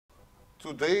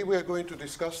Today we are going to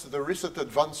discuss the recent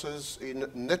advances in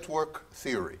network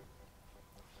theory.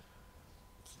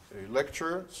 A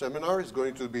lecture, seminar is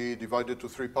going to be divided to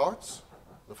 3 parts.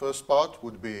 The first part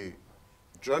would be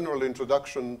general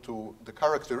introduction to the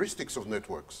characteristics of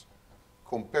networks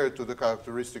compared to the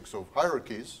characteristics of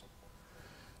hierarchies.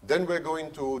 Then we're going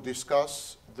to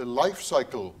discuss the life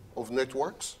cycle of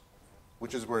networks,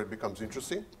 which is where it becomes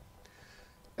interesting.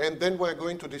 And then we're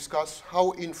going to discuss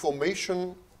how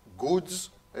information, goods,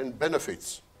 and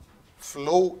benefits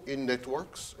flow in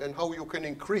networks and how you can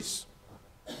increase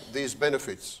these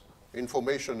benefits,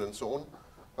 information and so on,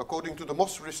 according to the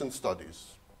most recent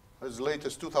studies, as late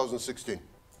as 2016.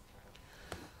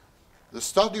 The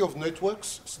study of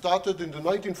networks started in the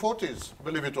 1940s,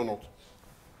 believe it or not.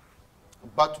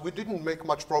 But we didn't make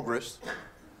much progress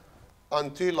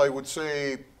until, I would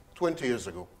say, 20 years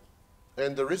ago.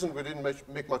 And the reason we didn't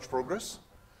make much progress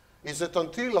is that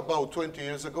until about 20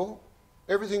 years ago,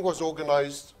 everything was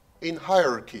organized in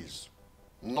hierarchies,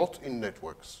 not in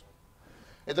networks.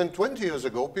 And then 20 years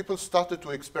ago, people started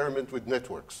to experiment with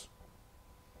networks.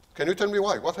 Can you tell me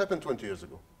why? What happened 20 years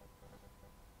ago?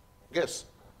 Guess.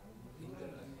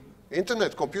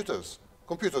 Internet, computers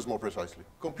more precisely,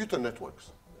 computer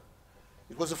networks.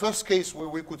 It was the first case where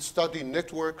we could study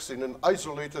networks in an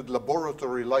isolated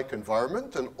laboratory-like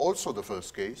environment, and also the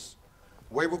first case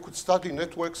where we could study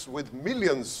networks with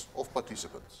millions of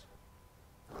participants.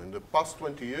 In the past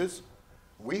 20 years,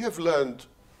 we have learned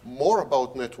more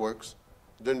about networks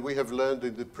than we have learned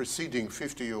in the preceding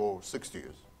 50 or 60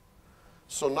 years.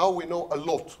 So now we know a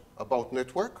lot about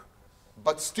network,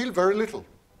 but still very little.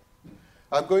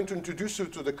 I'm going to introduce you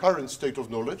to the current state of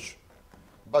knowledge,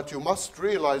 but you must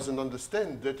realize and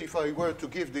understand that if I were to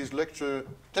give this lecture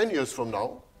 10 years from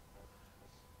now,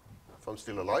 if I'm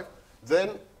still alive,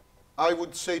 then I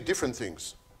would say different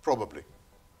things, probably.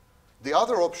 The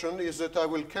other option is that I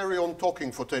will carry on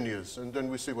talking for 10 years, and then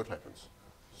we see what happens.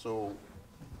 So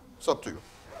it's up to you.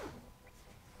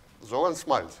 Zoran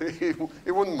smiles.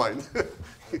 He wouldn't mind.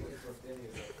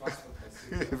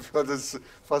 But it's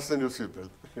fasten your seatbelt.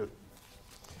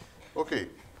 Okay.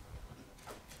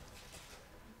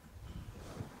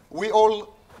 We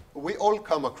all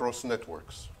come across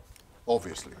networks,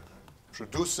 obviously.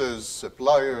 Producers,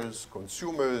 suppliers,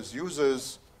 consumers,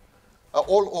 users are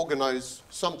all organized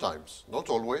sometimes, not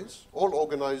always, all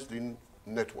organized in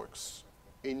networks.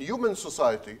 In human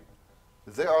society,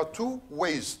 there are 2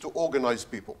 ways to organize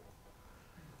people.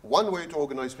 One way to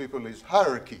organize people is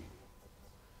hierarchy,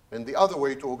 and the other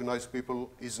way to organize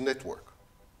people is network.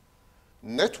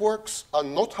 Networks are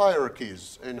not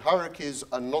hierarchies, and hierarchies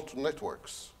are not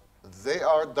networks. They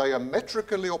are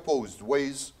diametrically opposed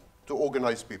ways to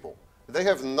organize people. They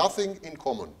have nothing in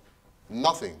common,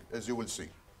 nothing, as you will see.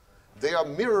 They are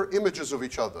mirror images of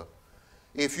each other.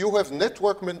 If you have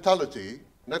network mentality,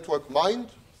 network mind,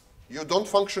 you don't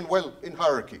function well in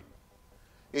hierarchy.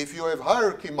 If you have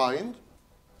hierarchy mind,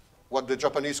 what the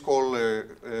Japanese call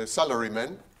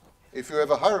salarymen, if you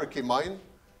have a hierarchy mind,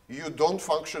 you don't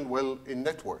function well in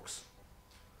networks.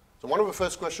 So one of the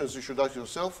first questions you should ask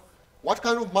yourself, what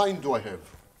kind of mind do I have?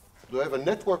 Do I have a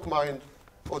network mind,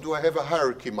 or do I have a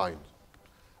hierarchy mind?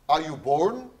 Are you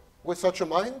born with such a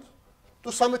mind?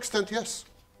 To some extent, yes.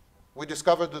 We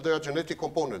discovered that there are genetic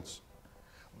components.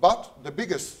 But the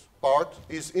biggest part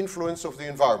is influence of the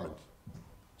environment.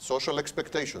 Social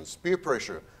expectations, peer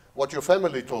pressure, what your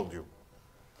family told you,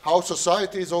 how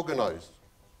society is organized,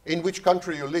 in which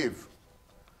country you live,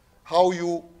 how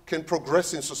you can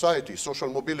progress in society, social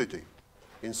mobility.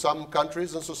 In some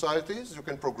countries and societies, you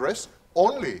can progress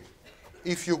only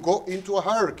if you go into a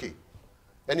hierarchy.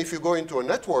 And if you go into a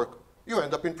network, you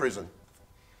end up in prison.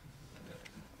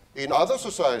 In other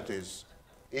societies,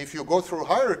 if you go through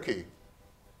hierarchy,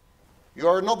 you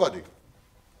are a nobody,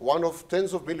 one of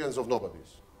tens of millions of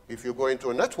nobodies. If you go into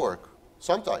a network,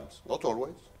 sometimes, not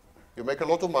always, you make a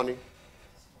lot of money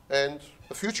and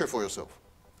a future for yourself.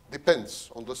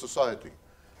 Depends on the society.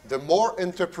 The more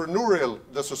entrepreneurial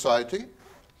the society,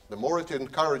 the more it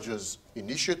encourages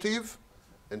initiative,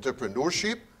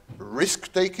 entrepreneurship,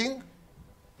 risk-taking,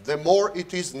 the more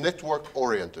it is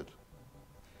network-oriented.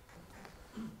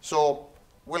 So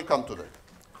we'll come to that.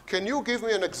 Can you give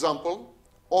me an example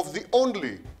of the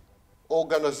only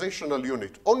organizational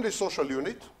unit, only social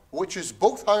unit, which is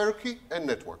both hierarchy and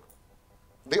network?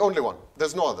 The only one.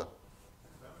 There's no other.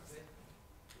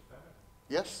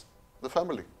 Yes, the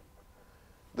family.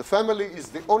 The family is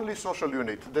the only social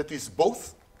unit that is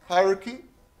both hierarchy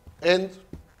and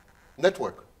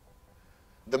network.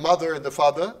 The mother and the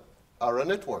father are a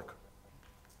network.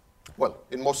 Well,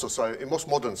 in most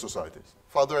modern societies.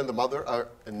 Father and the mother are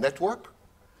a network,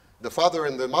 the father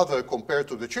and the mother compared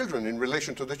to the children, in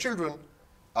relation to the children,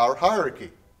 are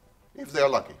hierarchy, if they are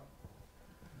lucky.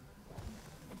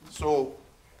 So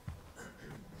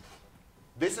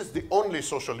this is the only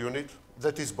social unit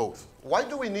that is both. Why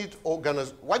do we need to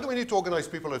organize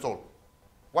people at all?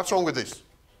 What's wrong with this?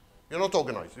 You're not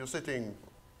organized. You're sitting,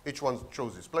 each one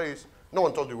chose his place. No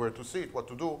one told you where to sit, what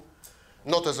to do.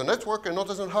 Not as a network and not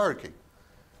as a hierarchy.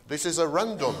 This is a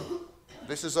random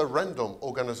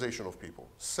organization of people.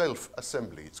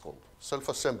 Self-assembly, it's called.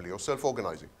 Self-assembly or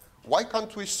self-organizing. Why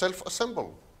can't we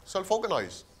self-assemble,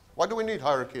 self-organize? Why do we need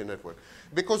hierarchy and network?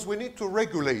 Because we need to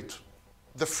regulate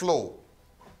the flow.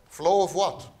 Flow of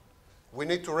what? We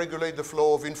need to regulate the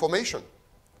flow of information,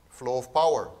 flow of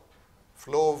power,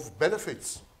 flow of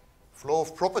benefits, flow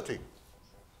of property.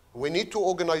 We need to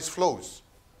organize flows.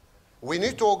 We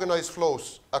need to organize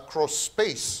flows across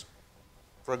space.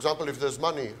 For example, if there's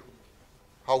money,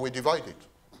 how we divide it.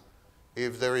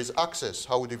 If there is access,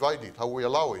 how we divide it, how we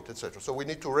allow it, etc. So we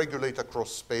need to regulate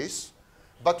across space,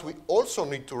 but we also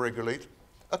need to regulate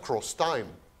across time,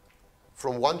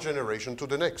 from one generation to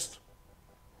the next.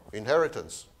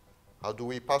 Inheritance. How do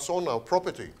we pass on our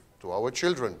property to our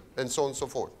children, and so on and so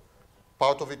forth.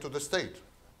 Part of it to the state.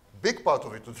 Big part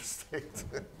of it to the state.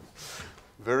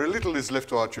 Very little is left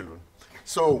to our children.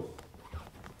 So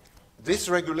this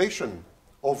regulation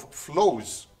of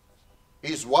flows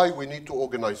is why we need to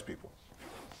organize people.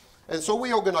 And so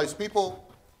we organize people,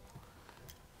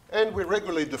 and we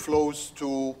regulate the flows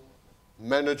to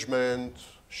management,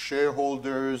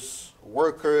 shareholders,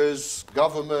 workers,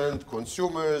 government,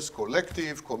 consumers,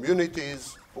 collective,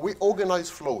 communities. We organize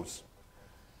flows.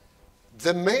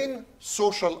 The main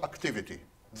social activity,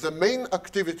 the main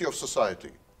activity of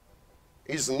society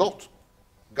is not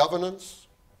governance,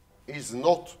 is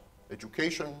not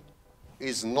education,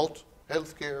 is not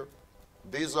healthcare.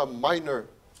 These are minor,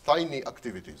 tiny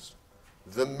activities.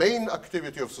 The main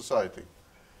activity of society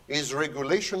is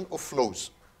regulation of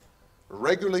flows,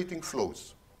 regulating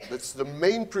flows. That's the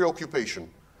main preoccupation.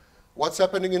 What's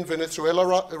happening in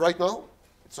Venezuela right now?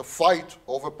 It's a fight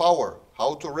over power,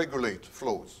 how to regulate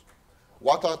flows.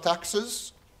 What are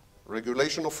taxes?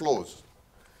 Regulation of flows.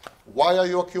 Why are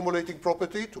you accumulating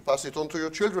property? To pass it on to your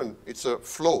children. It's a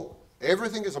flow.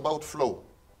 Everything is about flow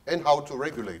and how to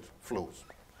regulate flows.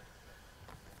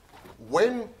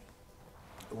 When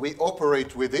we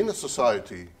operate within a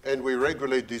society and we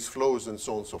regulate these flows and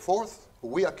so on and so forth,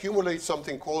 we accumulate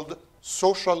something called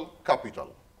social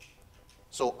capital.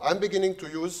 So I'm beginning to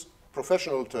use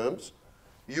professional terms.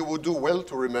 You would do well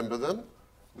to remember them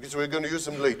because we're going to use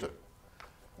them later.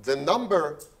 The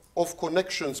number of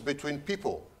connections between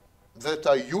people that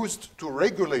are used to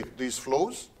regulate these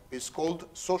flows is called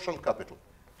social capital.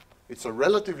 It's a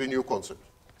relatively new concept.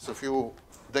 It's a few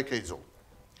decades old.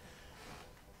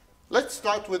 Let's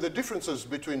start with the differences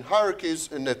between hierarchies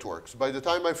and networks. By the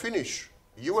time I finish,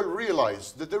 you will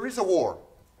realize that there is a war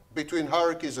between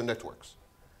hierarchies and networks.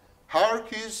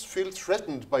 Hierarchies feel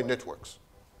threatened by networks.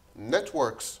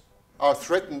 Networks are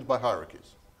threatened by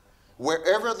hierarchies.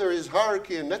 Wherever there is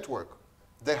hierarchy and network,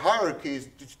 the hierarchy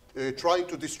is trying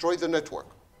to destroy the network.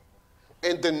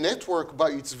 And the network, by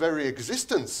its very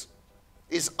existence,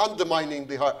 is undermining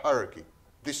the hierarchy,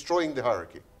 destroying the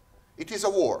hierarchy. It is a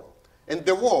war. And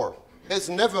the war has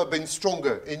never been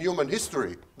stronger in human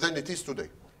history than it is today.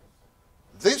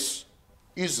 This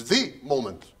is the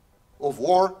moment of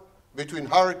war between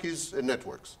hierarchies and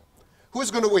networks. Who is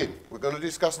going to win? We're going to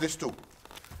discuss this too.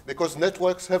 Because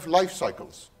networks have life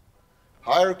cycles.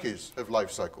 Hierarchies have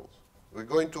life cycles. We're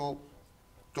going to,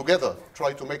 together,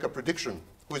 try to make a prediction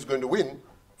who is going to win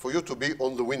for you to be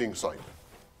on the winning side.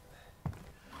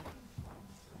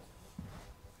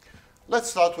 Let's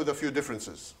start with a few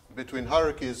differences between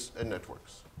hierarchies and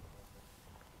networks.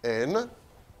 N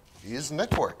is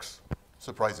networks,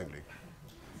 surprisingly.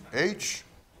 H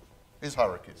is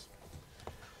hierarchies.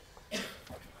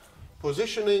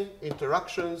 Positioning,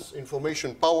 interactions,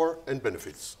 information, power, and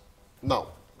benefits. Now,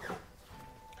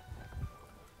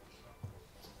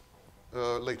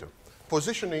 later.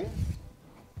 Positioning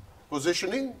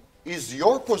is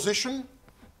your position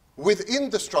within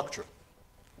the structure.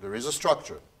 There is a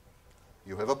structure.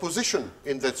 You have a position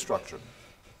in that structure.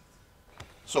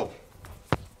 So,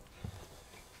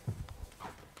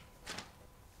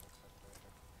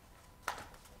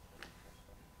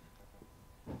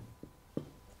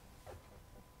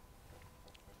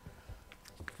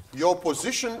 your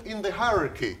position in the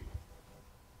hierarchy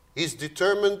is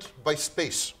determined by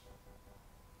space.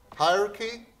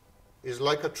 Hierarchy is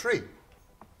like a tree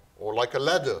or like a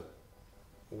ladder.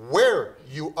 Where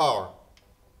you are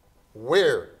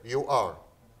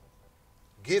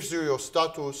gives you your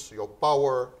status, your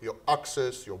power, your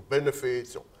access, your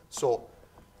benefits. So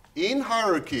in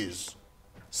hierarchies,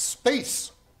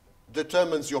 space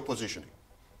determines your positioning.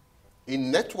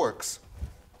 In networks,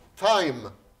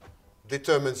 time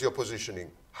determines your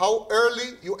positioning. How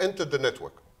early you enter the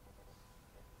network.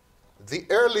 The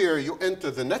earlier you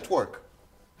enter the network,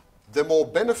 the more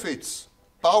benefits,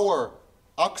 power,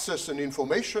 access, and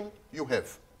information you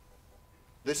have.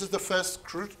 This is the first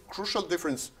crucial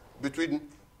difference between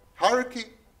hierarchy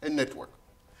and network.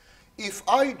 If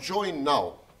I join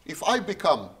now, if I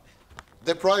become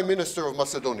the Prime Minister of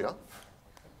Macedonia,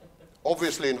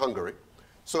 obviously in Hungary,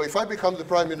 so if I become the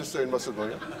Prime Minister in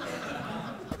Macedonia,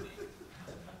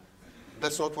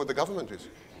 that's not what the government is.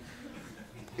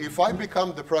 If I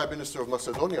become the Prime Minister of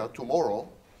Macedonia tomorrow,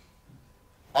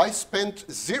 I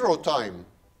spent 0 time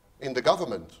in the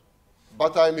government,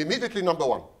 but I'm immediately number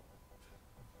 1.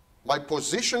 My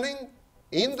positioning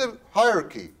in the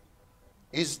hierarchy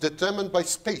is determined by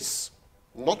space,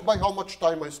 not by how much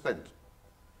time I spend.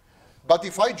 But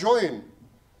if I join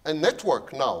a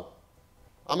network now,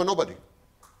 I'm a nobody,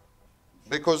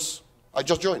 because I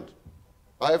just joined.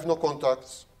 I have no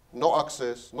contacts, no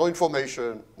access, no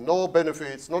information, no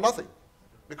benefits, no nothing,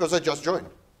 because I just joined.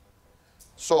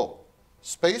 So,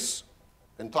 space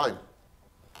and time.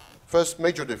 First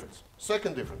major difference.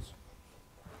 Second difference.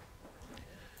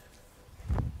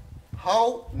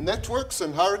 How networks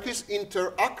and hierarchies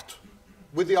interact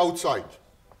with the outside.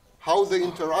 How they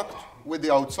interact with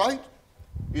the outside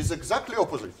is exactly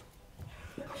opposite.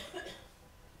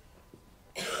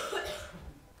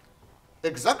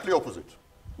 Exactly opposite.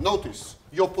 Notice,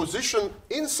 your position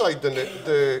inside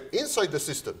inside the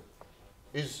system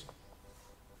is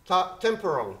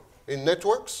temporal in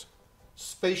networks,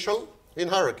 spatial in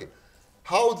hierarchy.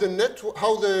 How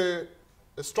the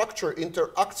structure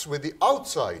interacts with the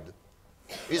outside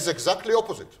is exactly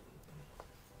opposite.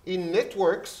 In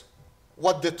networks,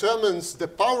 what determines the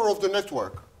power of the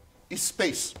network is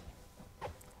space.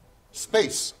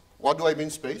 Space. What do I mean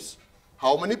space?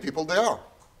 How many people there are.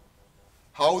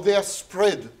 How they are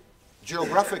spread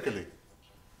geographically.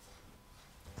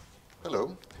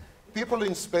 Hello. People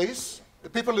in space,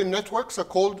 people in networks are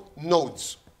called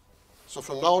nodes. So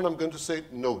from now on, I'm going to say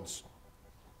nodes.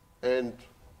 And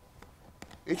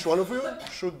each one of you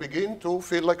should begin to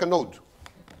feel like a node.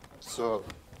 So,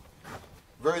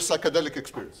 very psychedelic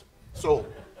experience. So,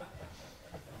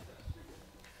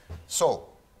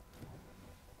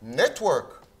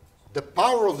 network, the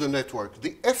power of the network,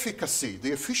 the efficacy,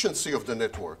 the efficiency of the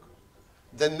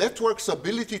network's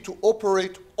ability to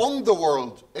operate on the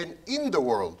world and in the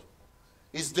world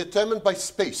is determined by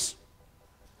space.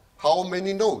 How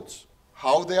many nodes,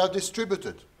 how they are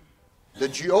distributed, the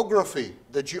geography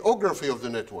of the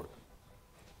network.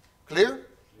 Clear?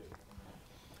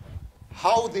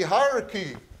 How the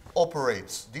hierarchy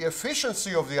operates, the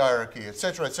efficiency of the hierarchy,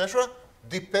 etc.,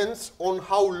 depends on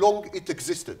how long it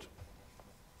existed.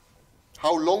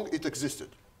 How long it existed.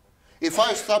 If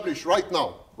I establish right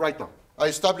now, I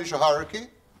establish a hierarchy.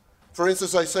 For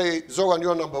instance, I say, Zoran,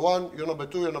 you're number 1, you're number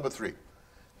 2, you're number 3.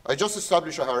 I just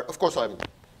establish a hierarchy. Of course, I'm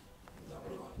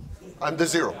the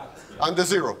 0. I'm the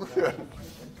 0.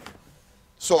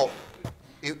 So,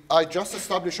 if I just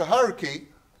establish a hierarchy,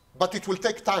 but it will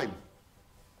take time.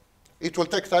 It will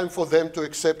take time for them to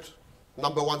accept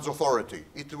number 1's authority.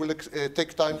 It will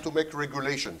take time to make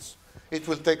regulations. It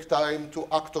will take time to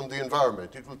act on the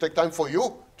environment. It will take time for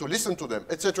you to listen to them,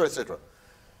 etc., etc.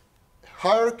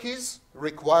 Hierarchies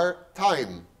require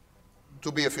time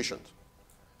to be efficient.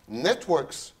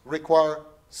 Networks require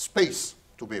space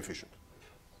to be efficient.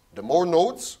 The more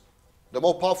nodes, the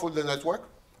more powerful the network.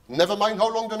 Never mind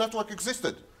how long the network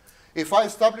existed. If I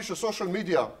establish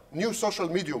a new social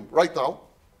medium right now,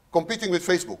 competing with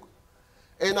Facebook,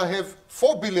 and I have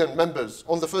 4 billion members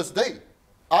on the first day,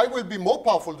 I will be more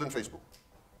powerful than Facebook,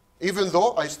 even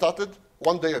though I started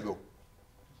 1 day ago.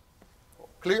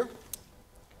 Clear?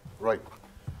 Right.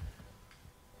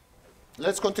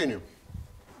 Let's continue.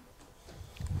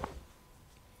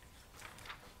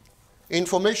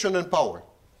 Information and power.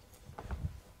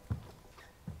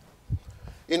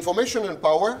 Information and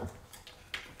power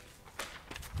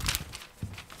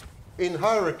in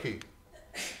hierarchy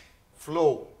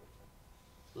flow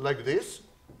like this,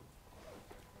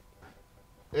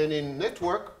 and in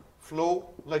network flow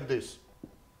like this.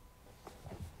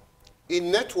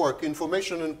 In network,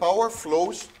 information and power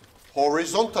flows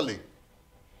horizontally.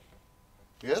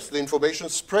 Yes, the information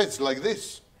spreads like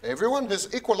this. Everyone has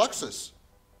equal access.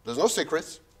 There's no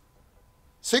secrets.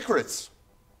 Secrets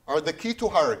are the key to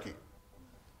hierarchy.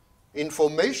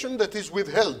 Information that is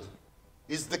withheld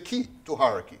is the key to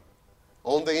hierarchy.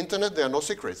 On the internet, there are no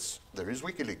secrets. There is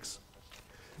WikiLeaks.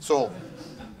 So,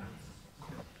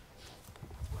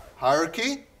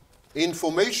 hierarchy,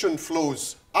 information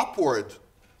flows upward,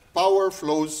 power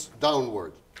flows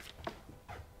downward.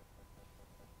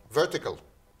 Vertical.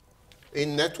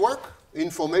 In network,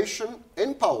 information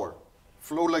and power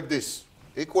flow like this,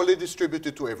 equally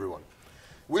distributed to everyone.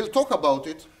 We'll talk about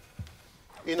it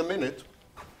in a minute,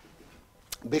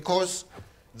 because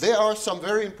there are some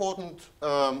very important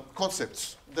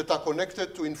concepts that are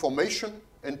connected to information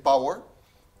and power,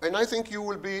 and I think you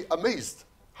will be amazed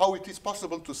how it is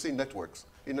possible to see networks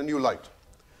in a new light.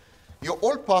 You're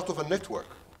all part of a network.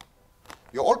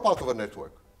 You're all part of a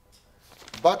network.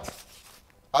 But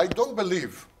I don't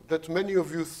believe that many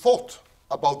of you thought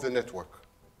about the network.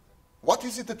 What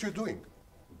is it that you're doing?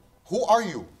 Who are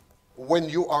you when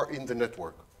you are in the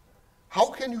network?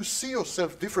 How can you see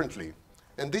yourself differently?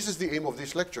 And this is the aim of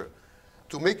this lecture,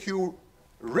 to make you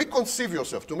reconceive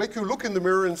yourself, to make you look in the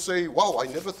mirror and say, wow, I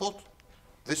never thought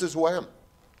this is who I am.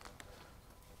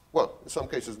 Well, in some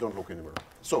cases, don't look in the mirror.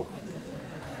 So,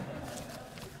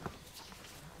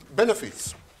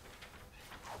 benefits.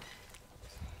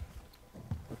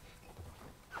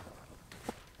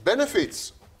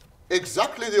 Benefits,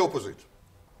 exactly the opposite.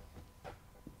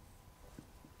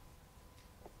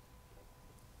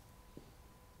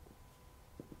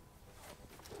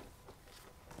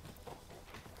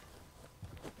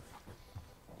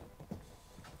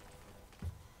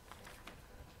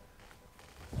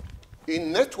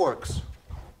 In networks,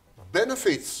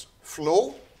 benefits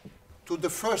flow to the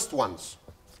first ones,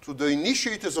 to the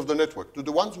initiators of the network, to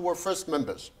the ones who are first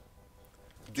members.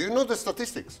 Do you know the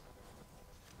statistics?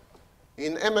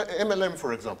 In MLM,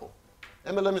 for example,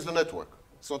 MLM is the network.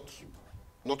 It's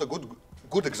not a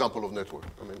good example of network.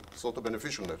 I mean, it's not a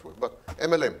beneficial network, but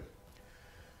MLM.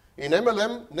 In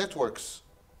MLM networks,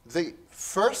 the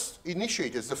first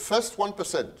initiators, the first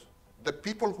 1%, the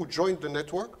people who joined the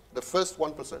network, the first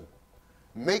 1%,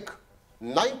 make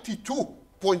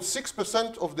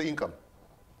 92.6% of the income.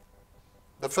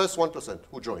 The first 1%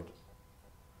 who joined.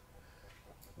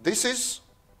 This is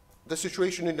the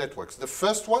situation in networks. The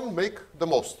first one make the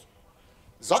most.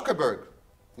 Zuckerberg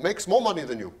makes more money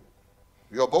than you.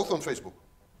 You are both on Facebook.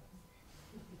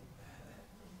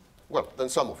 Well, than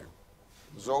some of you.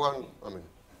 Zoran, I mean,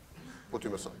 put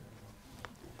him aside.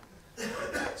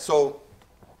 So,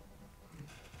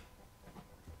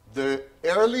 the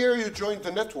earlier you join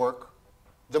the network,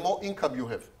 the more income you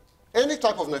have. Any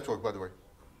type of network, by the way.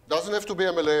 Doesn't have to be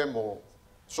MLM or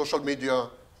social media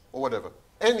or whatever.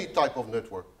 Any type of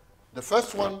network. The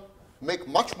first one make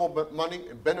much more money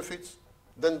and benefits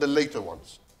than the later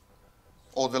ones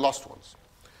or the last ones.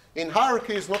 In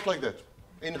hierarchy, it's not like that.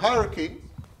 In hierarchy,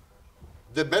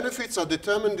 the benefits are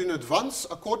determined in advance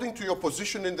according to your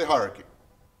position in the hierarchy.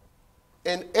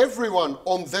 And everyone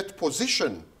on that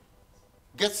position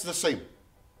gets the same.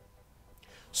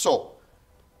 So,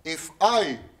 if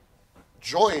I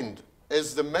joined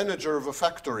as the manager of a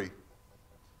factory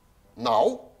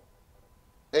now,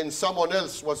 and someone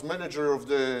else was manager of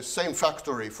the same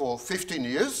factory for 15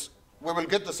 years, we will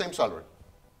get the same salary.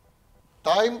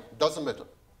 Time doesn't matter.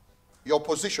 Your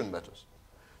position matters.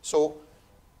 So,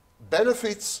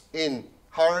 benefits in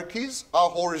hierarchies are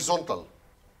horizontal.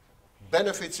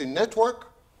 Benefits in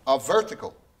network are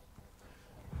vertical.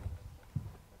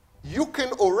 You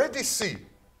can already see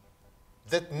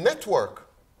that network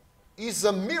is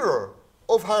a mirror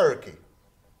of hierarchy.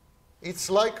 It's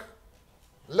like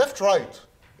left-right.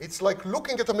 It's like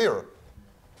looking at a mirror.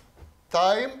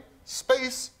 Time,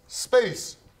 space,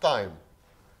 space, time.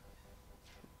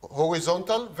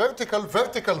 Horizontal, vertical,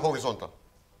 vertical, horizontal.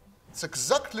 It's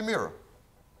exactly mirror.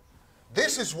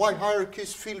 This is why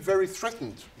hierarchies feel very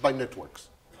threatened by networks.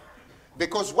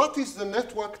 Because what is the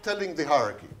network telling the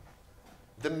hierarchy?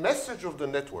 The message of the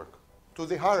network to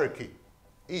the hierarchy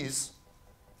is,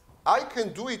 I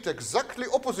can do it exactly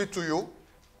opposite to you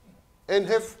and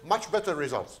have much better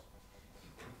results.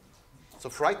 It's a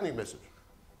frightening message.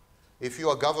 If you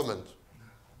are government,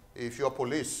 if you are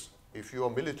police, if you are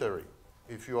military,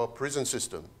 if you are prison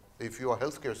system, if you are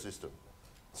healthcare system,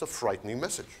 it's a frightening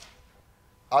message.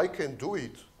 I can do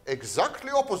it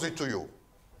exactly opposite to you.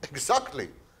 Exactly.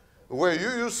 Where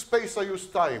you use space, I use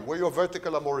time. Where you're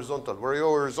vertical, I'm horizontal. Where you're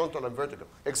horizontal, I'm vertical.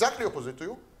 Exactly opposite to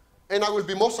you. And I will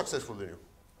be more successful than you.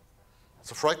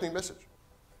 It's a frightening message.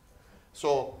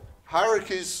 So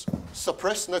hierarchies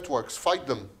suppress networks, fight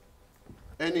them.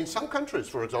 And in some countries,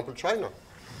 for example, China,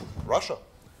 Russia,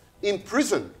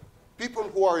 imprison people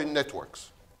who are in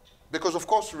networks. Because, of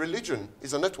course, religion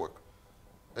is a network,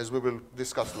 as we will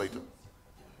discuss later.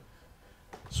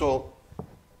 So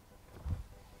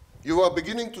you are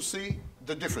beginning to see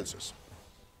the differences.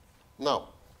 Now,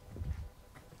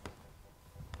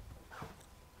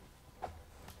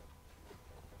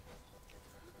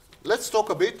 let's talk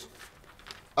a bit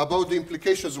about the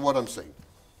implications of what I'm saying.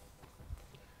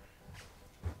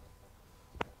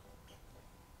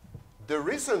 The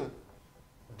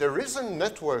reason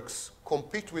networks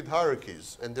compete with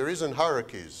hierarchies and the reason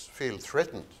hierarchies feel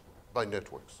threatened by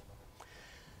networks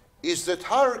is that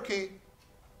hierarchy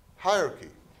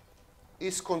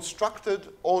is constructed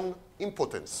on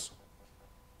impotence.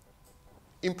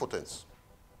 Impotence.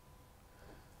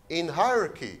 In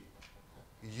hierarchy,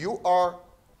 you are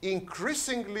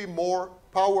increasingly more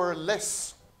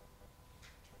powerless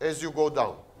as you go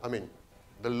down. I mean,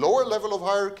 the lower level of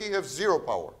hierarchy have 0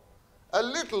 power. A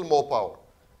little more power.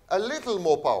 A little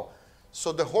more power.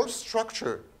 So the whole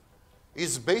structure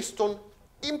is based on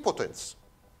impotence.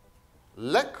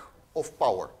 Lack of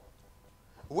power.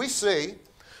 We say,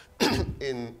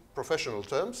 in professional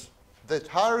terms, that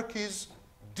hierarchies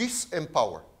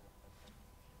disempower.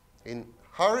 In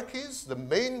hierarchies, the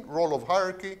main role of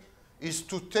hierarchy is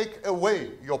to take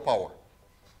away your power.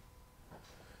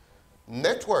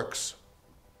 Networks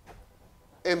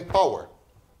empower.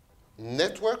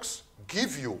 Networks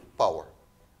give you power.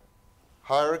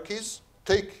 Hierarchies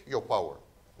take your power.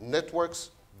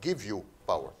 Networks give you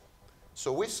power.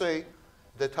 So we say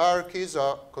that hierarchies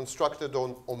are constructed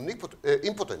on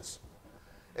impotence,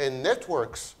 and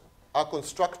networks are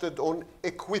constructed on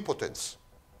equipotence.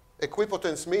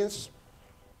 Equipotence means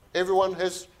everyone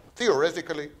has,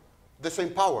 theoretically, the same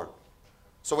power.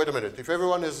 So wait a minute, if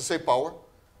everyone has the same power,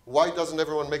 why doesn't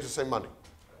everyone make the same money?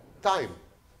 Time.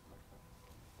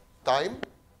 Time,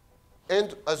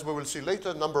 and as we will see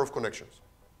later, number of connections.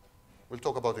 We'll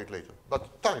talk about it later.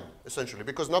 But time, essentially,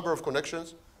 because number of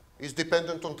connections is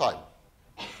dependent on time.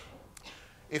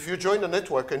 If you join a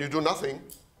network and you do nothing,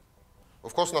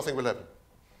 of course nothing will happen.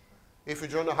 If you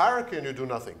join a hierarchy and you do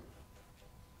nothing,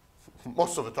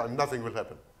 most of the time nothing will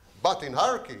happen. But in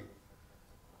hierarchy,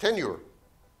 tenure,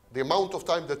 the amount of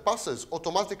time that passes,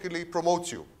 automatically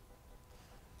promotes you.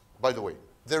 By the way,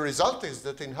 the result is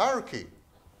that in hierarchy,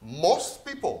 most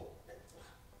people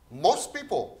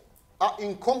are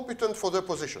incompetent for their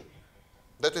position.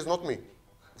 That is not me.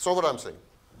 That's not what I'm saying.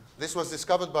 This was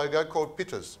discovered by a guy called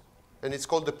Peters, and it's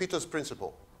called the Peters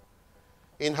principle.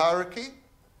 In hierarchy,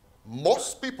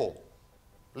 most people,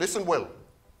 listen well,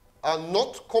 are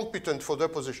not competent for their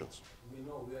positions. We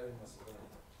know we are in Macedonia.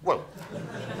 Well,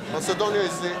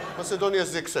 Macedonia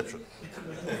is the exception.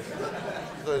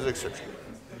 That is the exception.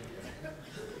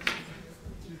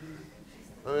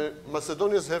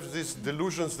 Macedonians have these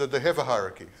delusions that they have a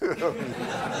hierarchy. I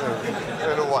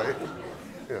don't know why.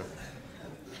 Yeah.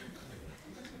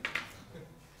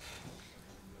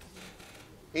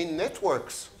 In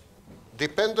networks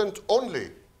dependent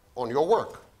only on your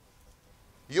work,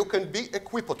 you can be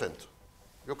equipotent.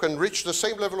 You can reach the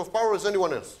same level of power as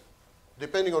anyone else,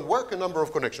 depending on work and number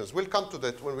of connections. We'll come to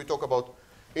that when we talk about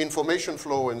information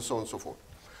flow and so on and so forth.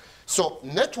 So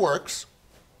networks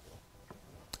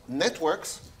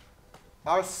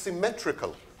are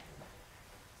symmetrical.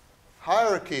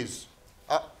 Hierarchies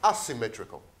are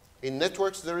asymmetrical. In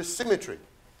networks, there is symmetry.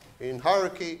 In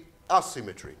hierarchy,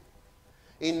 asymmetry.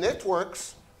 In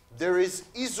networks, there is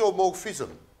isomorphism.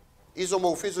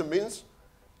 Isomorphism means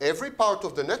every part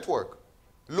of the network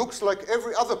looks like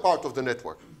every other part of the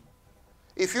network.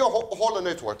 If you hold a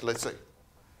network, let's say,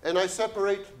 and I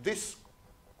separate this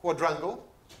quadrangle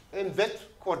and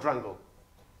that quadrangle,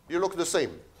 you look the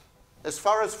same. As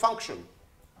far as function,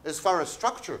 as far as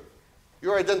structure,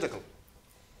 you're identical.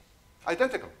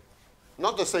 Identical.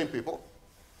 Not the same people,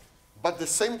 but the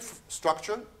same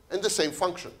structure and the same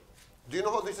function. Do you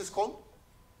know how this is called?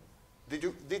 Did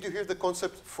you hear the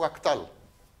concept fractal?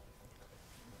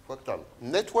 Fractal.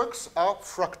 Networks are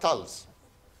fractals.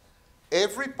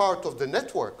 Every part of the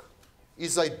network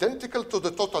is identical to the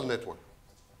total network.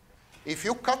 If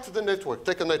you cut the network,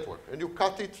 take a network, and you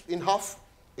cut it in half,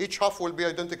 each half will be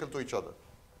identical to each other.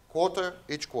 Quarter,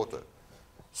 each quarter.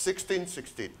 16,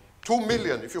 16. 2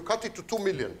 million, if you cut it to 2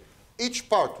 million, each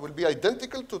part will be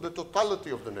identical to the totality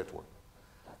of the network.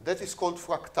 That is called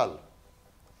fractal,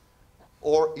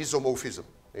 or isomorphism.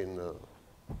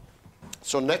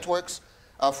 So networks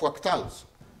are fractals.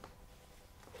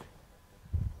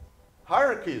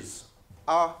 Hierarchies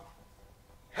are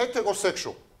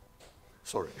heterosexual.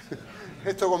 Sorry,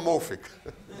 heteromorphic.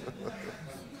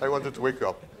 I wanted to wake you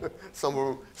up. Some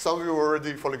of you were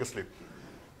already falling asleep.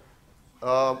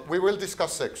 We will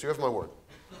discuss sex, you have my word.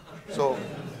 So,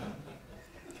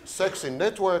 sex in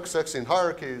networks, sex in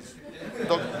hierarchies.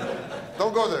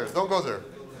 Don't go there, don't go there.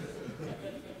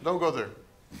 Don't go there.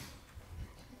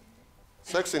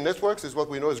 Sex in networks is what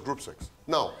we know as group sex.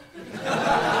 Now,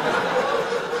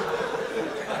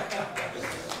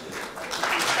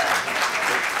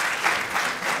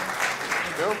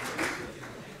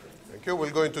 thank you.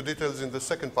 We'll go into details in the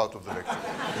second part of the lecture.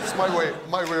 It's my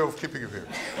way of keeping you here.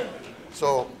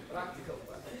 So,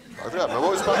 yeah, I'm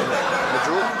always practical.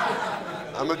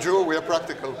 I'm a Jew. We are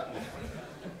practical.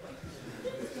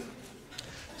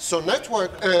 So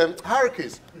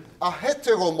hierarchies are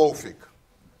heteromorphic.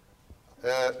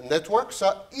 Networks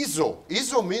are iso.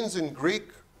 Iso means in Greek,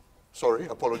 sorry,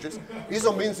 apologies.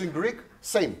 Iso means in Greek,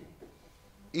 same.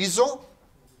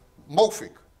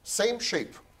 Isomorphic, same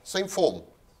shape, same form.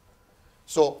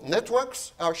 So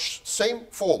networks are same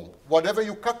form. Whatever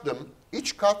you cut them,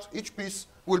 each piece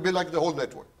will be like the whole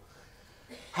network.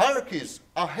 Hierarchies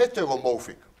are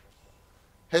heteromorphic.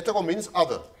 Hetero means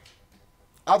other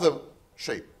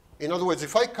shape. In other words,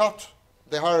 if I cut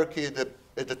the hierarchy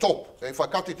at the top, and if I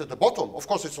cut it at the bottom, of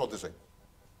course it's not the same.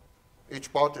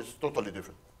 Each part is totally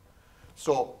different.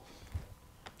 So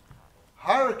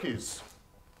hierarchies,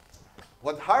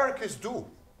 what hierarchies do,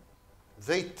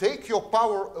 they take your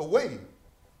power away.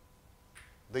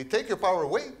 They take your power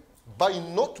away by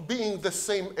not being the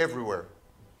same everywhere.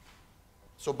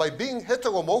 So by being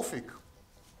heteromorphic,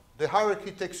 the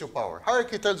hierarchy takes your power.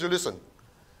 Hierarchy tells you, listen,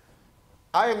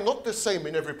 I am not the same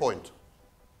in every point.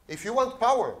 If you want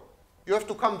power, you have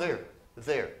to come there.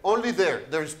 Only there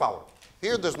is power.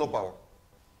 Here, there's no power.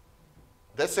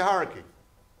 That's the hierarchy.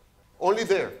 Only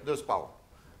there's power.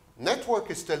 Network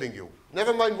is telling you,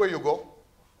 never mind where you go,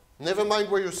 never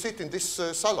mind where you sit in this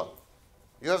sala,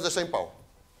 you have the same power.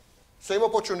 Same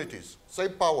opportunities,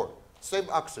 same power, same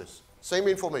access, same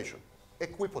information.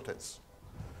 Equipotence.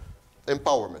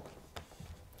 Empowerment.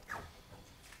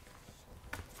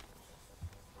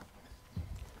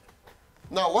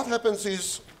 Now, what happens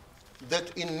is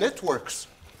that in networks,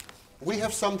 we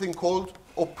have something called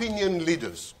opinion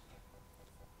leaders.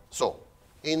 So,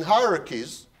 in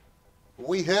hierarchies,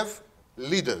 we have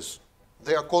leaders.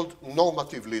 They are called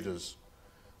normative leaders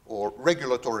or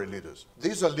regulatory leaders.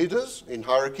 These are leaders in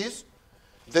hierarchies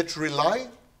that rely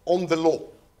on the law,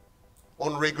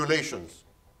 on regulations,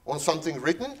 on something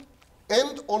written,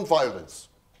 and on violence.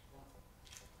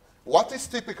 What is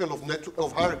typical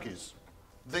of hierarchies?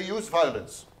 They use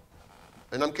violence.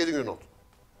 And I'm kidding you not.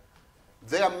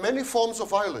 There are many forms of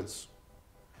violence.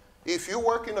 If you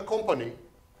work in a company,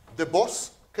 the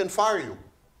boss can fire you.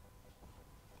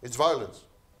 It's violence.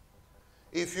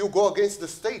 If you go against the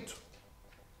state,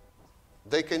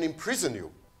 they can imprison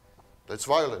you. That's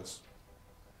violence.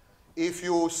 If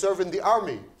you serve in the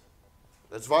army,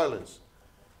 that's violence.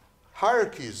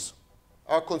 Hierarchies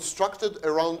are constructed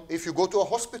around, if you go to a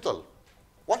hospital,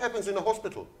 what happens in a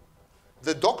hospital?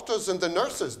 The doctors and the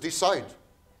nurses decide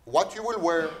what you will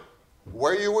wear,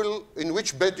 where you will, in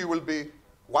which bed you will be,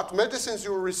 what medicines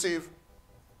you will receive.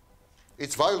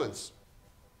 It's violence.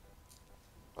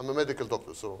 I'm a medical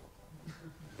doctor, so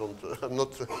I'm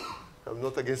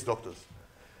not against doctors.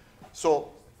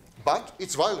 So, but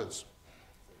it's violence.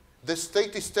 The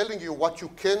state is telling you what you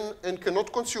can and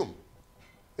cannot consume.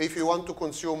 If you want to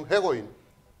consume heroin,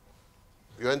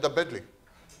 you end up badly.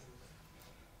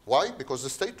 Why? Because the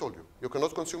state told you, you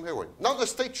cannot consume heroin. Now the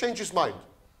state changed its mind.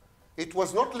 It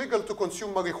was not legal to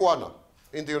consume marijuana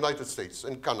in the United States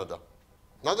and Canada.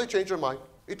 Now they changed their mind.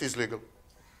 It is legal.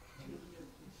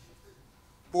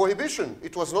 Prohibition,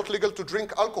 it was not legal to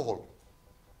drink alcohol.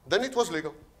 Then it was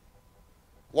legal.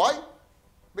 Why?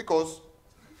 Because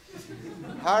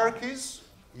hierarchies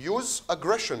use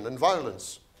aggression and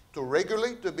violence to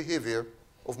regulate the behavior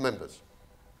of members.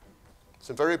 It's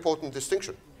a very important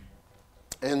distinction.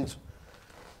 And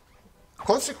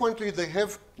consequently, they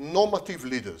have normative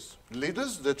leaders,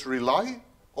 leaders that rely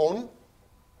on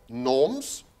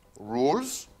norms,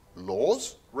 rules,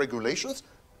 laws, regulations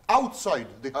outside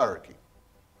the hierarchy.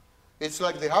 It's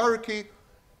like the hierarchy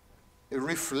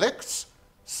reflects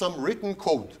some written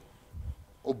code,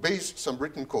 obeys some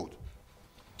written code.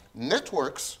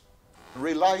 Networks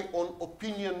rely on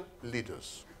opinion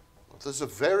leaders. There's a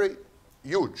very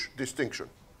huge distinction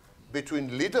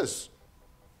between leaders,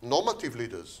 normative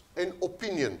leaders, and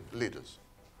opinion leaders.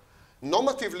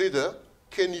 Normative leader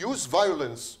can use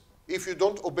violence if you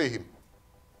don't obey him.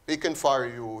 He can fire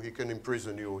you, he can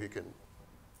imprison you, he can.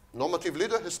 Normative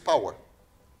leader has power.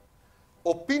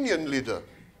 Opinion leader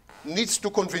needs to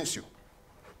convince you.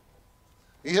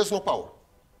 He has no power.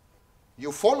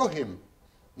 You follow him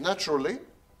naturally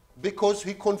because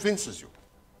he convinces you.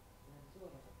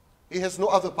 He has no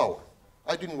other power.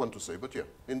 I didn't want to say, but yeah,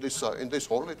 in this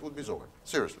hall it would be Zoran.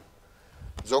 Seriously.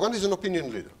 Zoran is an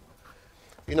opinion leader.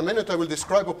 In a minute I will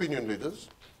describe opinion leaders,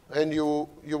 and you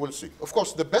will see. Of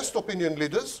course, the best opinion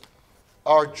leaders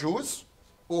are Jews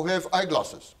who have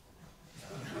eyeglasses.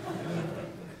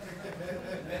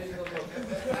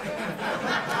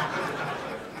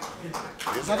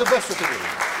 These are the best opinion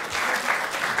leaders.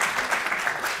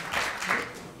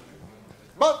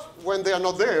 But when they are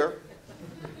not there,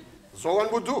 Zoran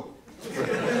would do.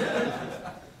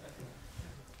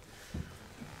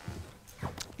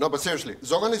 No, but seriously,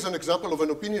 Zoran is an example of an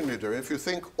opinion leader. If you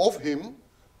think of him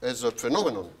as a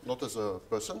phenomenon, not as a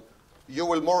person, you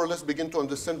will more or less begin to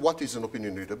understand what is an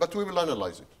opinion leader. But we will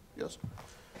analyze it, yes?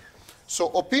 So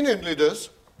opinion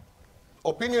leaders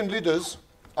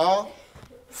are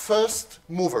first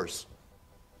movers.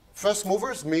 First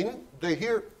movers mean they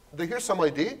hear some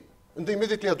idea and they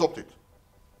immediately adopt it.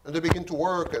 And they begin to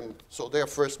work, and so they are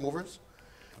first movers.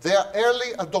 They are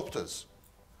early adopters.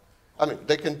 I mean,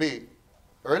 they can be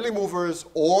early movers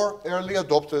or early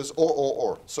adopters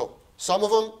or. So some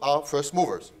of them are first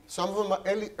movers. Some of them are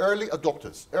early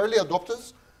adopters. Early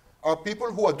adopters are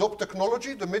people who adopt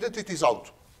technology the minute it is out.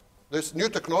 There's new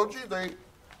technology, they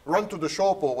run to the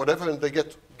shop or whatever and they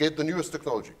get the newest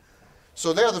technology.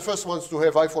 So they are the first ones to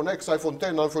have iPhone X, iPhone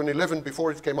 10, iPhone 11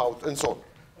 before it came out and so on.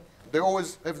 They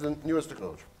always have the newest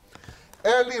technology.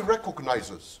 Early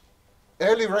recognizers.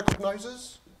 Early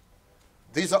recognizers,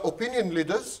 these are opinion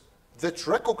leaders that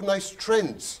recognize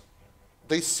trends.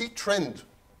 They see trend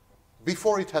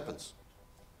before it happens.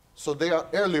 So they are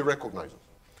early recognizers.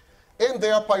 And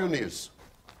they are pioneers,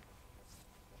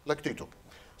 like Tito.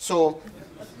 So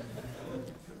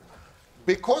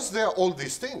because they are all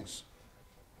these things,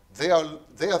 they are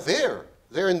there.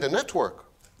 They're in the network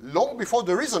long before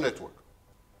there is a network.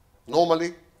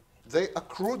 Normally, they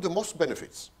accrue the most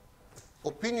benefits.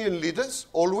 Opinion leaders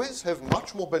always have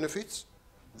much more benefits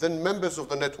than members of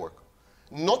the network.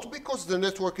 Not because the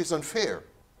network is unfair,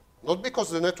 not because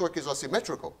the network is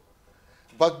asymmetrical,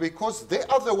 but because they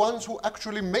are the ones who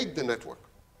actually made the network.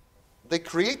 They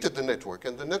created the network,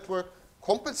 and the network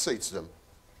compensates them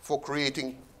for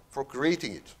creating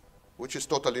it, which is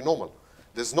totally normal.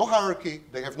 There's no hierarchy,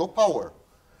 they have no power,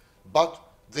 but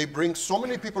they bring so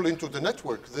many people into the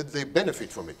network that they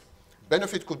benefit from it.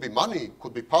 Benefit could be money,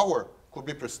 could be power, could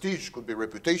be prestige, could be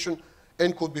reputation,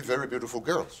 and could be very beautiful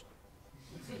girls.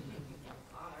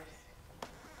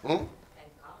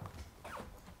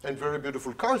 And very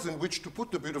beautiful cars in which to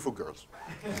put the beautiful girls.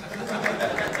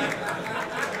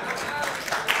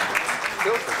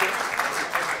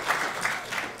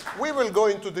 We will go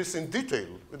into this in detail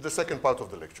in the second part of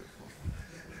the lecture.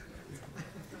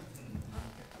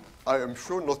 I am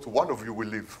sure not one of you will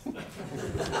leave.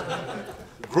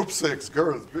 Group sex,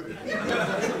 girls.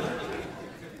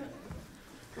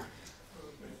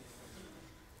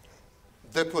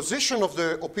 The position of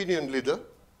the opinion leader,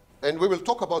 and we will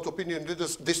talk about opinion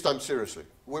leaders this time seriously.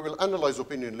 We will analyze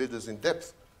opinion leaders in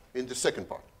depth in the second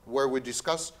part, where we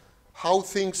discuss how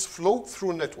things flow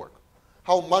through network,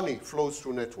 how money flows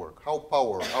through network, how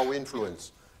power, how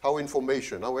influence, how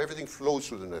information, how everything flows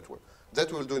through the network.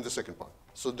 That we'll do in the second part.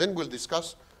 So then we'll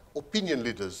discuss opinion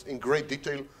leaders in great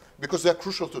detail because they're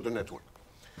crucial to the network.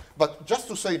 But just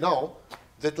to say now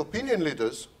that opinion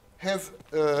leaders have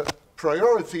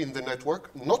priority in the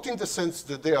network, not in the sense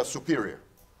that they are superior,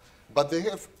 but they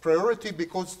have priority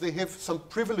because they have some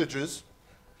privileges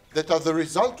that are the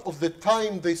result of the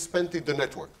time they spent in the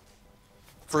network.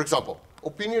 For example,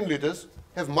 opinion leaders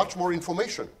have much more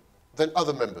information than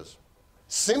other members,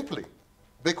 simply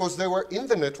because they were in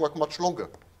the network much longer.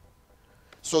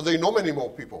 So they know many more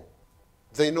people.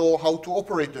 They know how to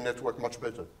operate the network much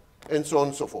better, and so on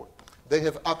and so forth. They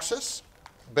have access,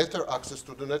 better access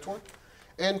to the network,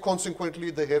 and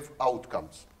consequently they have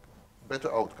outcomes,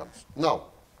 better outcomes. Now,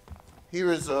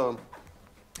 here is,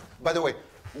 by the way,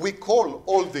 we call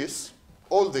all this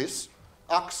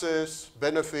access,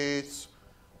 benefits,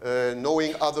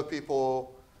 knowing other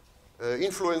people,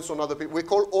 influence on other people. We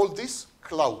call all this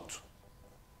clout.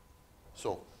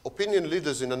 So opinion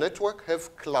leaders in a network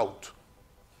have clout.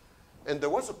 And there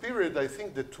was a period, I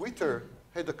think, that Twitter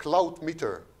had a clout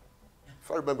meter, if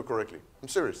I remember correctly. I'm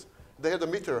serious. They had a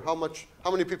meter, how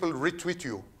many people retweet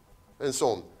you, and so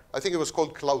on. I think it was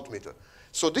called clout meter.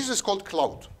 So this is called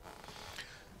clout.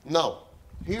 Now,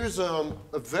 here's a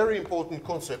very important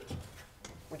concept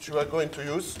which we are going to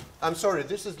use. I'm sorry,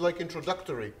 this is like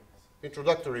introductory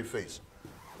phase.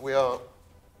 We are...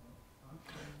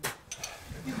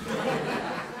 Use the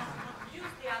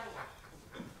other one.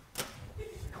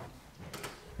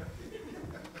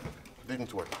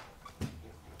 Didn't work.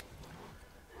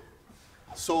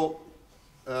 So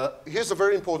here's a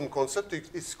very important concept.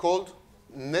 It's called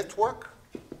network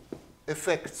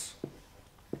effects.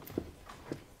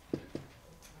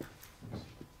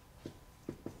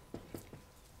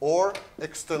 or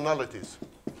externalities.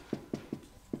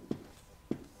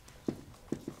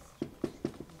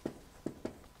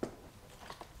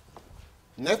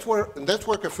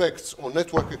 Network effects or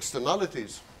network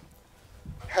externalities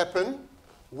happen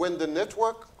when the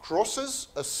network crosses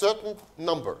a certain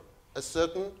number, a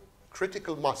certain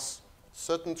critical mass,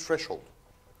 certain threshold.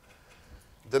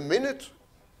 The minute,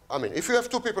 I mean, if you have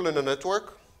two people in a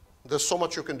network, there's so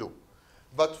much you can do.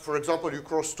 But for example, you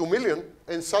cross 2 million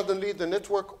and suddenly the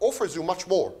network offers you much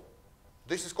more.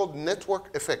 This is called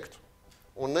network effect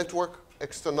or network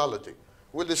externality.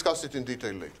 We'll discuss it in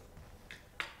detail later.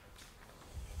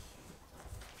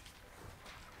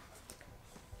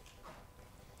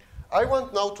 I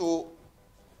want now to,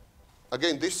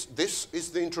 again, this is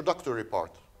the introductory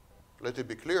part. Let it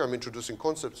be clear, I'm introducing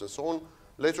concepts and so on.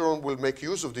 Later on, we'll make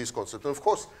use of these concepts. And of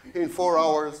course, in 4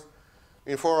 hours,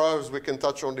 we can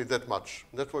touch only that much.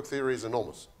 Network theory is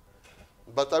enormous.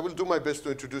 But I will do my best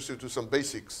to introduce you to some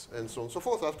basics and so on and so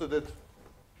forth. After that,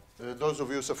 those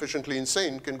of you sufficiently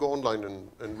insane can go online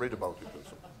and read about it and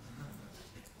so on.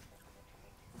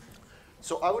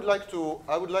 So I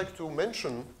would like to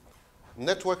mention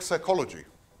network psychology.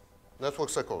 Network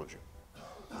psychology.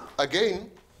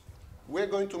 Again, we're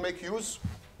going to make use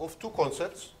of 2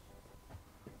 concepts.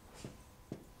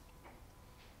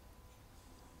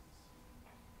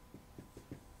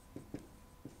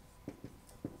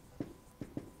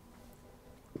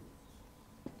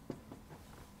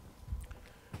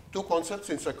 Two concepts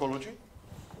in psychology.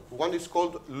 One is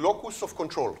called locus of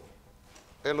control,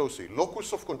 LOC,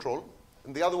 locus of control,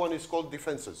 and the other one is called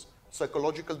defenses,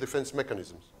 psychological defense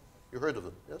mechanisms. You heard of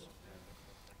them, yes?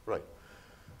 Right.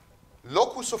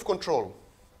 Locus of control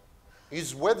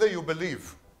is whether you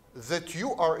believe that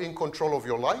you are in control of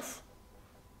your life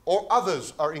or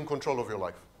others are in control of your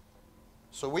life.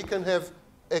 So we can have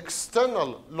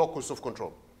external locus of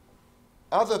control.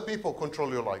 Other people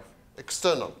control your life,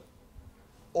 external.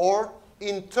 Or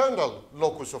internal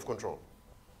locus of control.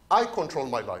 I control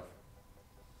my life.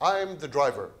 I am the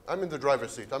driver. I'm in the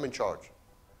driver's seat. I'm in charge.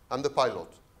 I'm the pilot.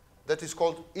 That is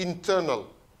called internal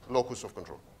locus of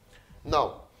control.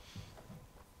 Now,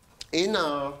 in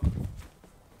a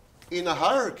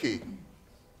hierarchy,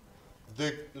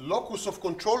 the locus of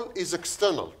control is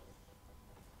external.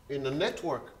 In a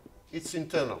network, it's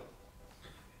internal.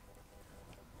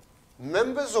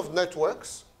 Members of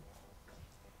networks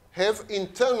have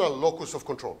internal locus of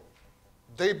control.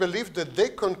 They believe that they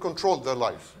can control their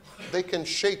lives. They can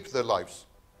shape their lives.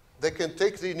 They can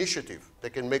take the initiative. They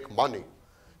can make money.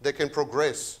 They can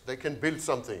progress. They can build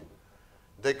something.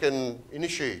 They can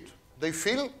initiate. They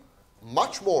feel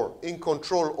much more in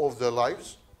control of their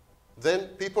lives than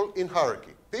people in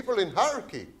hierarchy. People in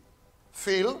hierarchy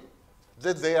feel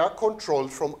that they are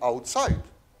controlled from outside.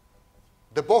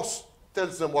 The boss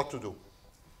tells them what to do.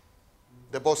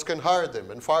 The boss can hire them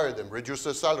and fire them, reduce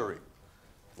their salary,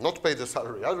 not pay the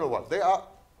salary, I don't know what. They are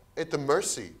at the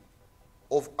mercy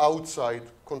of outside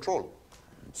control.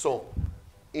 So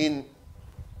in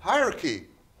hierarchy,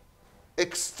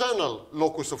 external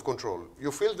locus of control,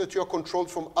 you feel that you're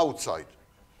controlled from outside.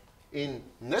 In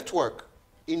network,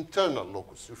 internal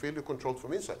locus, you feel you're controlled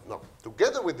from inside. Now,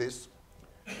 together with this,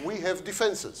 we have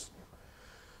defenses.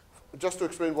 Just to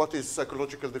explain what is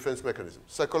psychological defense mechanism.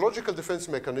 Psychological defense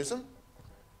mechanism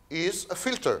is a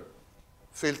filter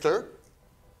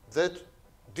that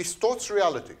distorts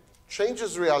reality,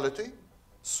 changes reality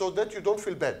so that you don't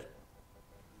feel bad.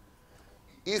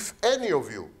 If any of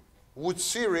you would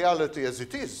see reality as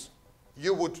it is,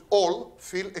 you would all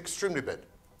feel extremely bad.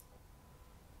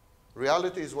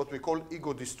 Reality is what we call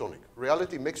ego dystonic.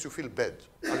 Reality makes you feel bad,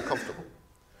 uncomfortable.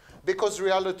 Because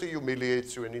reality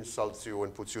humiliates you and insults you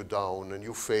and puts you down and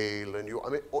you fail and you, I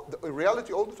mean,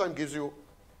 reality all the time gives you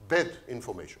bad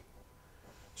information.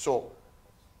 So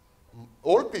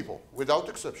all people, without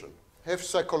exception, have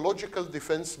psychological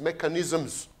defense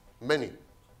mechanisms, many.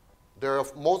 There are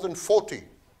more than 40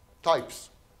 types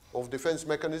of defense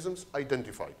mechanisms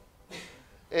identified.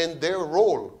 And their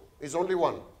role is only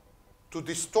one, to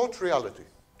distort reality,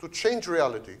 to change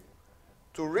reality,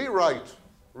 to rewrite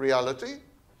reality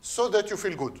so that you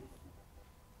feel good.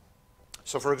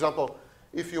 So for example,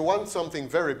 if you want something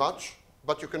very much,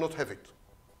 but you cannot have it,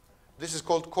 this is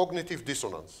called cognitive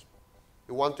dissonance.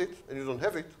 You want it and you don't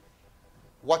have it.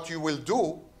 What you will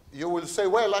do, you will say,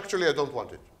 well, actually, I don't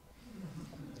want it.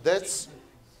 That's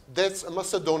a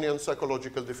Macedonian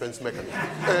psychological defense mechanism.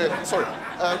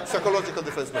 Psychological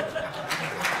defense mechanism.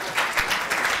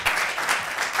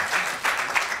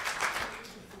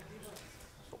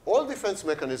 All defense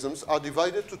mechanisms are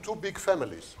divided to two big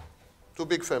families. Two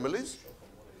big families.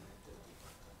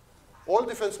 All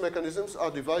defense mechanisms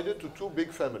are divided to two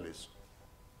big families.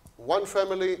 One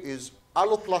family is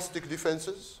alloplastic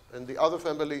defenses, and the other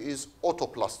family is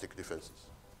autoplastic defenses.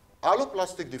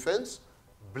 Alloplastic defense,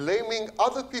 blaming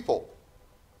other people,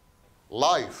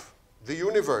 life, the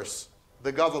universe,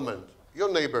 the government,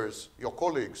 your neighbors, your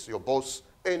colleagues, your boss,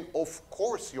 and of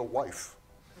course your wife,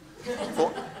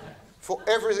 for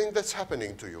everything that's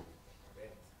happening to you. Bad.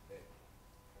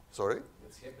 Sorry?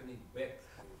 It's happening bad.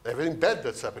 Everything bad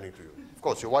that's happening to you. Of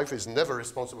course, your wife is never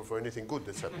responsible for anything good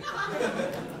that's happening.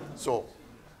 So,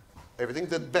 everything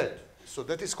that's bad. So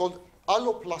that is called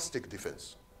alloplastic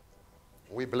defense.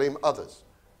 We blame others.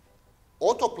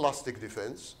 Autoplastic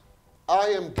defense, I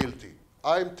am guilty.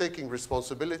 I am taking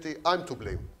responsibility. I'm to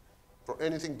blame for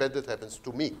anything bad that happens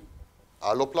to me.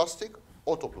 Alloplastic,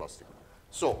 autoplastic.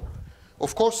 So,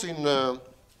 of course, in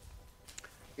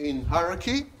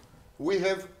hierarchy, we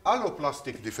have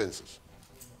alloplastic defenses.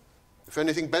 If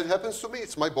anything bad happens to me,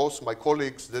 it's my boss, my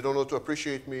colleagues, they don't know to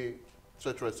appreciate me,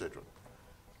 etc., etc.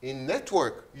 In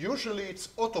network, usually it's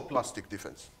autoplastic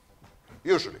defense.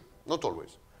 Usually, not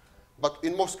always. But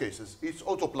in most cases, it's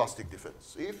autoplastic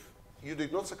defense. If you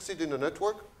did not succeed in a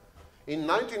network, in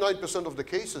 99% of the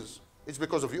cases, it's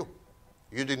because of you.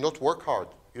 You did not work hard.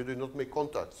 You did not make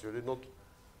contacts. You did not.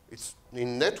 It's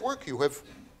in network, you have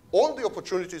all the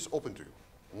opportunities open to you.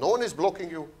 No one is blocking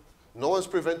you. No one's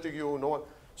preventing you. No one.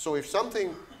 So if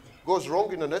something goes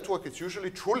wrong in a network, it's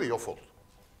usually truly your fault.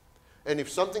 And if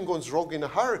something goes wrong in a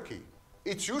hierarchy,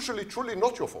 it's usually truly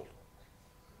not your fault.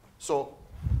 So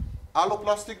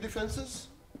alloplastic defenses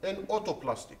and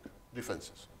autoplastic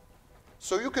defenses.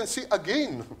 So you can see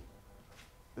again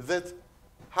that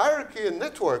hierarchy and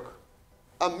network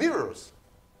are mirrors,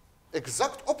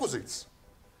 exact opposites.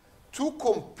 Two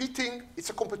competing, it's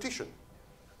a competition.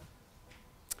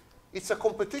 It's a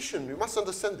competition, you must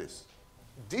understand this.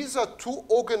 These are two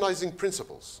organizing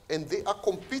principles, and they are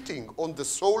competing on the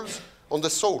souls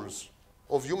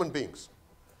of human beings.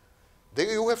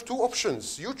 You have two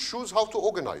options. You choose how to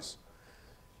organize.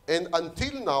 And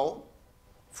until now,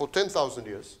 for 10,000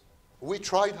 years, we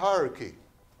tried hierarchy.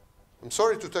 I'm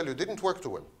sorry to tell you, it didn't work too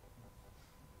well.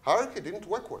 Hierarchy didn't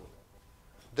work well.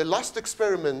 The last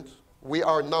experiment, we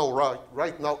are now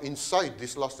right now inside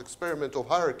this last experiment of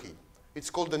hierarchy. It's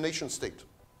called the nation state.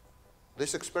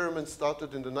 This experiment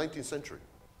started in the 19th century.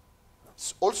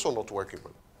 It's also not working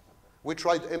well. We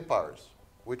tried empires.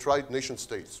 We tried nation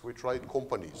states. We tried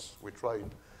companies. We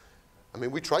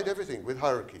tried everything with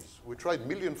hierarchies. We tried a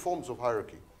million forms of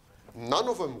hierarchy. None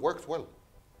of them worked well.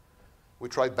 We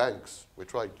tried banks. We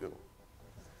tried,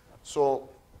 So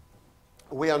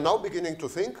we are now beginning to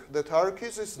think that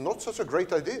hierarchies is not such a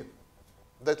great idea,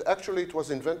 that actually it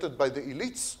was invented by the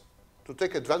elites to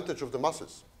take advantage of the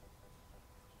masses.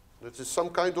 That is some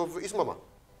kind of ismama.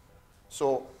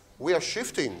 So we are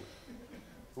shifting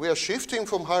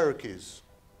from hierarchies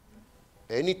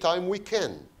anytime we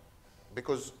can,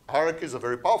 because hierarchies are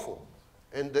very powerful.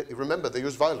 And remember, they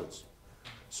use violence.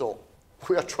 So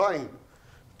we are trying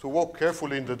to walk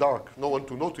carefully in the dark, no one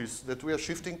to notice that we are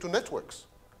shifting to networks.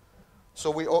 So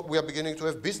we are beginning to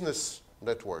have business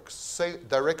networks,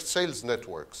 direct sales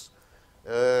networks,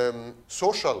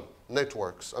 social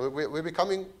networks. I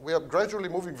mean, we are gradually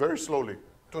moving very slowly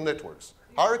to networks.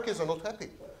 Hierarchies are not happy.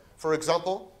 For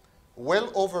example, well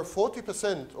over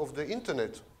 40% of the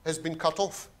internet has been cut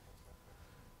off.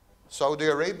 Saudi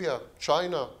Arabia,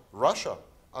 China, Russia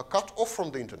are cut off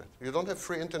from the internet. You don't have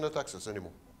free internet access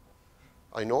anymore.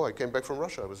 I know, I came back from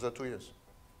Russia, I was there 2 years.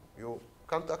 You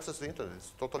can't access the internet,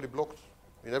 it's totally blocked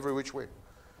in every which way.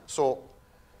 So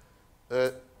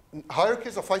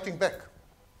hierarchies are fighting back,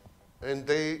 and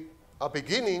they are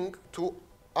beginning to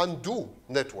undo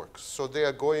networks. So they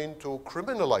are going to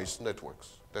criminalize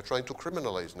networks. They're trying to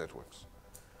criminalize networks.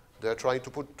 They're trying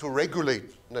to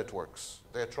regulate networks.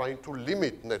 They're trying to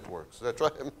limit networks.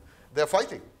 They're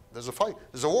fighting. There's a fight.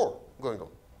 There's a war going on.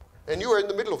 And you are in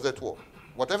the middle of that war.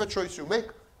 Whatever choice you make,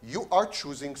 you are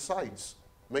choosing sides.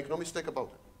 Make no mistake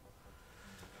about it.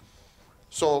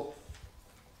 So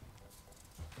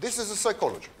this is a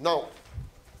psychology. Now,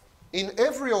 in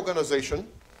every organization,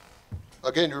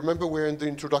 again, remember we're in the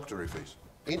introductory phase.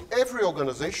 In every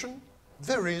organization,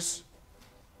 there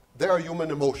are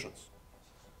human emotions,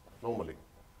 normally.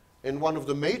 And one of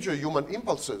the major human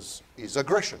impulses is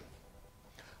aggression.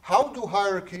 How do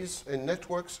hierarchies and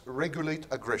networks regulate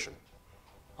aggression?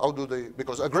 How do they?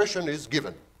 Because aggression is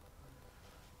given.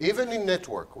 Even in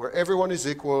network, where everyone is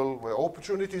equal, where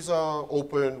opportunities are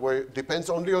open, where it depends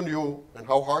only on you and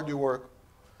how hard you work,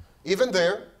 even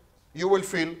there, you will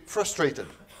feel frustrated.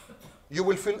 You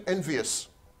will feel envious.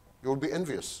 You will be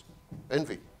envious.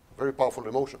 Envy, very powerful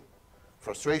emotion.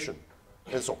 Frustration.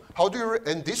 and so on. How do you,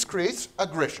 and this creates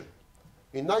aggression.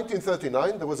 In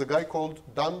 1939, there was a guy called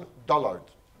Dan Dullard.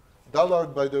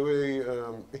 Dullard, by the way,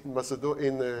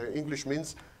 in English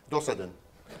means dosaden.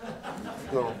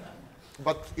 No,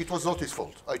 but it was not his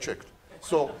fault, I checked.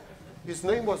 So his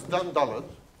name was Dan Dullard,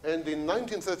 and in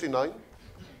 1939,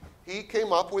 he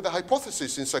came up with a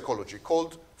hypothesis in psychology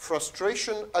called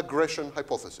frustration-aggression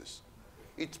hypothesis.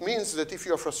 It means that if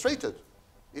you're frustrated,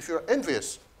 if you're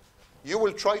envious, you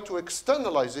will try to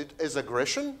externalize it as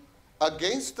aggression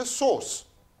against the source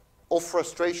of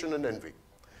frustration and envy.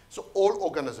 So all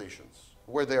organizations,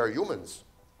 where they are humans,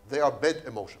 they are bad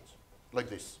emotions, like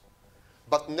this.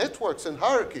 But networks and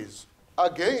hierarchies,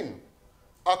 again,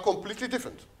 are completely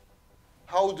different.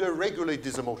 How they regulate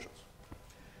these emotions.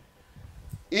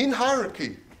 In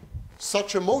hierarchy,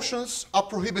 such emotions are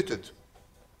prohibited.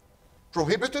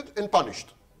 Prohibited and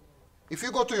punished. If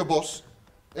you go to your boss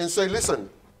and say, listen,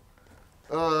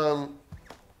 I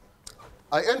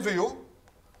envy you,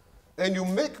 and you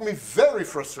make me very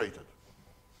frustrated.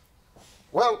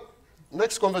 Well,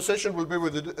 next conversation will be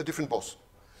with a different boss.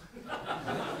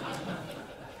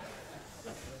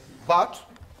 But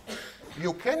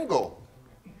you can go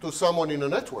to someone in a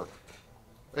network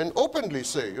and openly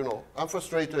say, you know, I'm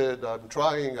frustrated, I'm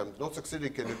trying, I'm not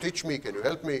succeeding, can you teach me, can you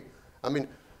help me? I mean,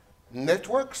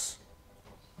 networks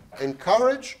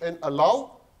encourage and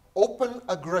allow open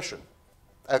aggression,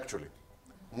 actually.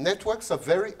 Networks are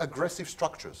very aggressive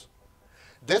structures.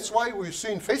 That's why we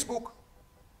see in Facebook,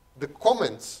 the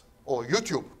comments, or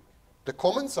YouTube, the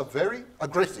comments are very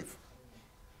aggressive.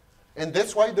 And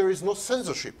that's why there is no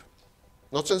censorship,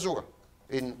 not censura,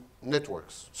 in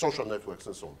networks, social networks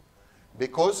and so on.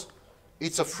 Because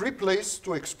it's a free place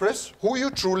to express who you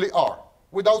truly are,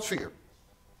 without fear.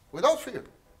 Without fear.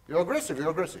 You're aggressive, you're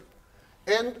aggressive.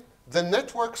 And the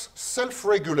networks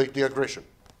self-regulate the aggression.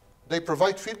 They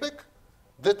provide feedback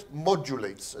that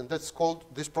modulates, and that's called,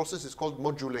 this process is called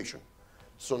modulation.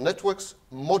 So networks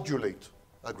modulate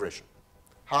aggression.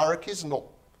 Hierarchies, no.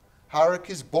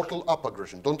 Hierarchies bottle up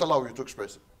aggression, don't allow you to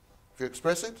express it. If you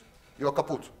express it, you're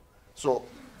kaput. So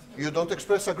you don't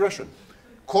express aggression.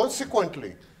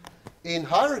 Consequently, in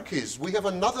hierarchies, we have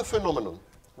another phenomenon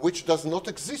which does not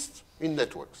exist in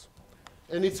networks,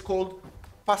 and it's called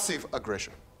passive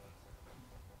aggression.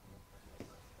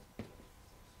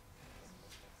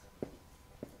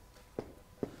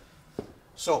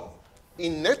 So,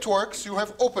 in networks, you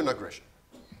have open aggression.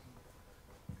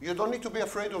 You don't need to be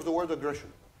afraid of the word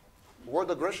aggression. The word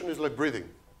aggression is like breathing.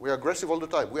 We are aggressive all the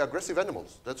time. We are aggressive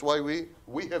animals. That's why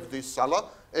we have this sala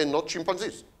and not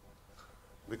chimpanzees,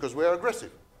 because we are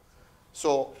aggressive.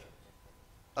 So,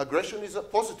 aggression is a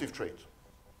positive trait.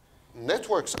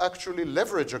 Networks actually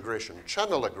leverage aggression,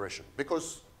 channel aggression,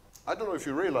 because I don't know if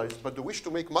you realize, but the wish to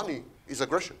make money is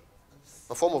aggression,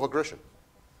 a form of aggression.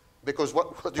 Because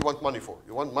what do you want money for?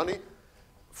 You want money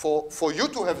for you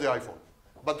to have the iPhone.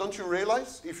 But don't you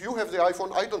realize, if you have the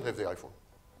iPhone, I don't have the iPhone.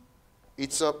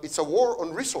 It's a war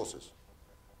on resources.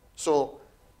 So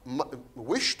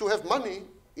wish to have money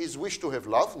is wish to have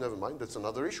love, never mind, that's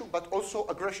another issue, but also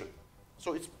aggression.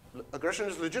 So aggression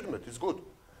is legitimate, it's good.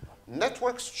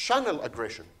 Networks channel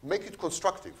aggression, make it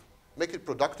constructive, make it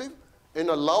productive, and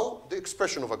allow the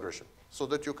expression of aggression so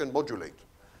that you can modulate.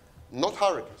 Not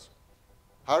hierarchies.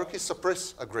 Hierarchies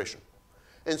suppress aggression.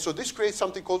 And so this creates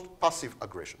something called passive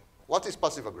aggression. What is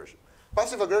passive aggression?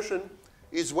 Passive aggression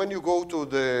is when you go to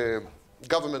the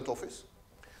government office,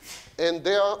 and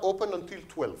they are open until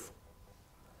 12.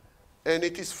 And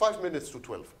it is 5 minutes to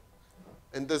 12.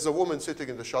 And there's a woman sitting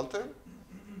in the shelter,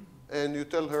 and you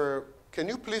tell her, can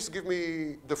you please give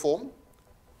me the form?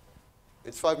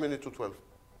 It's 5 minutes to 12.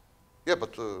 Yeah,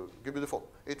 but give me the form.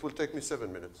 It will take me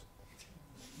 7 minutes.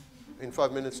 In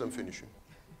 5 minutes, I'm finishing.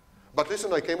 But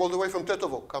listen, I came all the way from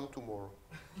Tetovo. Come tomorrow.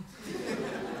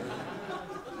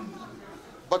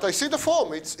 But I see the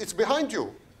form. It's behind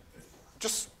you.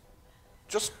 Just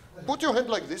put your hand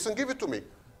like this and give it to me.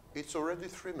 It's already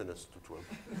 3 minutes to 12.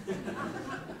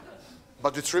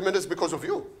 But it's 3 minutes because of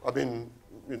you. I mean,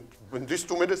 in these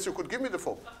 2 minutes, you could give me the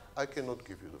form. I cannot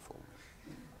give you the form.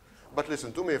 But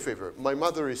listen, do me a favor. My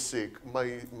mother is sick.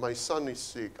 My son is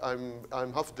sick.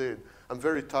 I'm half dead. I'm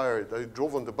very tired. I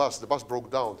drove on the bus. The bus broke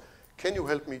down. Can you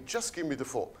help me? Just give me the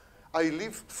form. I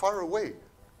live far away.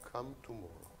 Come tomorrow.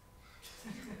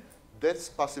 That's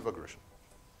passive aggression.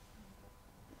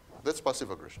 That's passive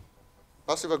aggression.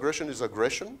 Passive aggression is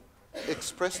aggression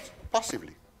expressed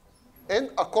passively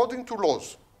and according to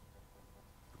laws.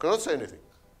 You cannot say anything.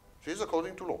 She is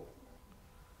according to law.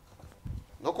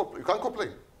 No, you can't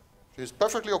complain. She is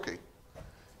perfectly okay.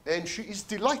 And she is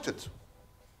delighted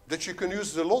that she can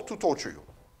use the law to torture you.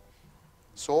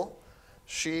 So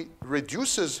she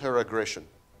reduces her aggression,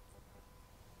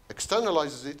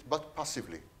 externalizes it, but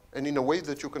passively, and in a way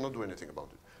that you cannot do anything about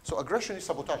it. So aggression is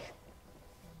sabotage.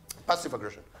 Passive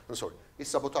aggression, I'm sorry, is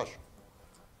sabotage.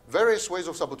 Various ways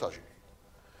of sabotaging.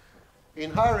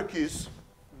 In hierarchies,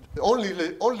 the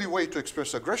only way to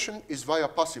express aggression is via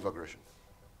passive aggression.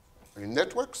 In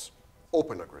networks,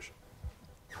 open aggression.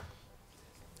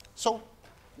 So,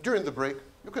 during the break,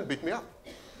 you can beat me up.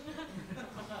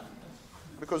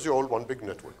 Because you're all one big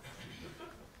network.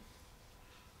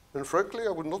 And frankly,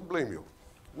 I would not blame you.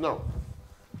 Now,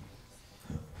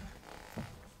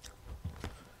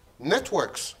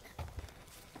 networks.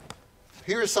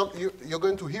 Here is you're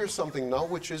going to hear something now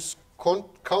which is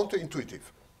counterintuitive,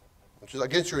 which is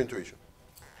against your intuition.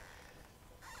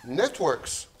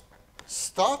 Networks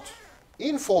start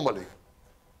informally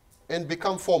and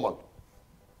become formal.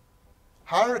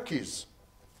 Hierarchies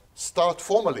start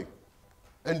formally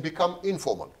and become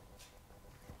informal.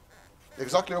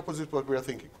 Exactly opposite what we are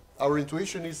thinking. Our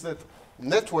intuition is that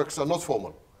networks are not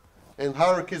formal and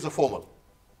hierarchies are formal.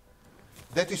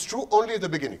 That is true only at the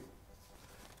beginning.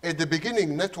 At the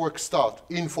beginning, networks start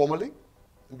informally,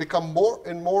 become more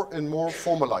and more and more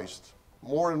formalized,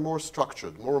 more and more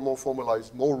structured, more and more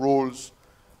formalized, more rules,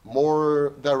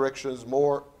 more directions,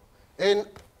 more. And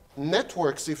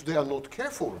networks, if they are not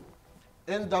careful,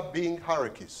 end up being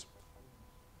hierarchies.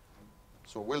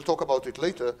 So we'll talk about it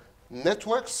later.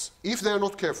 Networks, if they are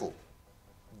not careful,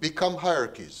 become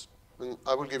hierarchies. And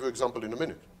I will give you an example in a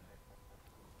minute.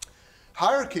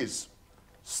 Hierarchies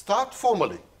start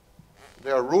formally.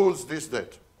 There are rules, this,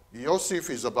 that. Yosef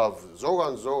is above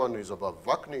Zoran, Zoran is above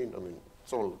Vaknin. I mean,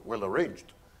 it's all well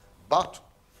arranged. But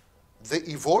they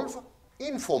evolve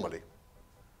informally.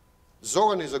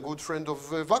 Zoran is a good friend of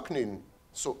Vaknin.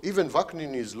 So even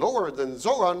Vaknin is lower than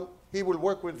Zoran, he will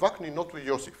work with Vaknin, not with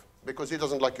Yosef, because he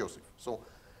doesn't like Yosef. So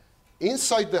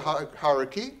inside the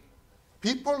hierarchy,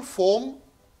 people form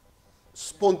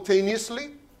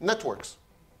spontaneously networks.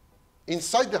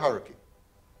 Inside the hierarchy,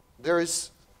 there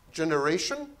is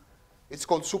generation, it's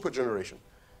called supergeneration.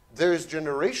 There is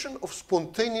generation of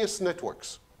spontaneous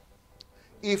networks.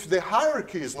 If the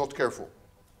hierarchy is not careful,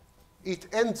 it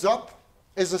ends up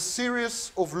as a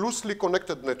series of loosely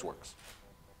connected networks.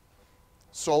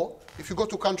 So, if you go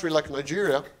to a country like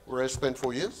Nigeria, where I spent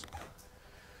 4 years,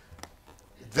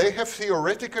 they have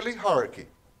theoretically hierarchy.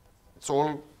 It's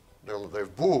all, they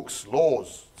have books,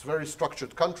 laws, it's a very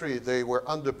structured country. They were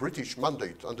under British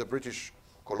mandate, under British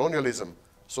colonialism,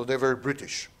 so they're very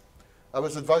British. I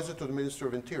was advisor to the Minister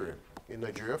of Interior in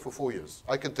Nigeria for 4 years.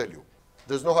 I can tell you,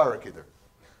 there's no hierarchy there.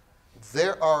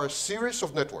 There are a series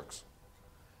of networks.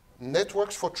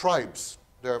 Networks for tribes.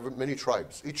 There are many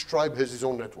tribes. Each tribe has its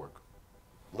own network.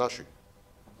 Nashi,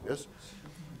 yes?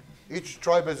 Each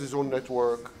tribe has its own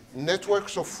network.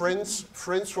 Networks of friends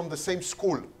from the same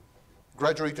school,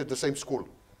 graduated the same school,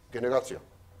 generacja.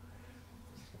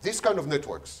 These kind of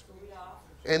networks.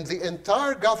 And the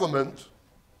entire government,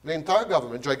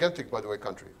 gigantic, by the way,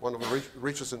 country, one of the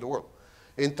richest in the world,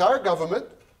 entire government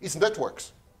is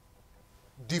networks,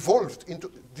 devolved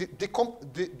into,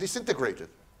 disintegrated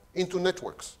into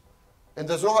networks. And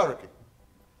there's no hierarchy.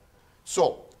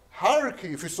 So,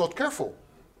 hierarchy, if it's not careful,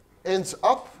 ends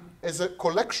up as a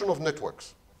collection of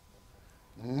networks.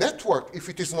 Network, if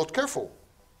it is not careful,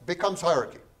 becomes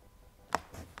hierarchy.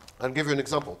 I'll give you an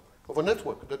example of a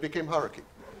network that became hierarchy.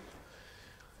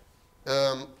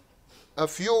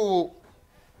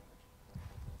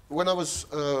 When I was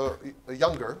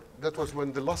younger, that was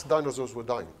when the last dinosaurs were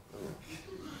dying.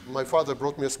 My father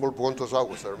brought me a small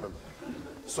brontosaurus, I remember.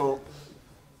 So,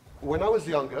 when I was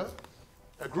younger,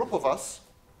 a group of us,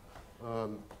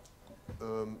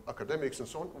 academics and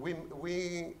so on,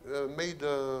 we made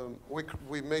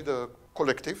a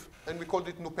collective, and we called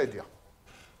it Nupedia.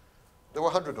 There were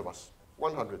 100 of us,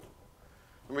 100.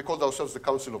 And we called ourselves the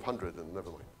Council of 100, and never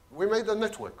mind. We made a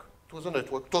network. It was a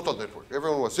network, total network.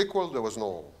 Everyone was equal, there was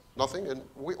nothing, and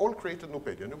we all created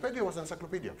Nupedia. Nupedia was an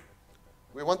encyclopedia.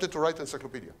 We wanted to write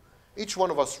encyclopedia. Each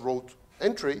one of us wrote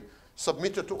entry,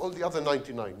 submitted to all the other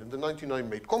 99, and the 99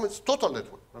 made comments, total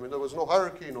network. I mean, there was no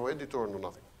hierarchy, no editor, no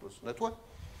nothing. It was network.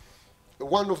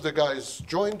 One of the guys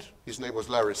joined, his name was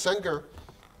Larry Sanger,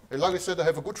 and Larry said, I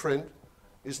have a good friend,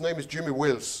 his name is Jimmy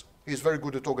Wills. He's very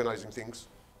good at organizing things.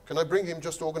 Can I bring him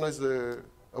just to organize a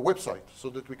website so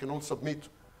that we can all submit?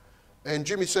 And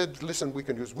Jimmy said, listen, we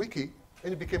can use Wiki,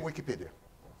 and it became Wikipedia.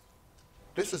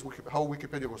 This is how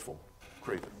Wikipedia was formed,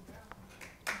 created.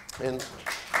 And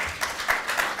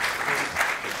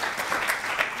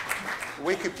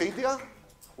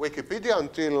Wikipedia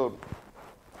until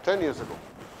 10 years ago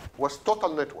was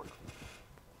total network.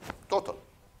 Total.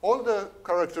 all the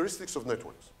characteristics of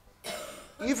networks.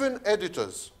 Even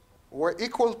editors were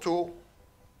equal to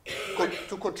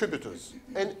contributors,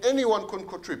 and anyone could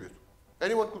contribute.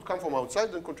 Anyone could come from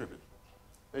outside and contribute,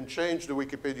 and change the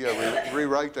Wikipedia,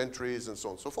 rewrite entries, and so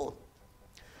on and so forth.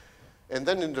 And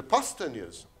then in the past 10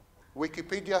 years,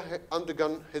 Wikipedia had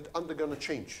undergone a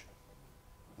change.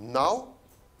 Now,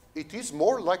 it is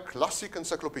more like classic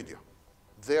encyclopedia.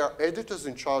 There are editors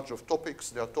in charge of topics.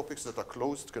 There are topics that are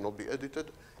closed, cannot be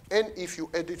edited. And if you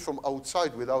edit from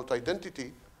outside without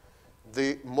identity,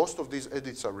 most of these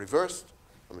edits are reversed,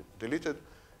 deleted.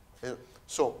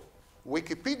 So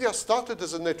Wikipedia started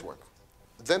as a network.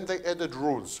 Then they added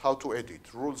rules, how to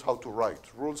edit, rules how to write,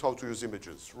 rules how to use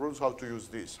images, rules how to use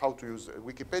this, how to use it.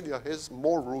 Wikipedia has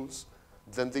more rules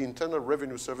than the Internal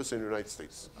Revenue Service in the United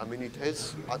States. I mean, it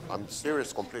has, I'm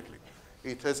serious completely.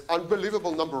 It has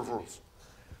unbelievable number of rules.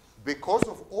 Because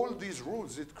of all these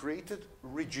rules, it created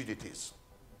rigidities.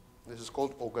 This is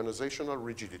called organizational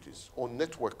rigidities or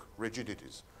network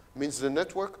rigidities. Means the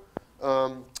network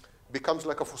becomes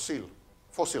like a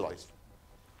fossilized.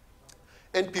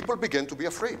 And people began to be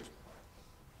afraid,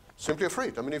 simply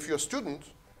afraid. I mean, if you're a student,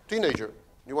 teenager,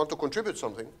 you want to contribute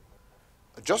something,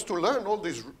 just to learn all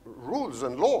these rules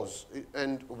and laws,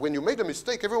 and when you made a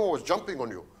mistake, everyone was jumping on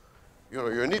you. You know,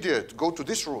 you're an idiot, go to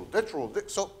this rule, that rule.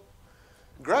 So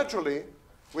gradually,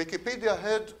 Wikipedia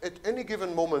had, at any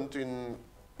given moment in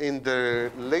the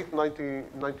late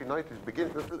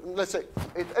 1990s, let's say,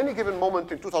 at any given moment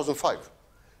in 2005,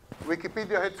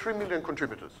 Wikipedia had 3 million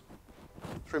contributors,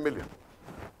 3 million.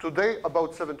 Today,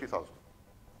 about 70,000.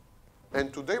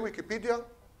 And today, Wikipedia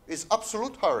is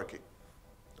absolute hierarchy.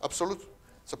 Absolute.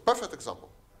 It's a perfect example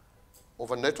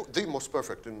of a network, the most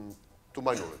perfect, to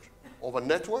my knowledge, of a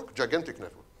network, gigantic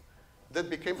network, that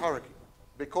became hierarchy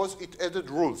because it added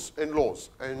rules and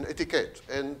laws and etiquette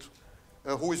and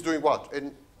who is doing what,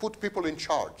 and put people in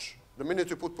charge. The minute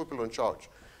you put people in charge.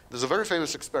 There's a very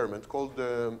famous experiment called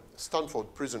the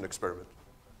Stanford Prison Experiment.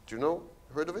 Do you know,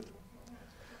 heard of it?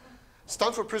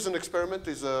 Stanford Prison Experiment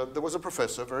is, there was a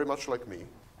professor, very much like me,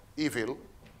 evil,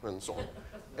 and so on.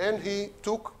 And he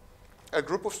took a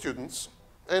group of students,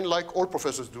 and like all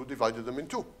professors do, divided them in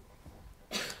two.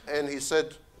 And he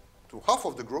said to half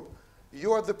of the group,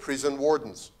 you are the prison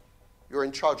wardens. You're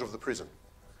in charge of the prison.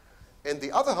 And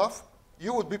the other half,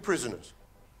 you would be prisoners.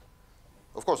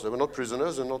 Of course, they were not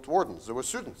prisoners and not wardens. They were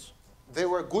students. They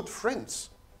were good friends.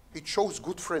 He chose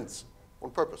good friends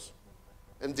on purpose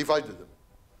and divided them.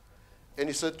 And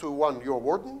he said to one, you're a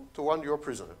warden, to one, you're a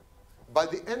prisoner. By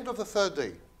the end of the third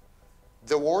day,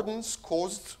 the wardens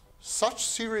caused such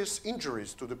serious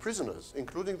injuries to the prisoners,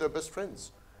 including their best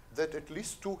friends, that at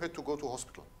least 2 had to go to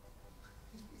hospital.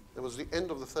 It was the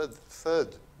end of the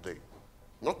third day,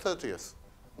 not 30th,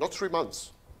 not 3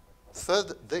 months,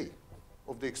 third day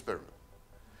of the experiment.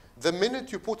 The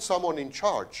minute you put someone in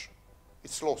charge,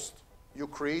 it's lost. You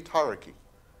create hierarchy.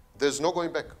 There's no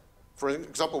going back. For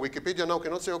example, Wikipedia now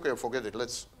cannot say, okay, forget it,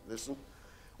 let's listen.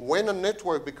 When a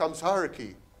network becomes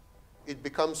hierarchy, it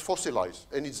becomes fossilized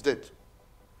and it's dead.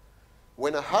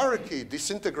 When a hierarchy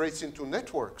disintegrates into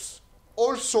networks,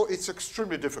 also it's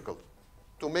extremely difficult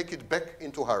to make it back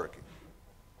into hierarchy.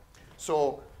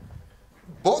 So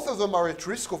both of them are at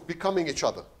risk of becoming each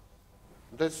other.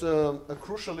 That's a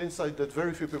crucial insight that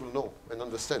very few people know and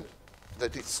understand.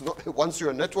 That it's not, once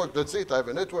you're a network, that's it, I have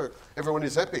a network, everyone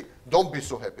is happy. Don't be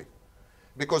so happy.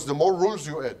 Because the more rules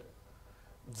you add,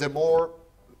 the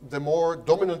more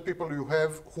dominant people you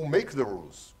have who make the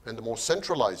rules, and the more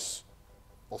centralized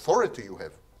authority you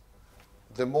have,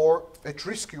 the more at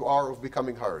risk you are of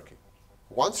becoming hierarchy.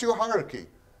 Once you're hierarchy,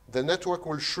 the network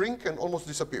will shrink and almost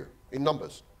disappear in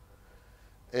numbers.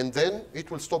 And then it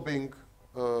will stop being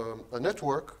a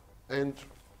network and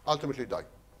ultimately die.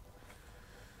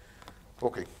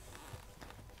 Okay.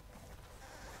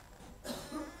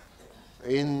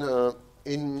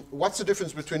 What's the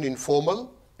difference between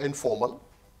informal and formal?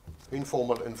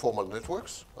 Informal and formal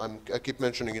networks. I keep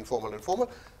mentioning informal and formal.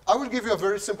 I will give you a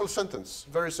very simple sentence,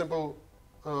 very simple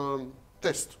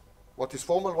test. What is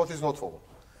formal, what is not formal?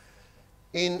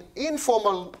 In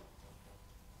informal,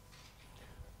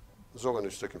 Zoran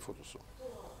is taking photos. So.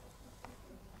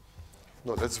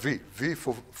 No, that's V. V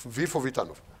for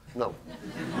Vitanov. No.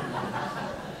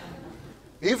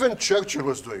 Even Churchill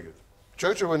was doing it.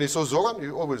 Churchill, when he saw Zoran, he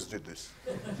always did this.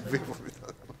 V for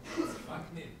Vitanov.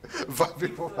 V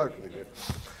for Wagner.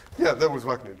 Yeah, that was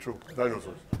Wagner, true.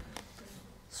 Dinosaurs.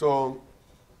 So,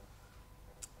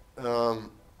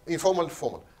 informal,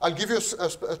 formal. I'll give you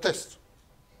a test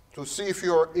to see if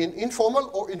you're in informal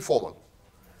or informal.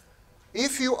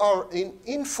 If you are in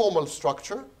informal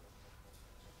structure,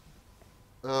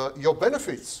 your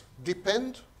benefits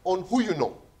depend on who you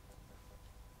know.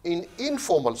 In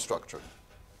informal structure,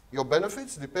 your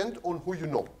benefits depend on who you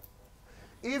know.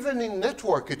 Even in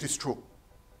network, it is true.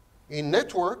 In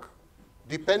network,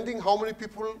 depending how many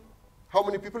people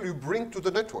you bring to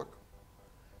the network,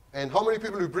 and how many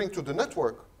people you bring to the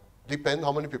network depend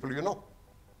how many people you know,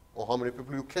 or how many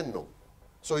people you can know.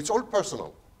 So it's all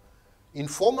personal.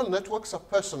 Informal networks are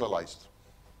personalized.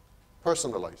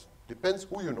 Personalized. Depends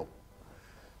who you know.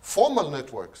 Formal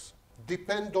networks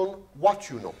depend on what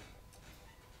you know.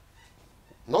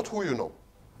 Not who you know,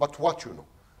 but what you know.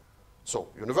 So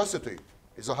university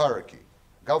is a hierarchy.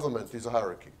 Government is a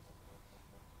hierarchy.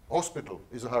 Hospital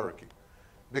is a hierarchy.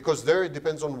 Because there it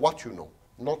depends on what you know,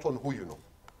 not on who you know.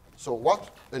 So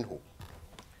what and who.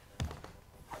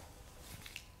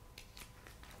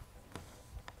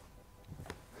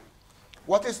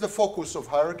 What is the focus of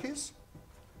hierarchies?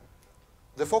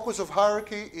 The focus of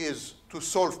hierarchy is to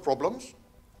solve problems,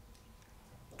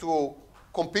 to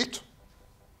compete.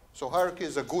 So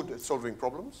hierarchies are good at solving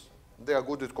problems. They are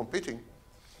good at competing.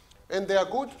 And they are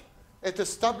good at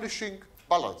establishing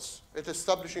balance, at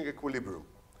establishing equilibrium.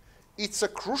 It's a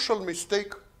crucial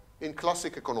mistake in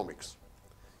classic economics.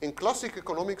 In classic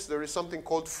economics, there is something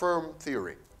called firm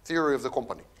theory, theory of the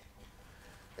company.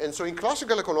 And so in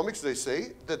classical economics, they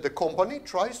say that the company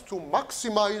tries to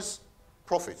maximize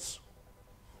profits.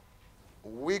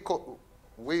 We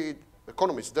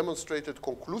economists demonstrated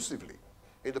conclusively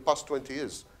in the past 20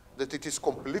 years that it is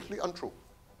completely untrue.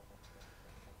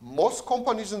 Most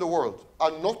companies in the world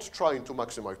are not trying to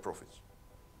maximize profits.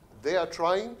 They are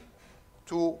trying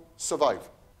to survive.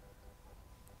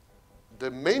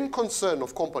 The main concern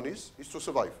of companies is to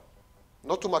survive,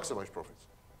 not to maximize profits.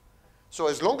 So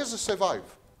as long as they survive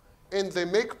and they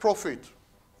make profit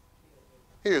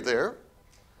here, there,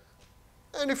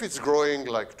 and if it's growing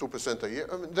like 2% a year,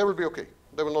 I mean, they will be okay.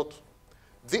 They will not.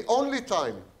 The only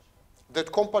time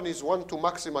that companies want to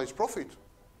maximize profit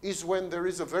is when there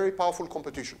is a very powerful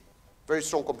competition, very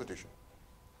strong competition.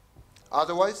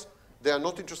 Otherwise, they are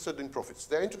not interested in profits.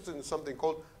 They're interested in something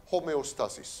called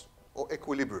homeostasis, or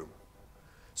equilibrium.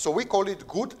 So we call it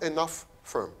good enough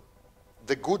firm,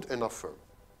 the good enough firm.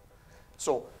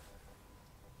 So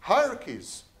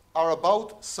hierarchies are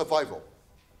about survival.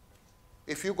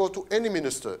 If you go to any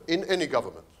minister in any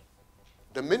government,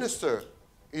 the minister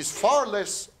is far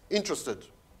less interested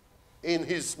in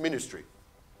his ministry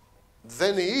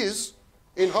than he is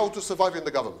in how to survive in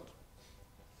the government.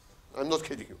 I'm not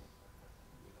kidding you.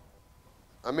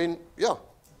 I mean, yeah.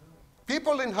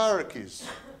 People in hierarchies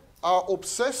are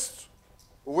obsessed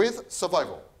with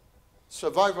survival.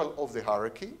 Survival of the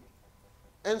hierarchy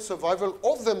and survival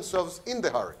of themselves in the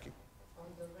hierarchy. On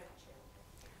the red chair.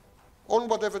 On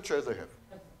whatever chair they have.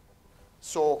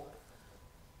 So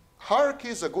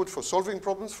hierarchies are good for solving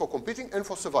problems, for competing, and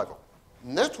for survival.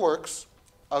 Networks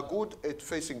are good at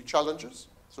facing challenges,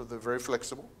 so they're very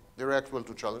flexible. They react well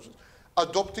to challenges.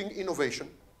 Adopting innovation,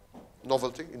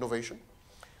 novelty, innovation.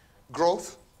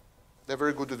 Growth, they're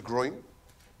very good at growing.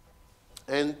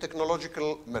 And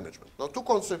technological management. Now, two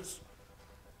concepts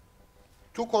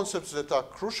that are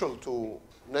crucial to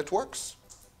networks: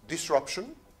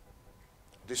 disruption,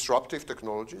 disruptive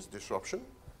technologies, disruption,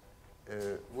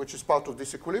 which is part of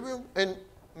this equilibrium, and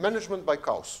management by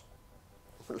chaos.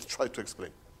 Let's try to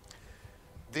explain.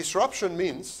 Disruption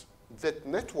means that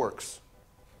networks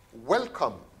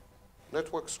welcome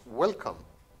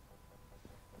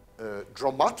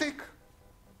dramatic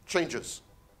changes,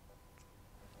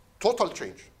 total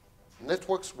change.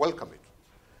 Networks welcome it.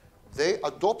 They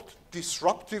adopt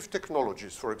disruptive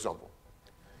technologies, for example.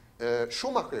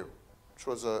 Schumacher, which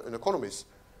was an economist,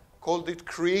 called it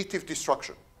creative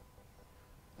destruction.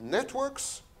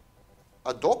 Networks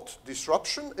adopt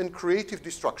disruption and creative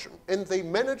destruction, and they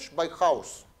manage by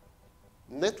chaos.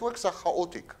 Networks are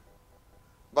chaotic.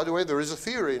 By the way, there is a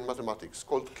theory in mathematics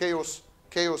called chaos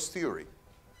theory.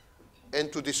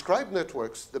 And to describe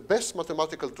networks, the best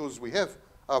mathematical tools we have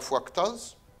are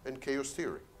fractals and chaos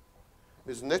theory.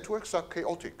 Because networks are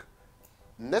chaotic.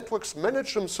 Networks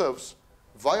manage themselves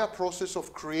via a process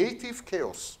of creative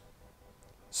chaos,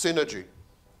 synergy,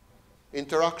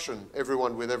 interaction,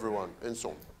 everyone with everyone, and so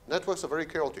on. Networks are very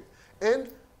chaotic. And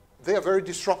they are very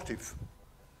disruptive.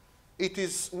 It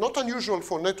is not unusual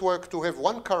for a network to have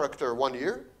one character 1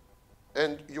 year,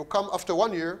 and you come after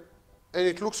 1 year, and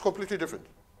it looks completely different.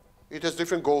 It has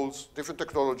different goals, different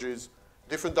technologies,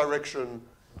 different direction,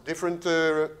 different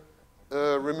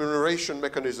remuneration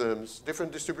mechanisms,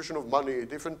 different distribution of money,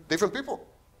 different people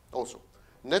also.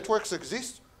 Networks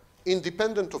exist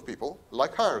independent of people,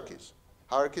 like hierarchies.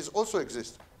 Hierarchies also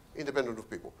exist independent of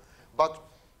people. But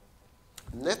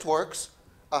networks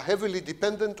are heavily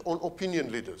dependent on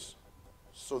opinion leaders.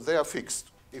 So they are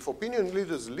fixed. If opinion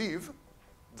leaders leave,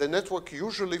 the network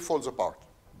usually falls apart.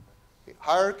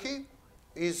 Hierarchy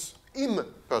is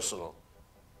impersonal.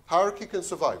 Hierarchy can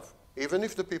survive, even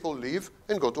if the people leave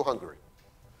and go to Hungary.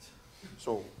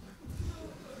 So,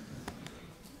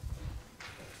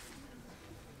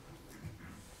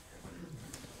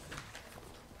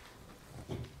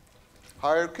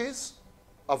 hierarchies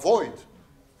avoid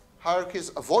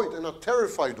and are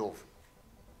terrified of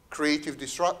creative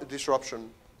disruption,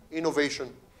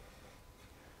 innovation.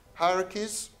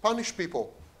 Hierarchies punish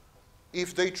people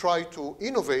if they try to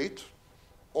innovate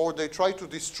or they try to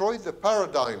destroy the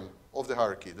paradigm of the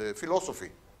hierarchy, the philosophy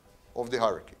of the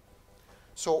hierarchy.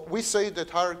 So we say that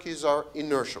hierarchies are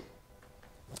inertial.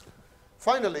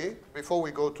 Finally, before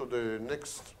we go to the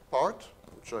next part,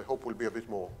 which I hope will be a bit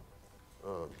more,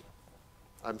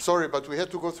 I'm sorry, but we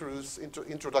had to go through this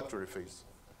introductory phase.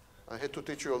 I had to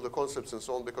teach you all the concepts and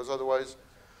so on, because otherwise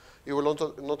you will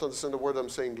not understand the word I'm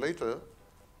saying later,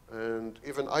 and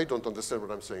even I don't understand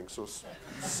what I'm saying. So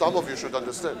some of you should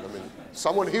understand. I mean,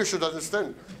 someone here should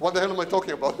understand. What the hell am I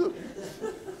talking about?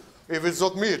 If it's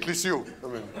not me, at least you. I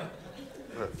mean,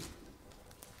 yeah.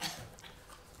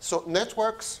 So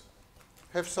networks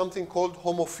have something called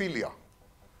homophilia.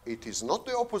 It is not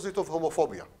the opposite of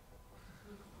homophobia.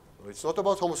 It's not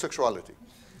about homosexuality.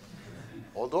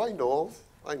 Although I know,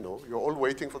 you're all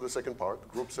waiting for the second part,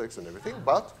 group sex and everything,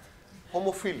 but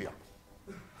homophilia.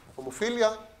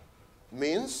 Homophilia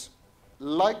means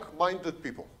like-minded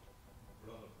people.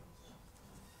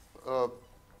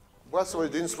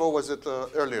 Brasovie-Dinsvo was at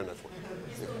earlier network.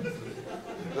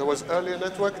 There was earlier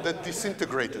network that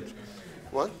disintegrated.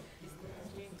 What?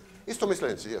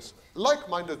 Istomislenci, yes.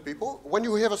 Like-minded people, when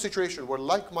you have a situation where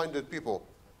like-minded people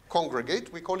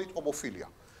congregate, we call it homophilia.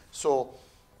 So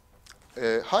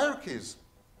hierarchies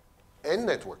and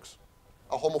networks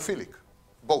are homophilic,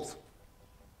 both.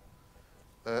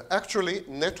 Actually,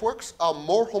 networks are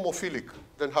more homophilic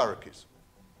than hierarchies.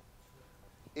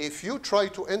 If you try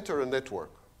to enter a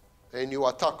network and you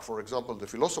attack, for example, the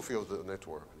philosophy of the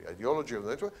network, the ideology of the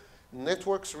network,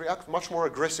 networks react much more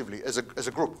aggressively as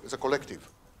a group, as a collective,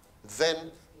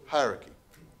 than hierarchy.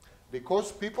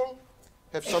 Because people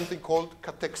have something called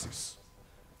catexis.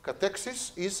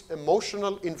 Catexis is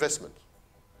emotional investment.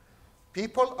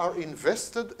 People are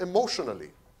invested emotionally,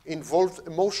 involved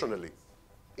emotionally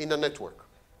in a network.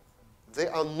 They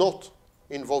are not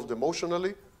involved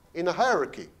emotionally in a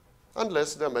hierarchy,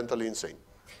 unless they're mentally insane.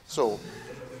 So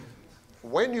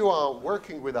when you are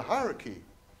working with a hierarchy,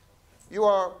 you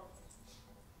work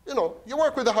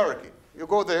with a hierarchy. You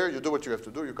go there, you do what you have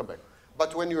to do, you come back.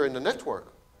 But when you're in a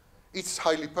network, it's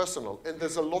highly personal, and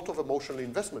there's a lot of emotional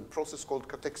investment, process called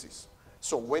catexis.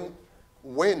 So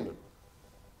when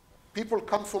people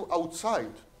come from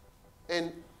outside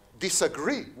and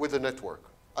disagree with the network,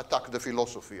 attack the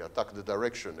philosophy, attack the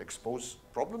direction, expose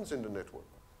problems in the network,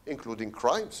 including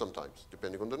crime sometimes,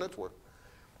 depending on the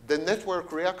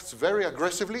network reacts very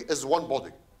aggressively as one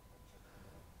body.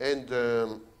 And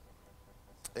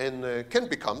can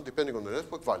become, depending on the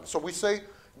network, violent. So we say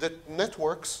that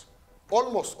networks,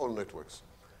 almost all networks,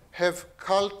 have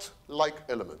cult-like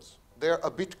elements. They're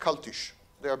a bit cultish.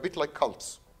 They're a bit like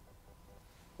cults,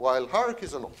 while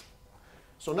hierarchies are not.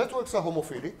 So networks are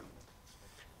homophilic,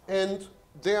 and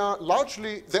they're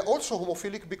also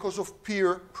homophilic because of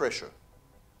peer pressure.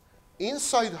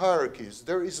 Inside hierarchies,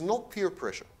 there is no peer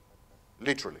pressure,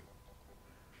 literally.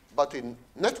 But in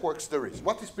networks, there is.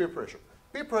 What is peer pressure?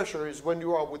 Peer pressure is when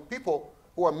you are with people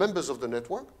who are members of the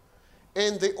network,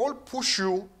 and they all push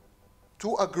you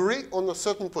to agree on a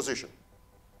certain position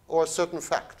or a certain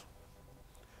fact.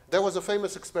 There was a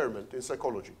famous experiment in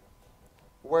psychology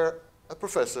where a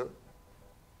professor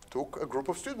took a group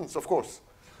of students, of course.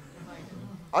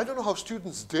 I don't know how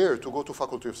students dare to go to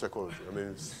Faculty of Psychology. I mean,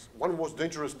 it's one of the most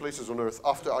dangerous places on earth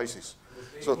after ISIS.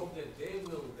 So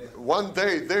one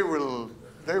day they will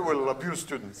abuse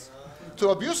students. To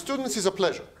abuse students is a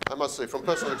pleasure, I must say, from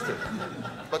personal experience.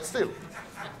 But still.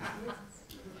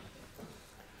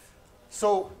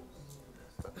 So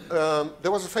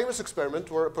there was a famous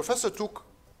experiment where a professor took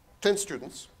 10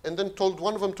 students and then told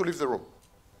one of them to leave the room.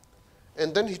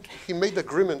 And then he made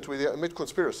agreement made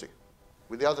conspiracy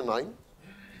with the other 9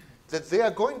 that they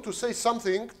are going to say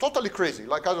something totally crazy.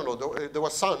 Like, I don't know, there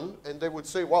was sun, and they would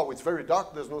say, wow, it's very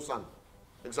dark, there's no sun.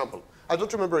 Example. I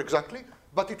don't remember exactly,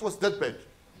 but it was that bad.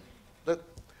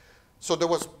 So there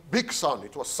was big sun,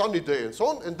 it was sunny day and so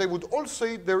on, and they would all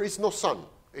say there is no sun.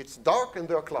 It's dark and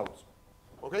there are clouds.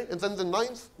 Okay? And then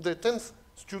the 10th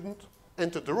student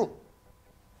entered the room.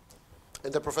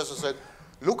 And the professor said,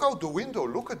 look out the window,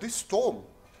 look at this storm.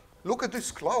 look at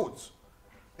these clouds.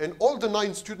 And all the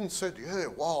 9 students said, yeah,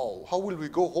 wow, how will we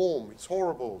go home? It's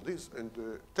horrible, this. And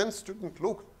the 10th student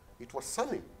looked, it was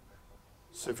sunny,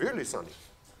 severely sunny.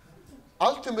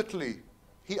 Ultimately,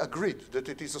 he agreed that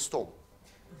it is a storm.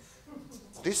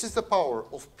 This is the power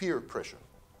of peer pressure.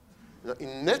 Now,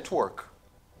 in network,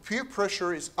 peer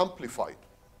pressure is amplified.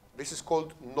 This is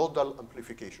called nodal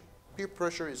amplification. Peer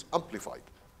pressure is amplified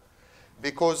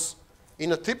because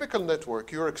in a typical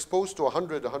network, you're exposed to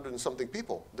 100 and something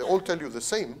people. They all tell you the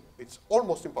same. It's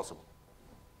almost impossible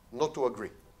not to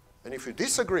agree. And if you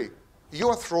disagree, you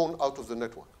are thrown out of the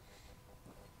network.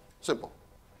 Simple.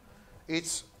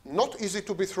 It's not easy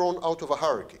to be thrown out of a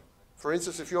hierarchy. For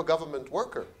instance, if you're a government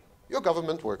worker, you're a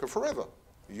government worker forever.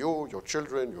 You, your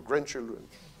children, your grandchildren,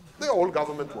 they're all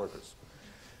government workers.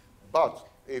 But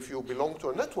if you belong to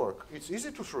a network, it's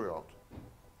easy to throw you out.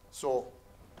 So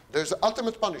there's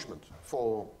ultimate punishment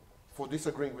for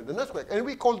disagreeing with the network. And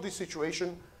we call this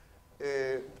situation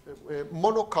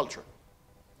monoculture.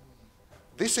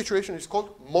 This situation is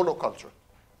called monoculture,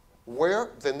 where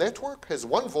the network has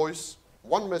one voice,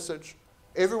 one message,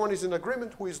 everyone is in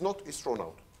agreement, who is not is thrown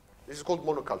out. This is called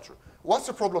monoculture. What's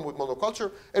the problem with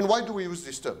monoculture, and why do we use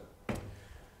this term?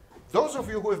 Those of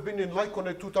you who have been in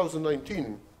LikeConnect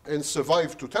 2019 and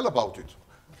survived to tell about it,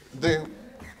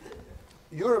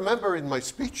 you remember in my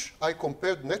speech, I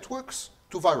compared networks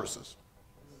to viruses,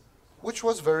 which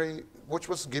was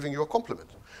giving you a compliment.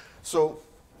 So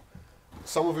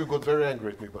some of you got very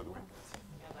angry at me, by the way.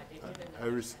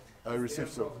 I received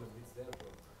so.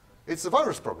 It's a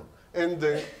virus problem.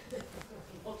 And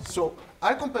so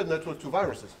I compared network to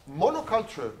viruses.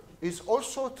 Monoculture is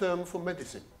also a term for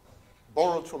medicine,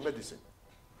 borrowed from medicine.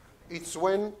 It's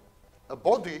when a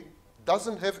body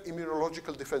doesn't have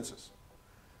immunological defenses.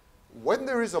 When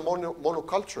there is a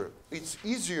monoculture, it's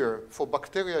easier for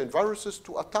bacteria and viruses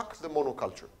to attack the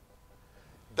monoculture.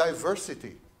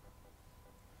 Diversity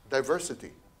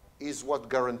is what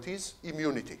guarantees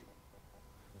immunity.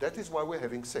 That is why we're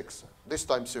having sex, this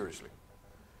time seriously.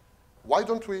 Why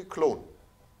don't we clone?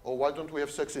 Or why don't we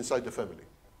have sex inside the family?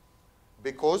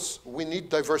 Because we need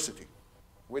diversity.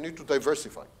 We need to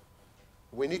diversify.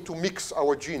 We need to mix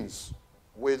our genes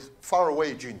with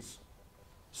faraway genes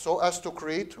so as to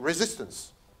create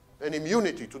resistance and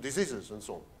immunity to diseases and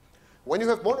so on. When you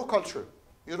have monoculture,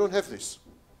 you don't have this.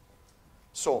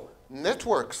 So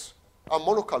networks are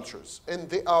monocultures, and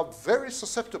they are very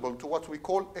susceptible to what we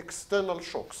call external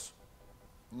shocks,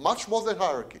 much more than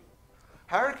hierarchy.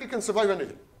 Hierarchy can survive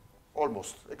anything,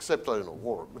 almost, except, I don't know,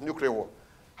 war, nuclear war.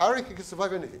 Hierarchy can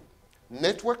survive anything.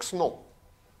 Networks, no,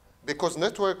 because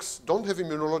networks don't have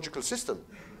immunological system.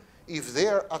 If they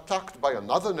are attacked by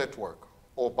another network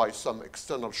or by some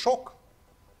external shock,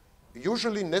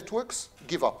 usually networks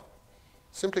give up,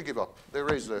 simply give up. They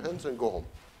raise their hands and go home.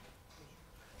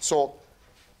 So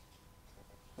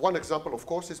one example, of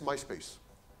course, is MySpace.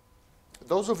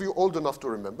 Those of you old enough to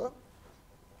remember,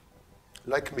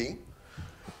 like me,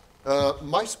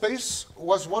 MySpace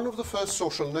was one of the first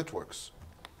social networks.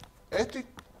 At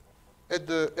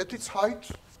its height,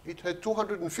 it had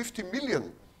 250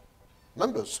 million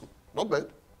members. Not bad,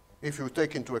 if you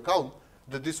take into account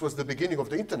that this was the beginning of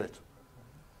the internet.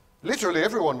 Literally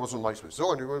everyone was on MySpace.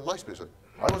 So you were on MySpace.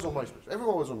 I was on MySpace.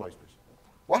 Everyone was on MySpace.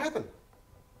 What happened?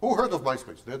 Who heard of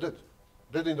MySpace? They're dead.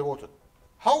 Dead in the water.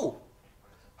 How?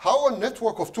 How a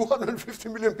network of 250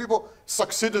 million people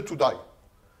succeeded to die?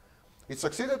 It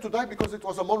succeeded to die because it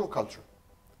was a monoculture.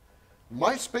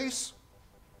 MySpace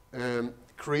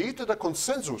created a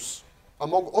consensus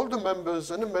among all the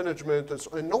members and the management, and,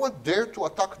 so, and no one dared to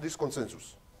attack this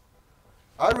consensus.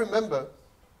 I remember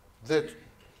that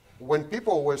when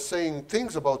people were saying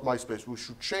things about MySpace, we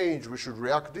should change, we should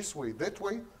react this way, that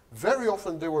way, very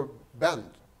often they were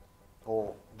banned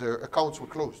or their accounts were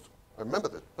closed. I remember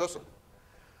that personally.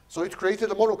 So it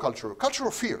created a monoculture, a culture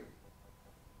of fear,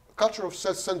 a culture of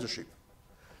self-censorship.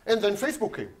 And then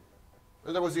Facebook came,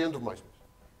 and that was the end of MySpace.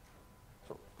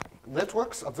 So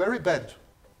networks are very bad,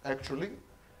 actually,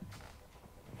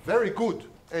 very good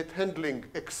at handling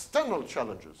external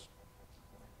challenges,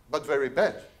 but very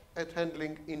bad at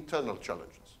handling internal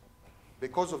challenges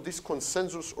because of this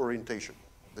consensus orientation,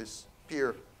 this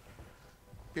peer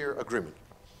agreement.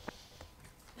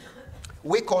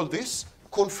 We call this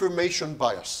confirmation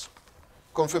bias.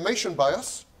 Confirmation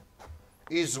bias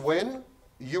is when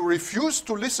you refuse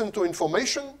to listen to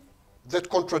information that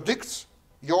contradicts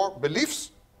your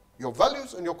beliefs, your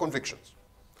values, and your convictions.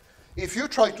 If you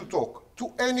try to talk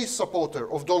to any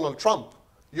supporter of Donald Trump,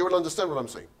 you will understand what I'm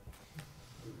saying.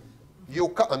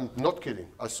 I'm not kidding,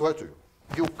 I swear to you.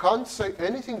 You can't say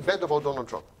anything bad about Donald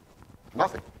Trump.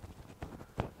 Nothing.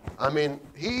 I mean,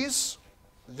 he's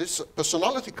this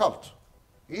personality cult.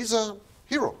 He's a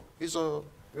hero. He's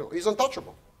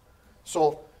untouchable.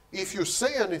 So if you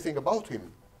say anything about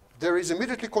him, there is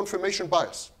immediately confirmation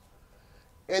bias.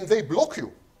 And they block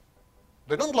you.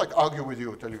 They don't like argue with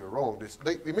you, tell you you're wrong.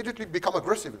 They immediately become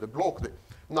aggressive. They block.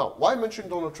 Now, why mention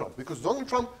Donald Trump? Because Donald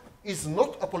Trump is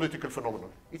not a political phenomenon.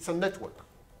 It's a network.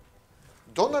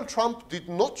 Donald Trump did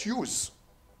not use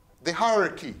the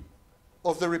hierarchy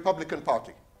of the Republican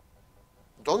Party.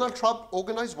 Donald Trump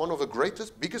organized one of the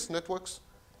greatest, biggest networks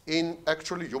in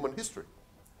actually human history.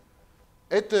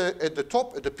 At the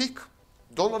top, at the peak,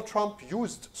 Donald Trump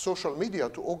used social media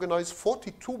to organize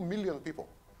 42 million people.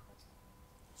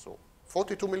 So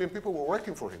 42 million people were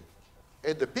working for him.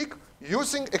 At the peak,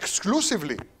 using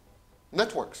exclusively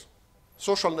networks,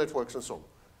 social networks and so on.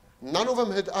 None of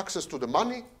them had access to the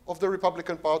money of the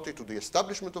Republican Party, to the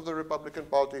establishment of the Republican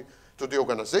Party, to the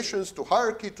organizations, to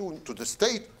hierarchy, to the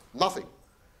state, nothing.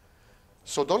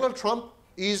 So Donald Trump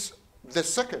is the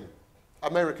second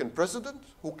American president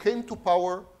who came to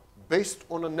power based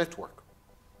on a network.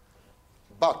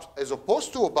 But as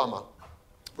opposed to Obama,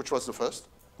 which was the first,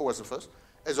 who was the first,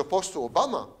 as opposed to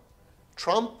Obama,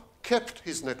 Trump kept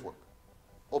his network.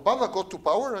 Obama got to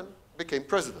power and became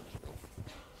president.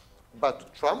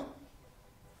 But Trump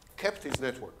kept his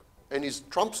network, and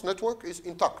Trump's network is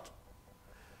intact.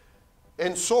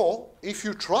 And so, if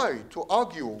you try to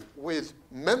argue with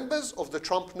members of the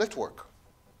Trump network,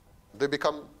 they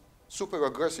become super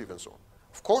aggressive and so on.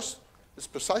 Of course, it's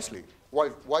precisely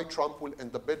why Trump will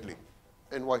end up badly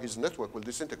and why his network will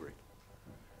disintegrate.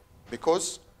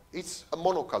 Because it's a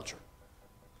monoculture,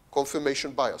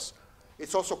 confirmation bias.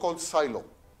 It's also called silo,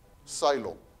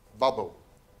 bubble.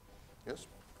 Yes?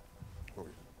 Okay.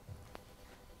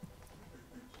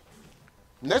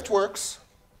 Networks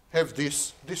have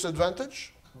this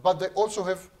disadvantage, but they also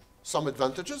have some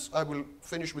advantages. I will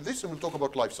finish with this and we'll talk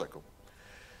about life cycle.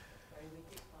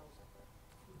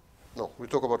 No, we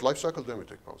talk about life cycle, then we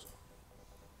take pause.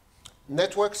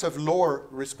 Networks have lower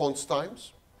response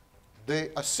times. They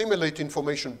assimilate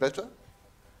information better.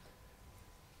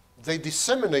 They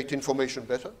disseminate information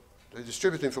better. They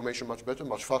distribute information much better,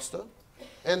 much faster.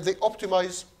 And they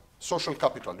optimize social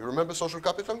capital. You remember social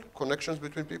capital? Connections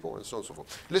between people and so on and so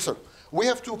forth. Listen, we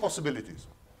have two possibilities.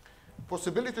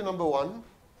 Possibility number one,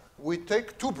 we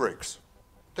take 2 breaks.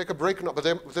 Take a break now, but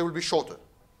they will be shorter.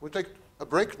 We take a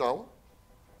break now.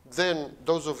 Then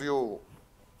those of you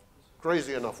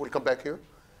crazy enough will come back here,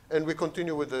 and we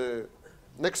continue with the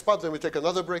next part, then we take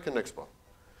another break and next part.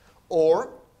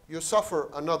 Or you suffer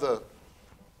another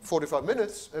 45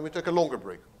 minutes, and we take a longer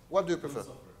break. What do you prefer?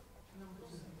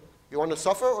 You want to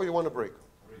suffer or you want a break?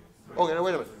 Okay, now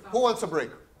wait a minute. Who wants a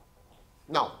break?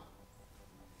 Now.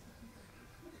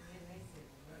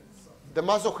 The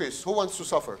masochist, who wants to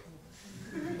suffer?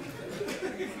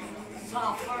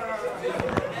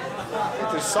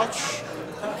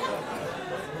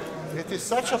 It is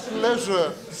such a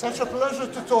pleasure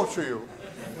to talk to you.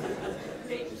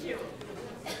 Thank you.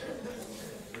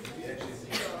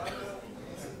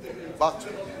 But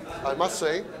I must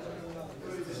say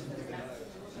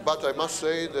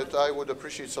that I would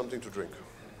appreciate something to drink.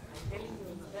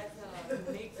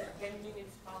 Make 10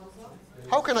 minutes pause.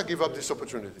 How can I give up this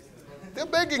opportunity? They're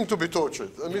begging to be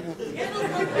tortured. I mean,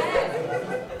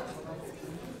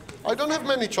 I don't have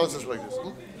many chances like this.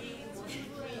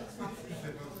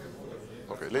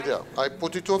 Okay, Lydia, I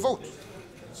put it to a vote.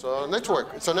 It's a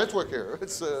network. It's a network here.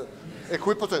 It's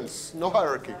equipotence, no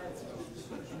hierarchy.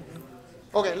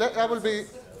 Okay, I will be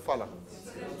Fala.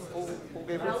 Who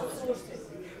gave it?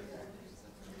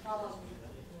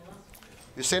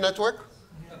 You say network?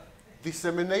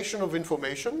 Dissemination of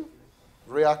information,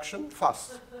 reaction,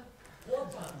 fast.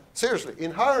 Seriously,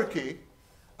 in hierarchy,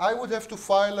 I would have to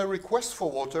file a request for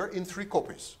water in 3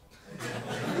 copies.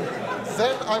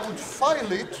 Then I would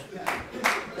file it,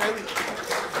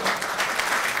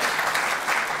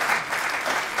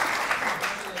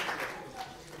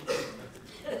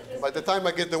 and by the time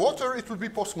I get the water, it will be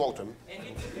post-mortem. And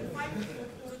it will be 5 to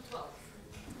 12.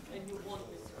 And you won't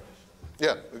miss it.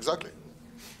 Yeah, exactly.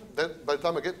 Then by the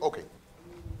time I get, okay.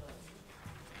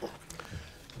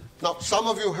 Now, some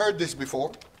of you heard this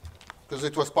before, because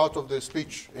it was part of the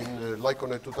speech in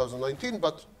LICONET 2019,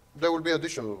 but there will be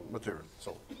additional material.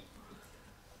 So,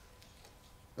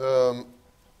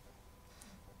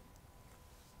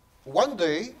 one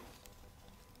day,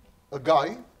 a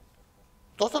guy,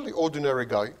 totally ordinary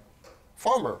guy,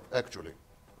 farmer actually,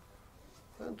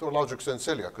 and to a large extent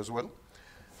celiac as well,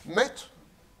 met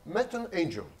an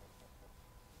angel.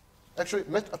 Actually,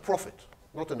 met a prophet,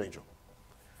 not an angel.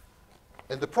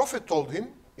 And the prophet told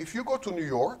him, if you go to New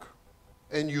York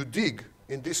and you dig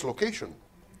in this location,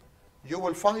 you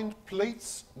will find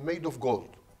plates made of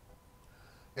gold.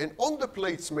 And on the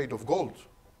plates made of gold,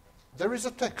 there is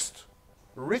a text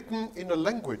written in a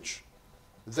language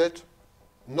that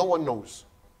no one knows.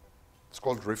 It's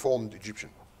called Reformed Egyptian.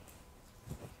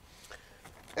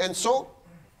 And so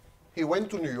he went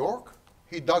to New York,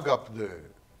 he dug up the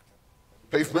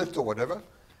pavement or whatever,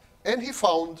 and he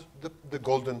found the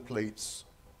golden plates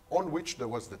on which there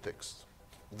was the text.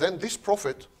 Then this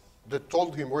prophet that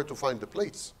told him where to find the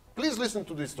plates, please listen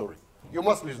to this story. You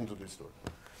must listen to this story.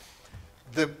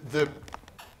 The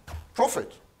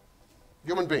prophet,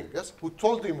 human being, yes, who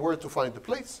told him where to find the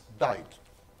plates, died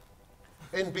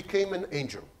and became an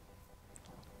angel.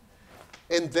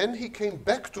 And then he came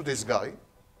back to this guy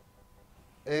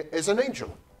as an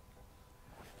angel.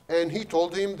 And he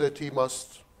told him that he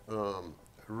must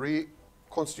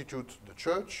reconstitute the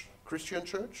church, Christian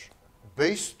church,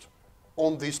 based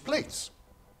on these plates.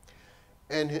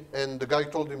 And the guy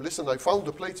told him, listen, I found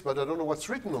the plates, but I don't know what's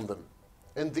written on them.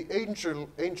 And the angel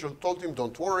told him,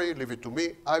 don't worry, leave it to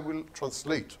me. I will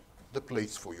translate the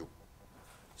plates for you.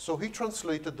 So he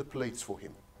translated the plates for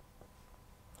him.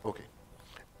 Okay.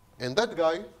 And that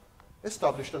guy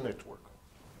established a network.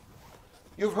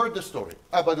 You've heard the story.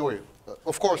 Ah, by the way,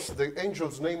 of course, the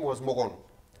angel's name was Moron.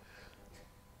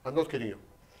 I'm not kidding you.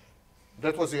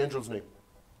 That was the angel's name,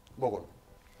 Moron.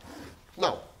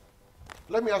 Now,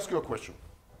 let me ask you a question.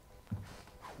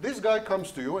 This guy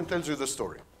comes to you and tells you the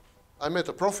story. I met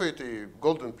a prophet,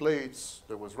 golden plates,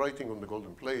 there was writing on the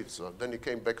golden plates. Then he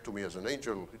came back to me as an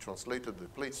angel. He translated the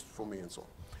plates for me and so on.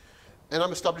 And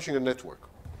I'm establishing a network.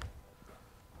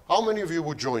 How many of you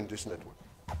would join this network?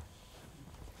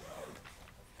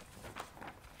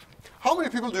 How many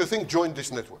people do you think joined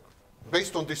this network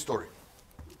based on this story?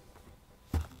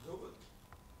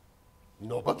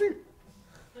 Nobody?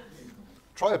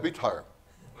 Try a bit higher.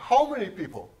 How many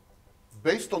people,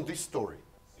 based on this story?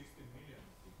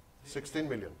 16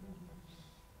 million.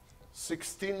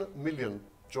 16 million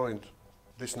joined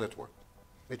this network.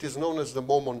 It is known as the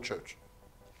Mormon Church.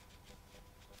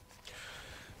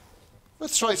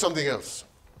 Let's try something else.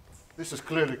 This is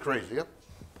clearly crazy, yeah?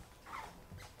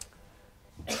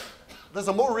 There's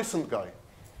a more recent guy,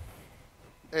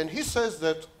 and he says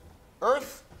that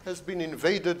Earth has been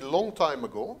invaded a long time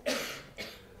ago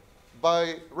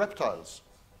by reptiles.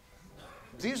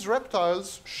 These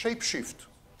reptiles shapeshift.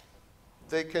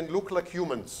 They can look like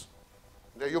humans.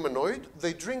 They're humanoid.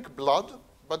 They drink blood,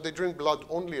 but they drink blood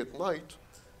only at night,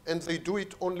 and they do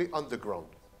it only underground.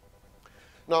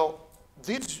 Now,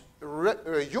 these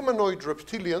humanoid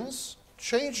reptilians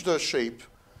change their shape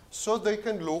so they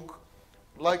can look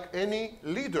like any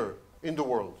leader in the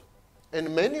world.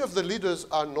 And many of the leaders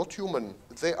are not human.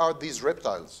 They are these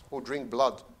reptiles who drink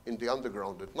blood in the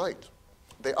underground at night.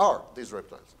 They are these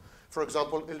reptiles. For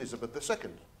example, Elizabeth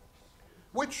II,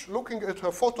 which, looking at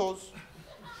her photos,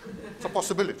 it's a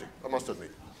possibility, I must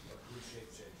admit.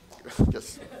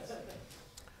 Yes.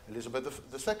 Elizabeth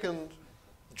II,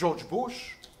 George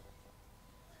Bush,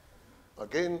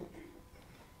 again,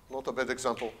 not a bad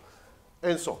example,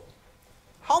 and so on.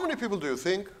 How many people do you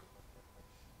think,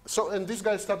 and this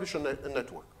guy established a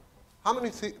network. How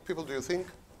many people do you think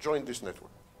joined this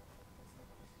network?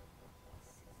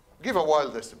 Give a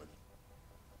wild estimate.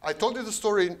 I told you the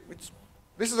story,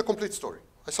 this is a complete story.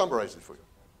 I summarized it for you.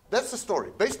 That's the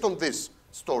story. Based on this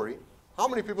story, how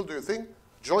many people do you think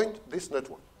joined this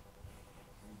network?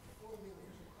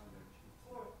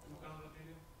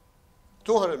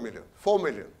 200 million, 4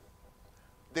 million.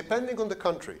 Depending on the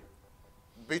country,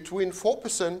 between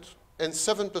 4% and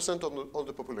 7% of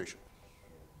the population.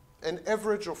 An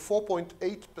average of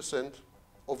 4.8%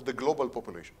 of the global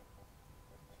population.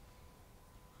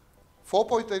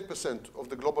 4.8% of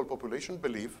the global population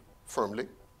believe firmly,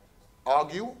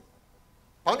 argue,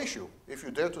 punish you if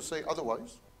you dare to say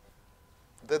otherwise,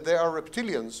 that there are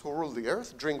reptilians who rule the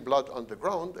earth, drink blood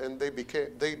underground, and they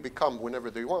become,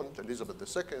 whenever they want, Elizabeth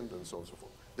II, and so on and so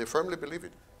forth. They firmly believe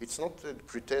it. It's not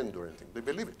pretend or anything. They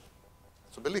believe it.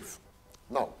 It's a belief.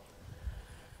 Now,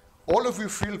 all of you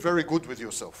feel very good with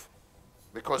yourself,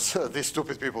 because these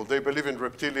stupid people, they believe in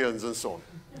reptilians and so on.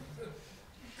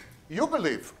 You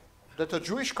believe that a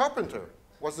Jewish carpenter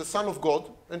was the son of God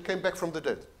and came back from the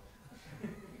dead.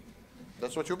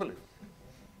 That's what you believe.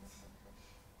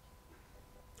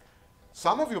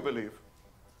 Some of you believe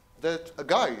that a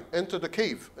guy entered a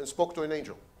cave and spoke to an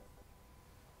angel.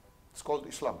 It's called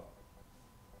Islam.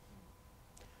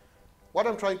 What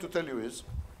I'm trying to tell you is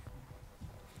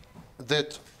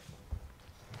that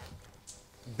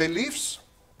beliefs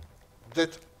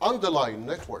that underlie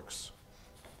networks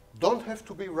don't have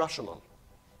to be rational.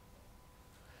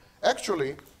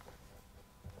 Actually,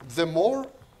 the more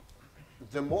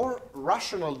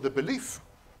rational the belief,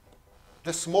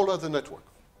 the smaller the network.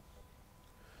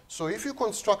 So if you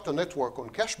construct a network on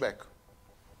cashback,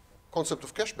 concept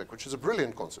of cashback, which is a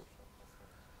brilliant concept,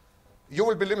 you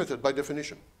will be limited by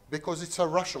definition because it's a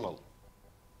rational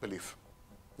belief.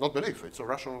 Not belief, it's a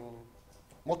rational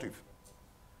motive.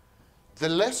 The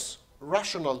less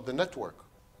rational the network,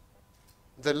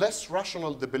 the less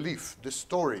rational the belief, the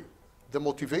story, the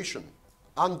motivation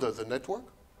under the network,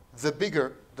 the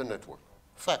bigger the network.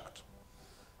 Fact.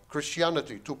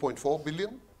 Christianity, 2.4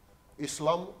 billion.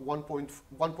 Islam,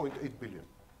 1.8 billion.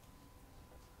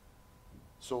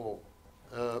 So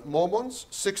Mormons,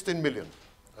 16 million.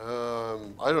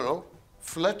 I don't know.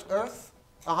 Flat Earth,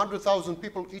 100,000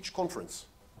 people each conference.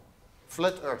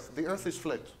 Flat Earth. The Earth is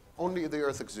flat. Only the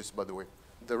Earth exists, by the way.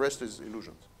 The rest is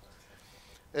illusions.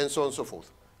 And so on and so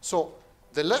forth. So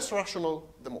the less rational,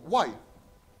 the more. Why?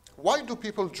 Why do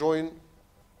people join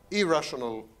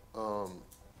irrational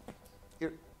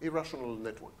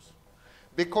networks?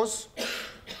 Because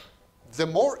the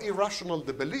more irrational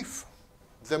the belief,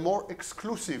 the more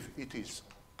exclusive it is.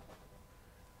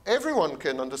 Everyone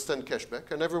can understand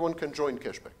cashback and everyone can join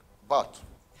cashback, but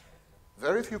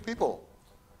very few people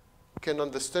can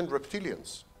understand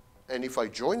reptilians. And if I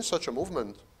join such a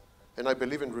movement and I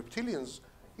believe in reptilians,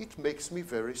 it makes me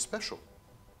very special.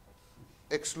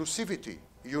 Exclusivity,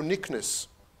 uniqueness.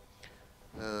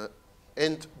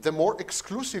 And the more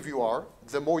exclusive you are,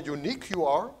 the more unique you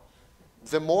are,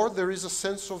 the more there is a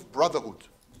sense of brotherhood,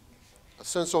 a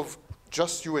sense of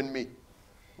just you and me.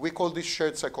 We call this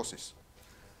shared psychosis.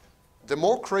 The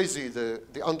more crazy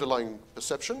the underlying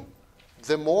perception,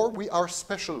 the more we are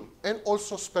special and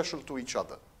also special to each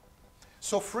other.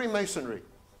 So Freemasonry,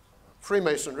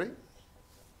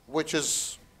 which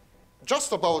is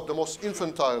just about the most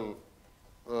infantile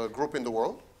group in the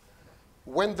world,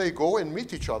 when they go and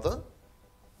meet each other,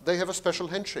 they have a special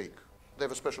handshake. They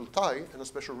have a special tie and a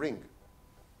special ring.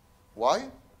 Why?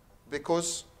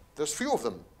 Because there's few of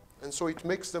them, and so it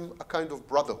makes them a kind of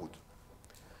brotherhood.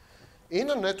 In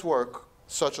a network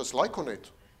such as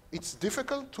Lyconet, it's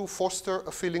difficult to foster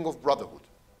a feeling of brotherhood.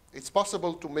 It's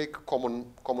possible to make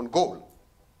common goal.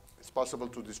 It's possible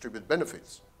to distribute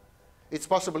benefits. It's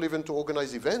possible even to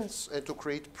organize events and to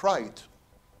create pride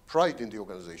in the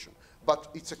organization. But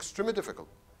it's extremely difficult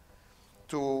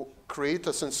to create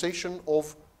a sensation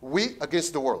of we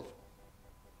against the world,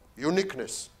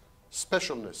 uniqueness,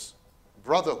 specialness,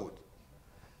 brotherhood.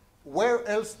 Where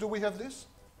else do we have this?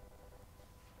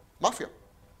 Mafia.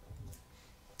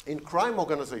 In crime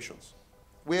organizations,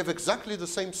 we have exactly the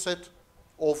same set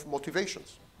of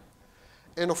motivations.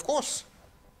 And of course,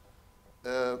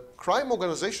 crime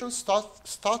organizations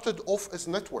started off as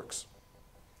networks.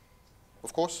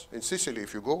 Of course, in Sicily,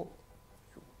 if you go,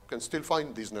 you can still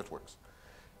find these networks.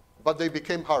 But they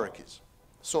became hierarchies.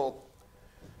 So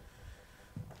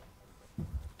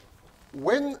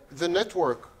when the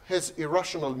network has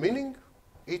irrational meaning,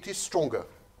 it is stronger.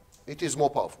 It is more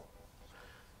powerful.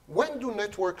 When do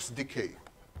networks decay?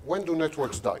 When do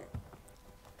networks die?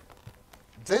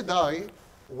 They die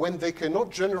when they cannot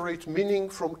generate meaning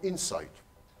from inside.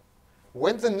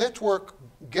 When the network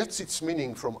gets its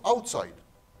meaning from outside,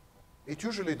 it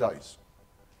usually dies.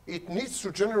 It needs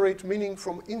to generate meaning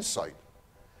from inside.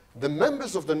 The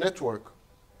members of the network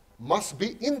must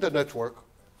be in the network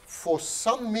for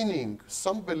some meaning,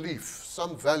 some belief,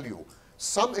 some value,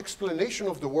 some explanation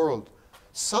of the world,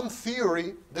 some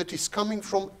theory that is coming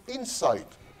from inside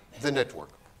the network.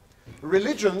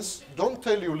 Religions don't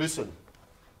tell you, listen,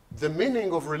 the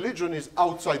meaning of religion is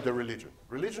outside the religion.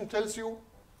 Religion tells you,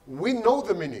 we know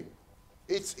the meaning.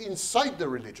 It's inside the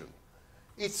religion.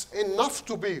 It's enough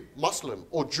to be Muslim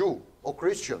or Jew or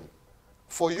Christian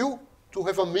for you to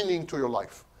have a meaning to your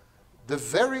life. The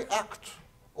very act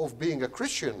of being a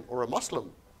Christian or a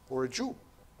Muslim or a Jew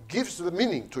gives the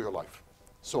meaning to your life.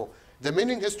 So the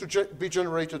meaning has to be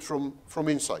generated from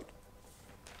inside.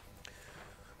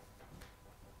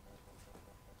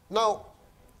 Now,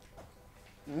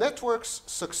 networks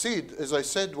succeed, as I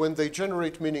said, when they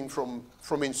generate meaning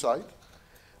from inside,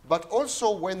 but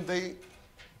also when they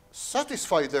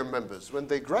satisfy their members, when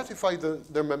they gratify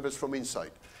their members from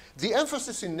inside. The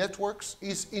emphasis in networks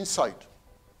is inside.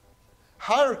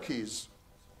 Hierarchies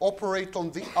operate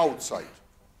on the outside.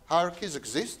 Hierarchies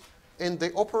exist, and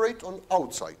they operate on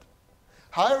outside.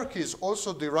 Hierarchies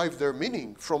also derive their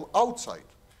meaning from outside.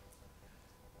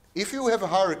 If you have a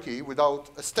hierarchy without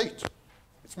a state,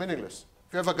 it's meaningless.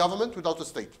 If you have a government without a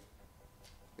state,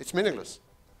 it's meaningless.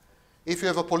 If you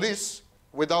have a police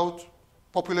without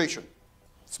population,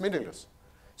 it's meaningless.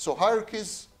 So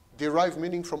hierarchies derive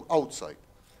meaning from outside.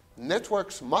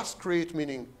 Networks must create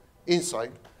meaning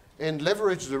inside and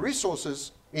leverage the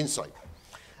resources inside.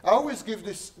 I always give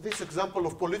this example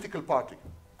of political party.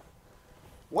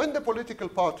 When the political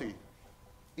party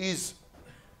is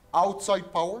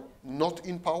outside power, not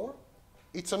in power,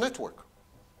 it's a network,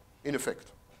 in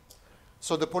effect.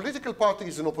 So the political party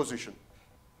is in opposition.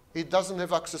 It doesn't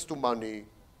have access to money.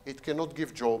 It cannot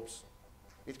give jobs.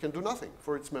 It can do nothing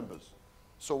for its members.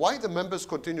 So why the members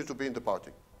continue to be in the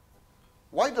party?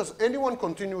 Why does anyone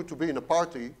continue to be in a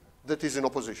party that is in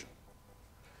opposition?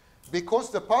 Because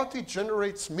the party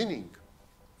generates meaning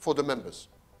for the members.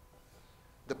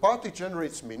 The party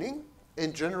generates meaning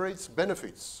and generates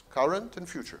benefits, current and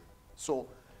future. So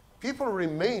people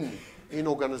remain in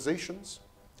organizations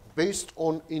based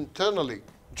on internally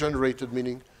generated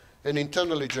meaning and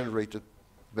internally generated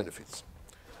benefits.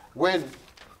 When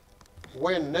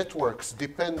networks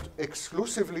depend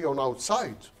exclusively on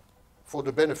outside for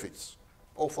the benefits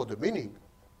or for the meaning,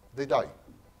 they die.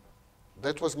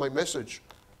 That was my message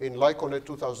in LICONET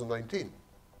 2019.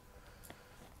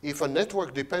 If a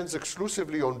network depends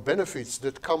exclusively on benefits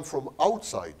that come from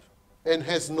outside and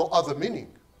has no other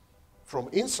meaning from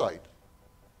inside,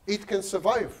 it can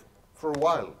survive for a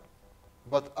while,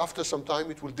 but after some time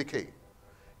it will decay.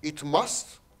 It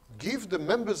must give the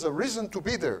members a reason to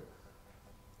be there,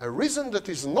 a reason that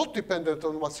is not dependent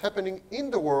on what's happening in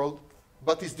the world,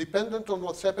 but is dependent on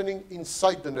what's happening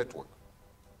inside the network.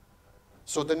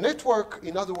 So the network,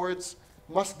 in other words,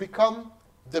 must become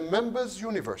the member's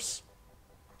universe.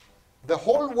 The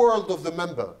whole world of the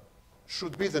member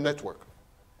should be the network.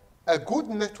 A good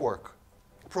network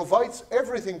provides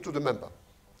everything to the member.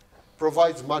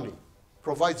 Provides money,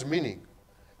 provides meaning,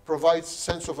 provides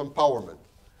sense of empowerment,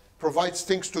 provides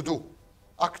things to do,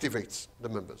 activates the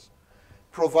members,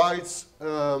 provides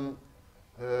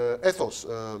ethos,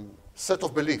 set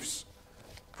of beliefs,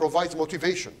 provides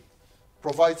motivation,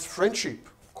 provides friendship,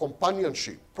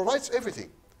 companionship, provides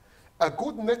everything. A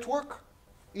good network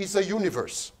is a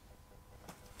universe.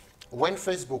 When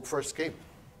Facebook first came,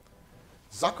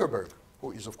 Zuckerberg,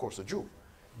 who is of course a Jew,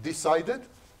 decided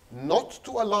not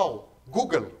to allow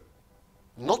Google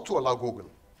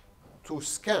to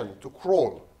scan, to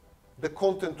crawl the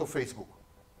content of Facebook.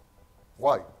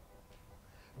 Why?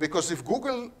 Because if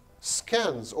Google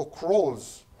scans or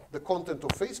crawls the content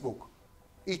of Facebook,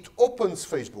 it opens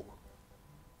Facebook.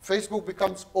 Facebook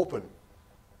becomes open.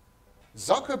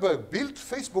 Zuckerberg built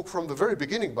Facebook from the very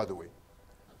beginning, by the way,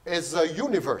 as a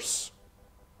universe,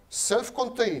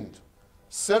 self-contained,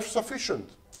 self-sufficient,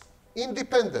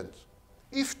 independent.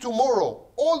 If tomorrow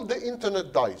all the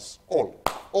internet dies,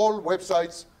 all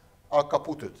websites are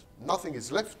kaputted, nothing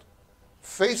is left,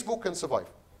 Facebook can survive.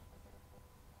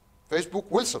 Facebook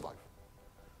will survive.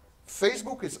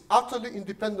 Facebook is utterly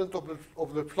independent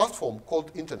of the platform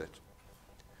called internet.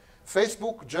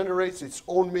 Facebook generates its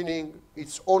own meaning,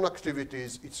 its own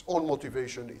activities, its own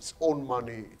motivation, its own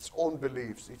money, its own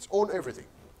beliefs, its own everything.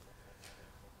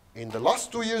 In the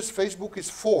last 2 years, Facebook is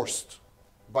forced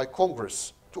by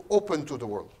Congress to open to the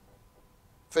world.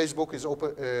 Facebook is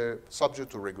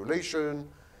subject to regulation,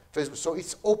 so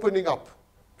it's opening up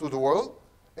to the world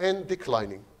and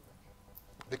declining.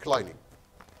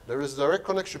 There is a direct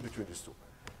connection between these two.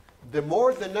 The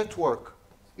more the network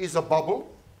is a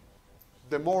bubble,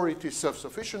 the more it is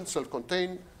self-sufficient,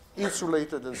 self-contained,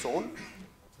 insulated, and so on,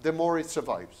 the more it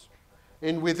survives.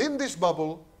 And within this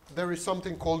bubble, there is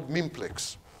something called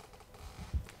Mimplex.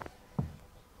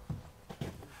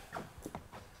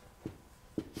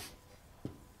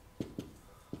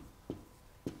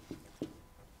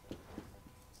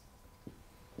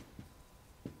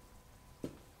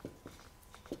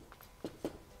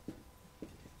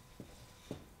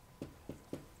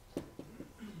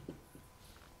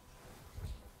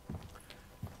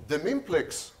 The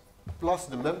Mimplex plus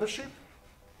the membership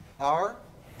are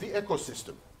the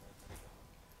ecosystem.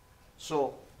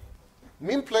 So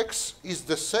Mimplex is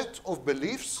the set of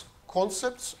beliefs,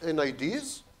 concepts, and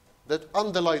ideas that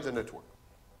underlie the network.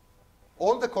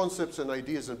 All the concepts and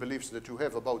ideas and beliefs that you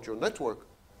have about your network,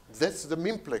 that's the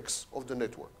Mimplex of the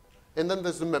network. And then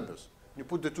there's the members. You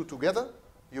put the two together,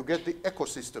 you get the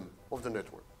ecosystem of the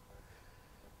network.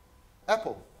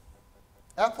 Apple.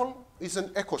 Apple is an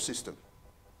ecosystem,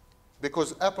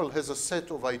 because Apple has a set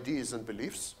of ideas and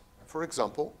beliefs, for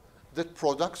example, that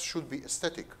products should be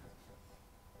aesthetic,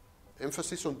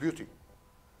 emphasis on beauty,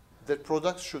 that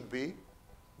products should be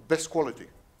best quality,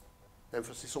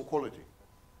 emphasis on quality,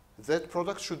 that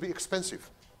products should be expensive.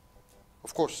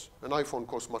 Of course, an iPhone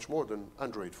costs much more than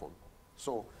Android phone.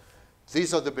 So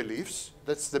these are the beliefs,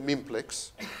 that's the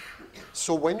Mimplex.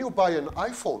 So when you buy an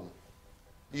iPhone,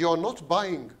 you're not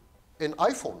buying an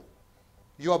iPhone,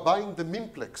 you are buying the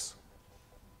Mimplex.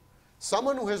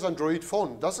 Someone who has Android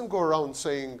phone doesn't go around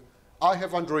saying, I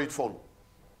have Android phone.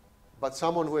 But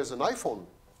someone who has an iPhone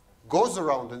goes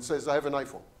around and says, I have an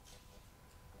iPhone.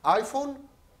 iPhone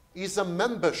is a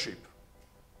membership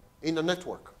in a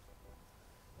network.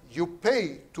 You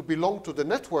pay to belong to the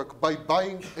network by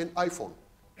buying an iPhone.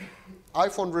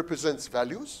 iPhone represents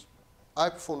values.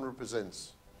 iPhone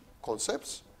represents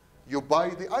concepts. You buy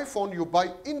the iPhone, you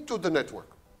buy into the network.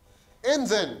 And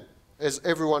then, as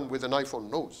everyone with an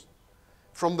iPhone knows,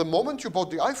 from the moment you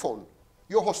bought the iPhone,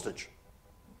 you're hostage.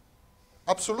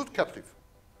 Absolute captive.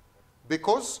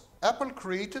 Because Apple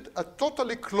created a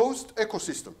totally closed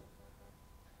ecosystem.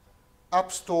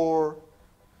 App Store,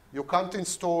 you can't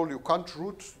install, you can't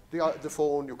root the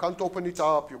phone, you can't open it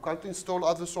up, you can't install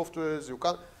other softwares, you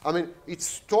can't, I mean,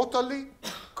 it's totally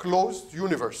closed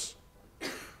universe.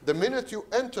 The minute you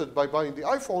entered by buying the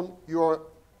iPhone,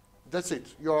 that's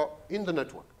it, you're in the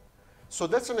network. So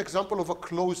that's an example of a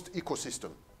closed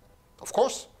ecosystem. Of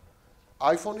course,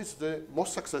 iPhone is the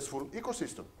most successful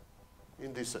ecosystem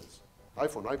in this sense.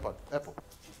 iPhone, iPad, Apple.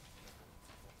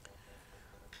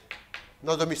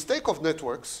 Now the mistake of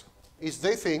networks is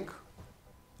they think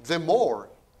the more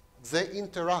they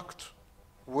interact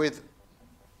with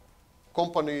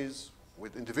companies,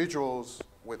 with individuals,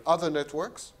 with other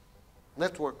networks,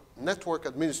 network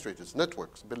administrators,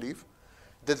 networks believe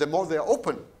that the more they're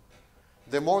open,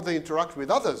 the more they interact with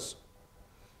others,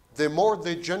 the more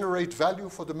they generate value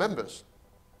for the members.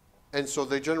 And so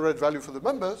they generate value for the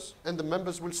members, and the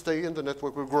members will stay and the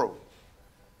network will grow.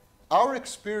 Our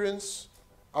experience,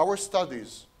 our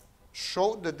studies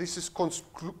show that this is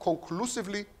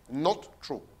conclusively not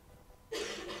true.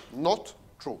 Not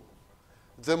true.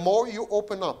 The more you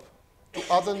open up to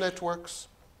other networks,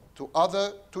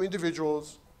 to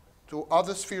individuals, to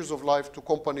other spheres of life, to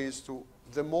companies,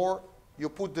 the more you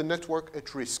put the network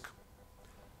at risk.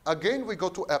 Again, we go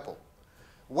to Apple.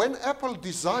 When Apple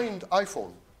designed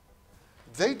iPhone,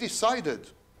 they decided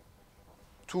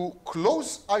to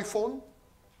close iPhone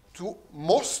to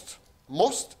most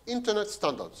internet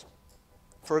standards.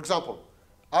 For example,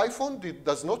 iPhone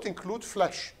does not include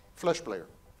flash player.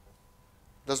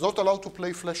 Does not allow to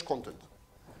play flash content.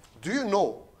 Do you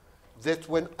know that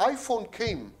when iPhone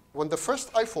came, when the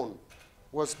first iPhone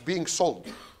was being sold,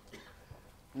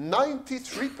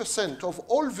 93% of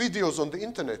all videos on the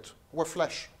internet were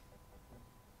flash.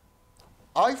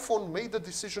 iPhone made the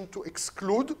decision to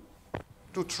exclude,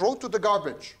 to throw to the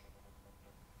garbage,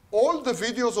 all the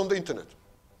videos on the internet.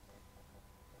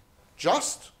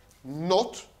 Just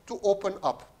not to open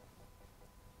up.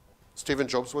 Steve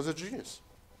Jobs was a genius.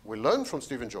 We learn from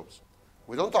Steve Jobs.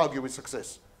 We don't argue with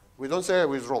success. We don't say,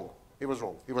 oh, he was wrong. He was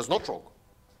wrong. He was not wrong.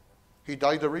 He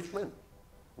died a rich man.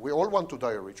 We all want to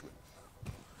die a rich man.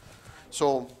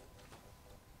 So,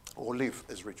 or live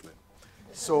as rich men.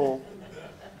 So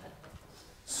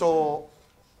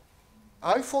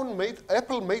Apple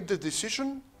made the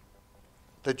decision,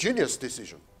 the genius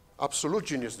decision, absolute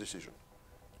genius decision,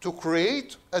 to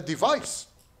create a device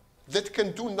that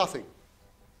can do nothing.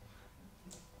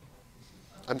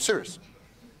 I'm serious.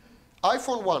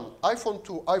 iPhone 1, iPhone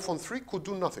 2, iPhone 3 could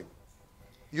do nothing.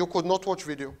 You could not watch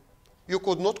video. You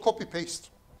could not copy-paste.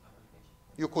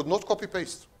 You could not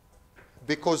copy-paste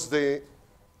because the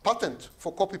patent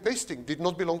for copy-pasting did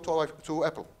not belong to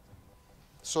Apple.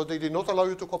 So they did not allow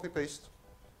you to copy-paste.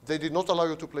 They did not allow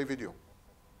you to play video.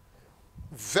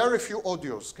 Very few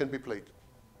audios can be played.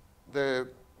 There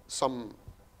are some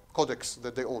codecs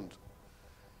that they owned.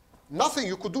 Nothing,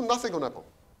 you could do nothing on Apple.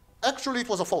 Actually, it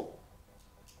was a phone,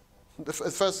 the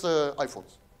first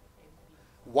iPhones.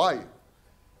 Why?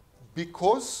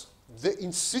 Because they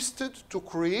insisted to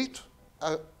create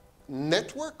a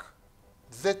network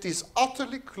that is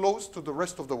utterly closed to the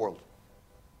rest of the world.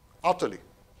 Utterly.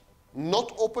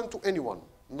 Not open to anyone,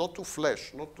 not to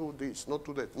flash, not to this, not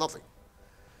to that, nothing.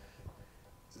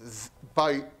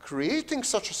 By creating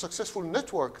such a successful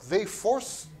network, they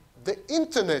force the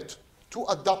internet to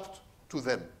adapt to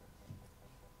them.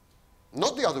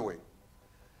 Not the other way.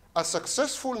 A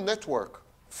successful network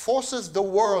forces the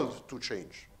world to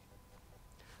change.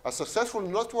 A successful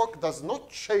network does not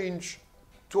change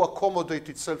to accommodate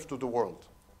itself to the world.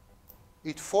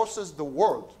 It forces the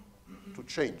world to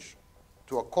change,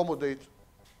 to accommodate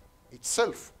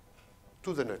itself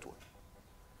to the network.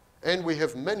 And we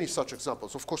have many such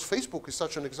examples. Of course, Facebook is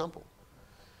such an example.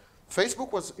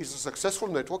 Facebook is a successful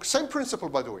network. Same principle,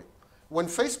 by the way. When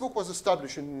Facebook was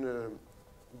established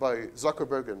by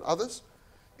Zuckerberg and others,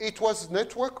 it was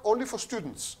network only for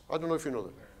students. I don't know if you know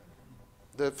that.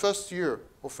 The first year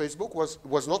of Facebook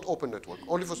was not open network,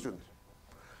 only for students.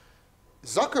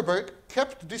 Zuckerberg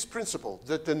kept this principle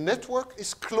that the network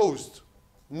is closed,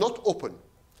 not open.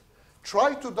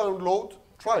 Try to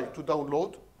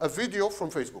download a video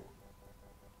from Facebook.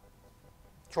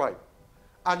 Try.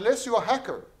 Unless you're a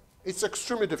hacker, it's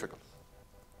extremely difficult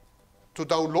to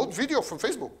download video from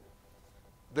Facebook.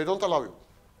 They don't allow you.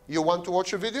 You want to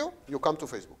watch a video, you come to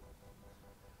Facebook.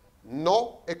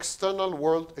 No external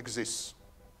world exists.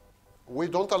 We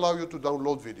don't allow you to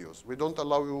download videos. We don't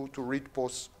allow you to read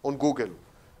posts on Google.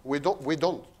 We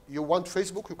don't. You want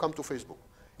Facebook, you come to Facebook.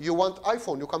 You want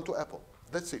iPhone, you come to Apple.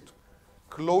 That's it.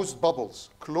 Closed bubbles,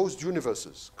 closed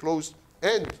universes, closed.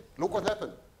 And look what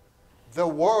happened. The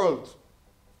world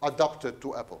adapted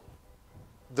to Apple.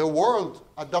 The world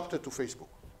adapted to Facebook.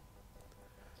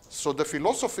 So the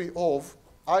philosophy of,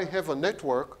 I have a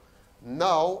network,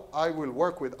 now I will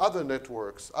work with other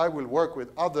networks, I will work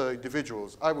with other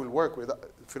individuals, I will work with,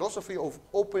 philosophy of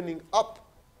opening up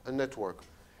a network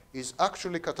is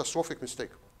actually a catastrophic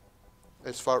mistake,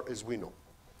 as far as we know.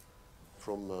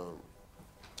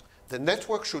 The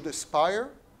network should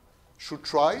aspire, should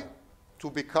try to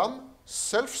become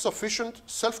self-sufficient,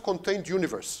 self-contained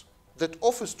universe that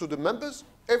offers to the members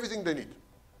everything they need.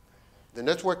 The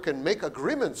network can make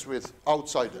agreements with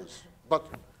outsiders, but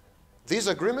these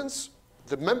agreements,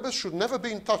 the members should never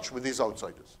be in touch with these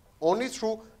outsiders, only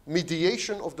through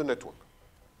mediation of the network.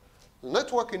 The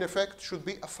network, in effect, should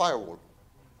be a firewall.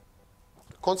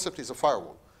 The concept is a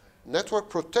firewall. Network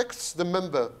protects the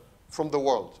member from the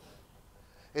world.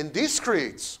 And this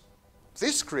creates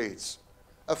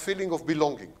a feeling of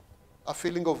belonging, a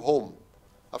feeling of home,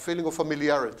 a feeling of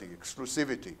familiarity,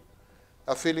 exclusivity,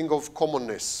 a feeling of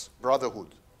commonness,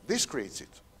 brotherhood. This creates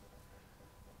it.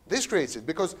 This creates it,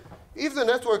 because if the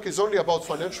network is only about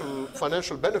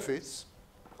financial benefits,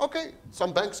 okay,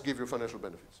 some banks give you financial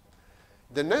benefits.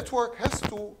 The network has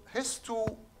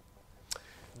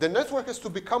to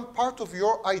become part of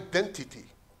your identity,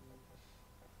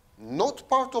 not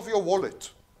part of your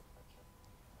wallet,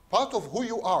 part of who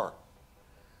you are.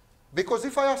 Because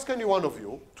if I ask any one of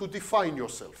you to define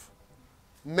yourself,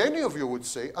 many of you would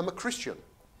say, I'm a Christian.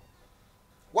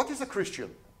 What is a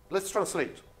Christian? Let's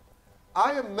translate.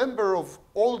 I am a member of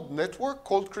old network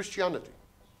called Christianity.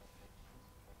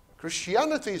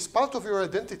 Christianity is part of your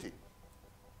identity.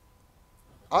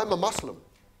 I'm a Muslim,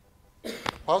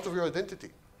 part of your identity.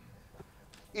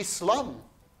 Islam,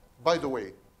 by the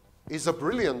way, is a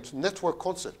brilliant network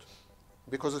concept,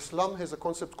 because Islam has a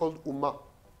concept called Ummah.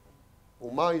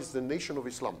 Ummah is the nation of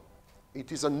Islam.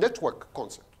 It is a network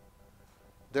concept.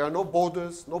 There are no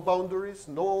borders, no boundaries,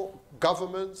 no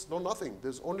governments, no nothing.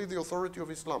 There's only the authority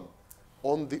of Islam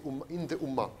in the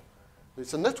Ummah.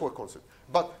 It's a network concept.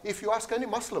 But if you ask any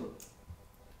Muslim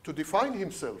to define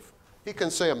himself, he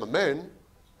can say, I'm a man,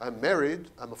 I'm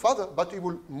married, I'm a father, but he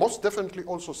will most definitely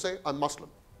also say, I'm Muslim.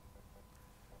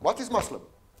 What is Muslim?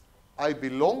 I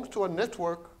belong to a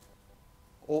network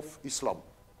of Islam.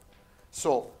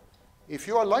 So if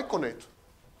you are like on it,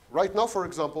 right now, for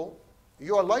example,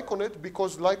 you are like on it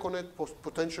because like on it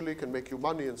potentially can make you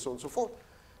money and so on and so forth.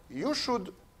 You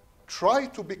should try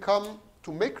to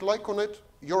make like on it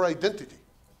your identity,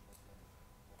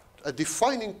 a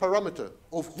defining parameter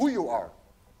of who you are.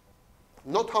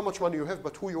 Not how much money you have,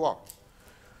 but who you are.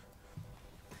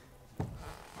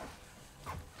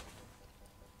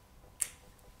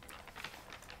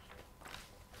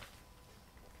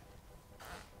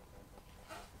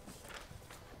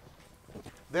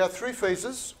 There are 3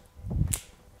 phases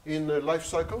in the life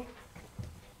cycle.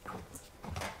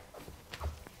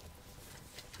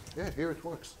 Yeah, here it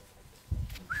works.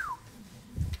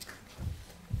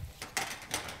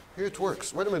 Here it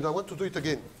works. Wait a minute, I want to do it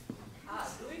again.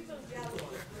 Do it on the other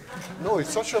one. No, it's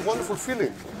such a wonderful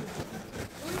feeling.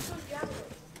 Do it on the other one.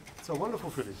 It's a wonderful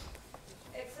feeling.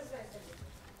 Exercise.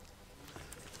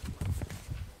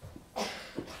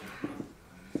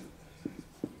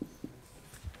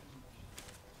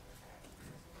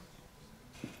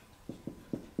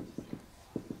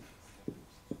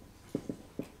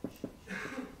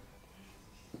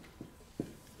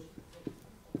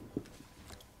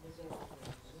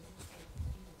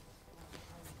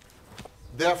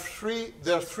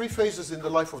 There are three phases in the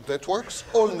life of networks,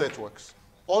 all networks.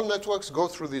 All networks go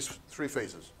through these 3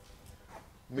 phases.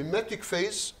 Mimetic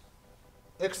phase,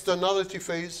 externality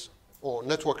phase, or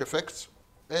network effects,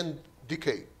 and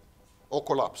decay, or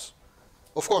collapse.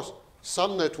 Of course,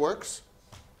 some networks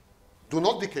do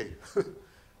not decay.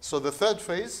 So the 3rd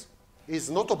phase is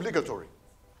not obligatory.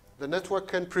 The network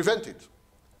can prevent it.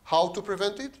 How to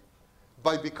prevent it?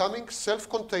 By becoming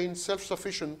self-contained,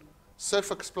 self-sufficient,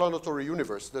 self-explanatory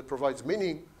universe that provides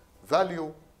meaning,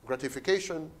 value,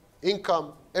 gratification,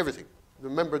 income, everything the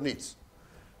member needs.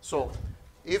 So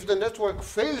if the network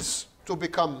fails to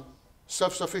become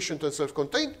self-sufficient and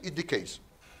self-contained, it decays.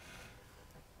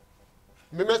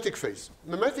 Mimetic phase.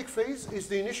 Mimetic phase is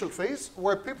the initial phase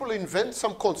where people invent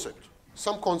some concept,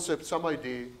 some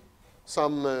idea,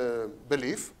 some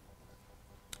belief,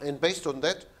 and based on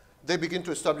that, they begin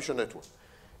to establish a network.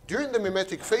 During the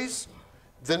mimetic phase,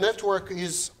 the network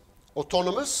is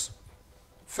autonomous,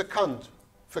 fecund.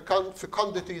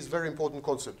 Fecundity is a very important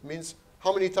concept. It means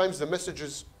how many times the message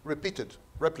is repeated,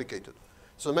 replicated.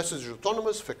 So the message is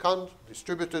autonomous, fecund,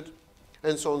 distributed,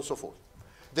 and so on and so forth.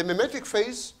 The mimetic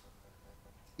phase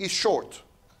is short.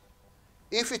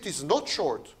 If it is not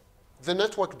short, the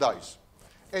network dies.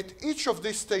 At each of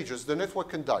these stages, the network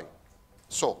can die.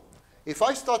 So if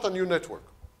I start a new network,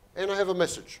 and I have a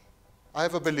message, I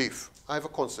have a belief, I have a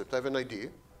concept, I have an idea,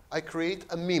 I create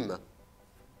a meme.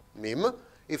 Meme.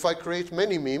 If I create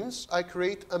many memes, I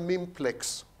create a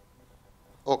memeplex.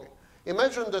 Okay.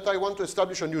 Imagine that I want to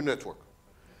establish a new network.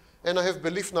 And I have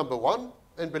belief number 1,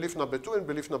 and belief number 2, and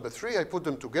belief number 3. I put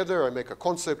them together, I make a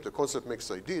concept, the concept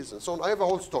makes ideas, and so on. I have a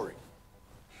whole story.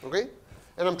 Okay?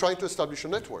 And I'm trying to establish a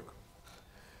network.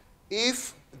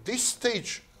 If this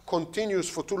stage continues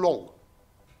for too long,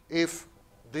 if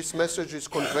this message is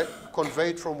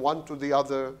conveyed from one to the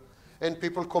other, and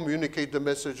people communicate the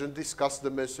message and discuss the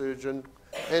message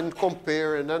and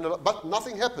compare and analyze, but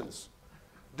nothing happens.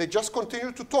 They just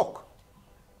continue to talk.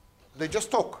 They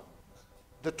just talk.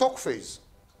 The talk phase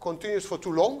continues for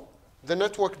too long, the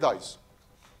network dies.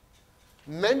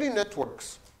 Many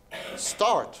networks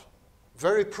start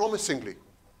very promisingly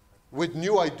with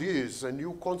new ideas and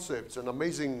new concepts and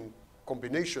amazing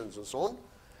combinations and so on,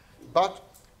 but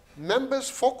members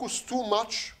focus too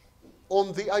much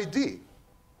on the idea,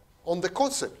 on the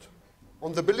concept,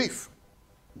 on the belief,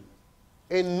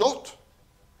 and not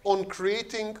on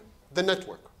creating the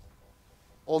network,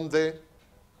 on the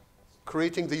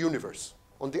creating the universe,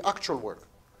 on the actual work.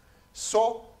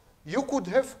 So you could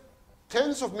have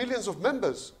tens of millions of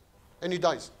members, and he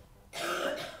dies.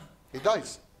 He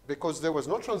dies because there was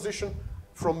no transition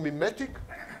from mimetic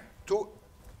to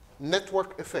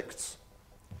network effects.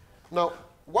 Now,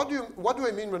 what do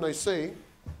I mean when I say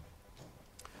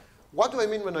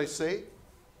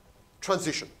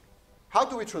transition? How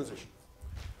do we transition?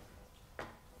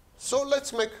 So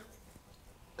let's make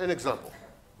an example.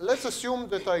 Let's assume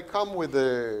that I come with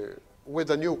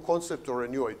a new concept or a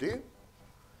new idea,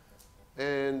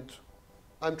 and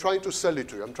I'm trying to sell it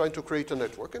to you. I'm trying to create a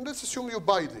network. And let's assume you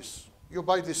buy this. You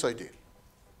buy this idea.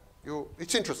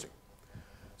 It's interesting.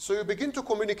 So you begin to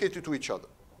communicate it to each other.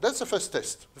 That's the first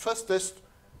test. The first test,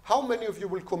 how many of you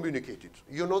will communicate it?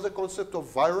 You know the concept of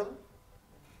viral?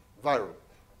 Viral.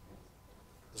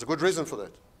 There's a good reason for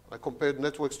that. I compared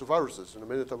networks to viruses. In a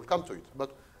minute I will come to it.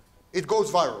 But it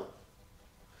goes viral.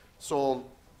 So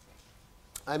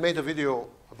I made a video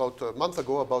about a month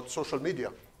ago about social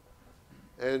media.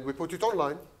 And we put it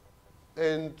online.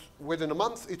 And within a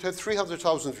month, it had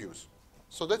 300,000 views.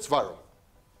 So that's viral.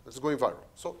 It's going viral.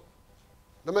 So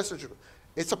the message,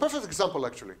 it's a perfect example,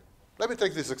 actually. Let me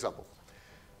take this example.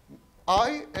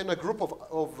 I and a group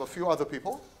of a few other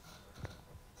people,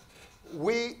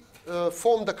 we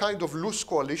formed a kind of loose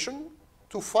coalition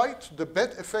to fight the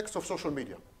bad effects of social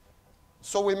media.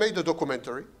 So we made a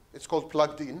documentary. It's called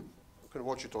Plugged In. You can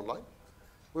watch it online.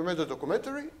 We made a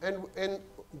documentary, and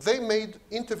they made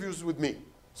interviews with me,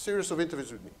 series of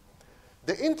interviews with me.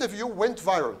 The interview went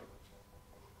viral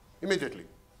immediately,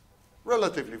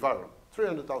 relatively viral.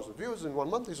 300,000 views in 1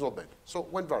 month is not bad. So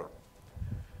went viral.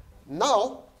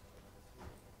 Now,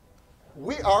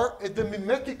 we are at the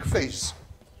mimetic phase.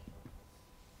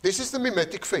 This is the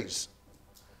mimetic phase.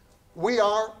 We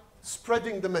are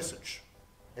spreading the message.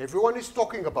 Everyone is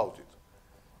talking about it.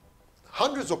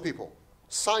 Hundreds of people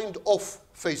signed off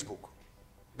Facebook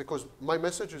because my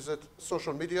message is that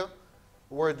social media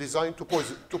were designed to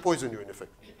poison you, in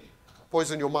effect.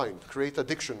 Poison your mind, create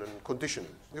addiction and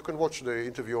conditioning. You can watch the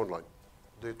interview online,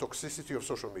 the toxicity of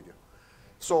social media.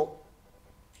 So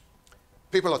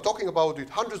people are talking about it.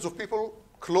 Hundreds of people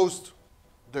closed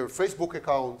their Facebook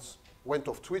accounts, went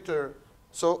off Twitter.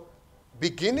 So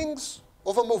beginnings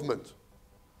of a movement.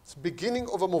 It's beginning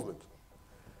of a movement.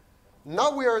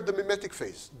 Now we are at the mimetic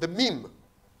phase. The meme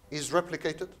is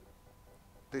replicated.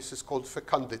 This is called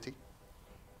fecundity.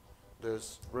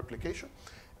 There's replication.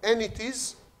 And it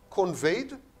is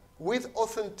conveyed with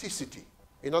authenticity.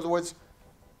 In other words,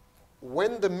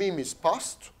 when the meme is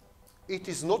passed, it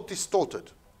is not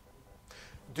distorted.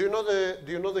 Do you know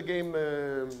the game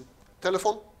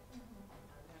telephone?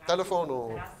 Telephone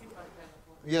or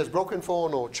yes, broken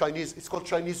phone or Chinese. It's called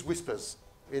Chinese whispers.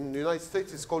 In the United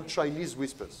States, it's called Chinese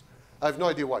whispers. I have no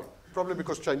idea why. Probably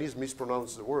because Chinese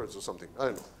mispronounce the words or something. I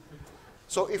don't know.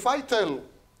 So if I tell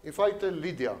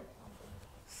Lydia,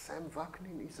 Sam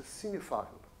Vaknin is a cinephile.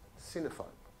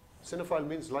 Cinephile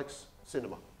means likes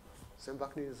cinema. Sam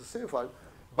Vaknin is a cinephile.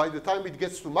 By the time it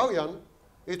gets to Marian,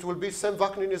 it will be Sam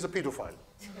Vaknin is a pedophile.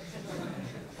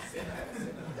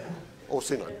 Or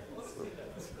senile.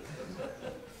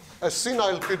 A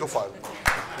senile pedophile.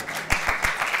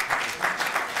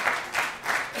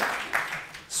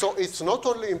 So it's not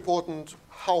only important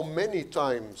how many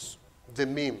times the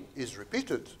meme is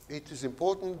repeated, it is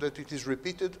important that it is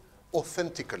repeated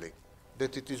authentically,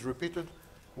 that it is repeated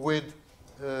with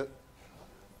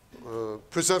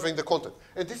preserving the content.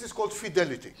 And this is called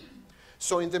fidelity.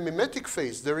 So in the mimetic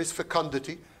phase, there is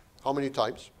fecundity, how many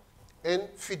times, and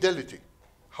fidelity,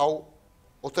 how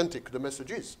authentic the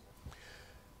message is.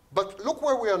 But look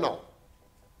where we are now.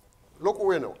 Look where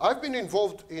we are now. I've been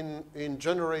involved in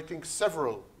generating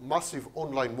several massive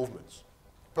online movements,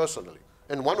 personally.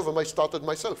 And one of them I started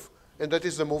myself, and that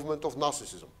is the movement of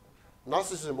narcissism.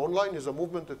 Narcissism Online is a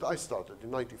movement that I started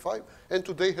in '95, and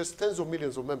today has tens of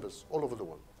millions of members all over the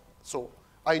world. So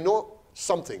I know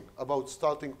something about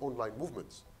starting online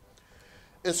movements.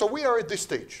 And so we are at this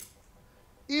stage.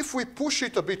 If we push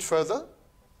it a bit further,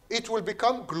 it will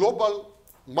become global,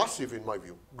 massive in my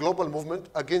view, global movement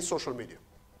against social media,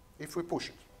 if we push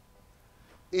it.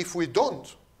 If we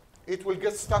don't, it will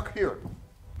get stuck here.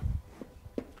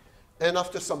 And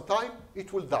after some time,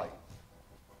 it will die.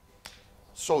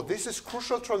 So this is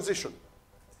crucial transition.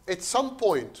 At some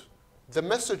point, the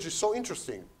message is so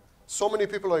interesting, so many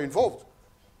people are involved,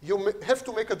 you have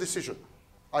to make a decision.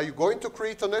 Are you going to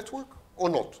create a network or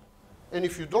not? And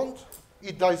if you don't,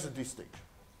 it dies at this stage.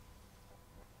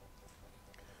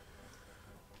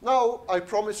 Now, I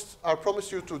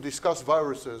promised you to discuss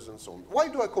viruses and so on. Why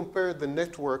do I compare the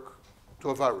network to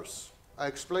a virus? I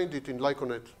explained it in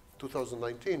Lyconet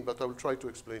 2019, but I will try to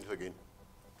explain it again.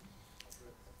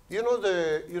 You know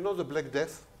the Black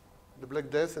Death? The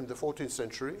Black Death in the 14th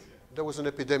century? There was an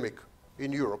epidemic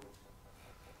in Europe,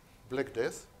 Black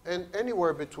Death, and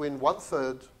anywhere between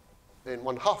 1/3 and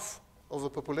 1/2 of the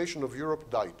population of Europe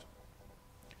died.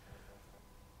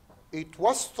 It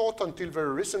was thought until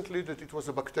very recently that it was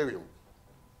a bacterium.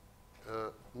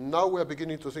 Now we are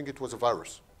beginning to think it was a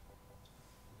virus.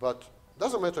 But it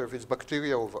doesn't matter if it's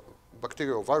bacteria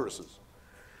or viruses.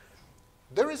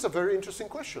 There is a very interesting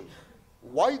question.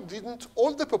 Why didn't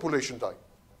all the population die?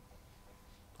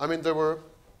 I mean, there was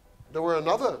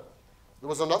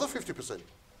another 50%.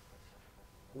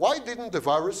 Why didn't the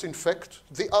virus infect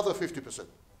the other 50%?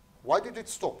 Why did it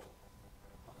stop?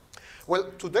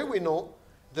 Well, today we know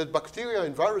that bacteria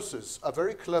and viruses are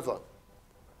very clever.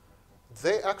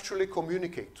 They actually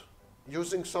communicate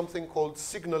using something called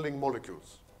signaling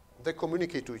molecules. They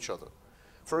communicate to each other.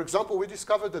 For example, we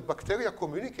discovered that bacteria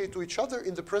communicate to each other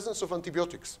in the presence of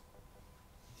antibiotics.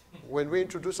 When we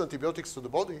introduce antibiotics to the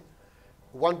body,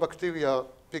 one bacteria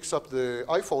picks up the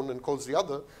iPhone and calls the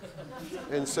other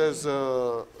and says,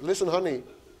 listen, honey,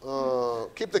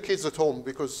 keep the kids at home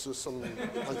because some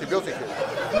antibiotic here.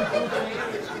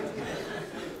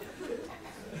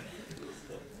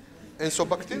 And so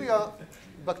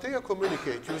bacteria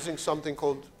communicate using something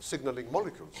called signaling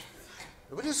molecules.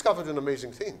 And we discovered an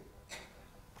amazing thing.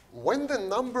 When the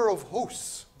number of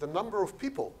hosts, the number of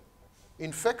people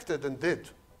infected and dead,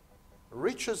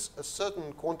 reaches a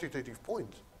certain quantitative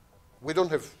point, we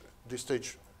don't have at this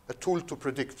stage a tool to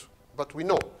predict, but we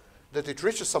know that it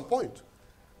reaches some point,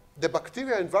 the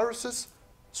bacteria and viruses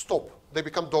stop. They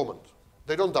become dormant.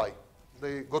 They don't die.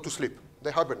 They go to sleep.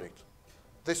 They hibernate.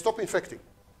 They stop infecting.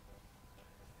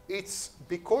 It's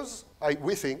because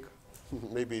we think,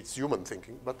 maybe it's human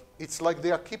thinking, but it's like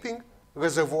they are keeping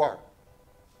reservoir,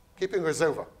 keeping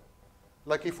reserva.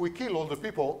 Like if we kill all the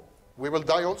people, we will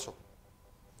die also.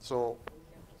 So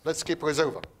let's keep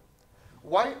reserva.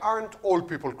 Why aren't all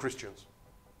people Christians?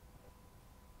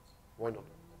 Why not?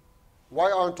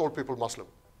 Why aren't all people Muslim?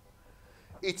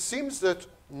 It seems that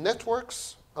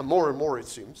networks, and more it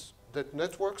seems, that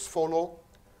networks follow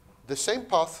the same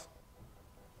path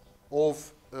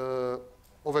of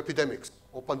epidemics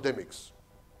or pandemics.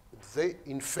 They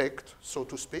infect, so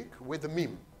to speak, with a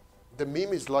meme. The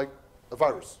meme is like a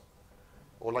virus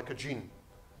or like a gene.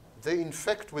 They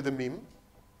infect with a meme.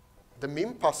 The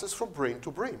meme passes from brain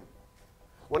to brain.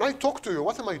 When I talk to you,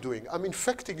 what am I doing? I'm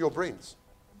infecting your brains.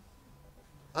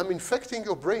 I'm infecting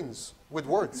your brains with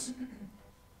words.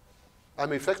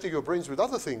 I'm infecting your brains with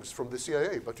other things from the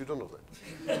CIA, but you don't know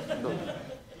that. No.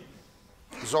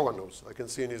 Zoran knows. I can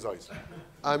see in his eyes.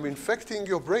 I'm infecting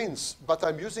your brains, but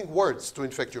I'm using words to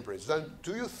infect your brains. Then,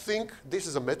 do you think this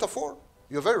is a metaphor?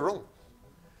 You're very wrong.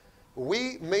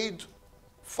 we made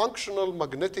functional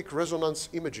magnetic resonance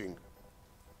imaging,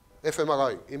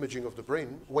 fMRI, imaging of the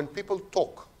brain, when people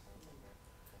talk.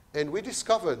 And we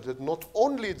discovered that not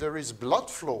only there is blood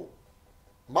flow,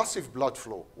 massive blood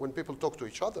flow when people talk to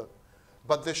each other,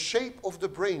 but the shape of the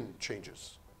brain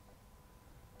changes,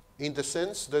 in the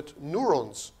sense that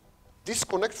neurons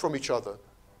disconnect from each other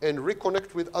and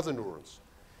reconnect with other neurons.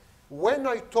 When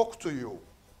I talk to you,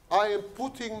 I am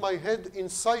putting my head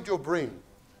inside your brain,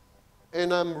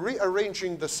 and I'm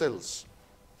rearranging the cells.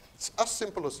 It's as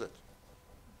simple as that.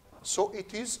 So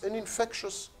it is an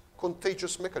infectious,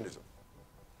 contagious mechanism.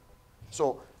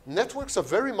 So networks are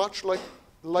very much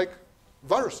like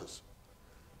viruses.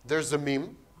 There's a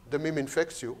meme, the meme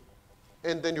infects you,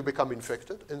 and then you become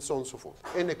infected, and so on and so forth.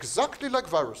 And exactly like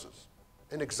viruses,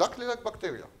 and exactly like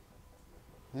bacteria,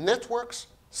 networks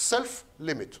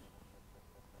self-limit.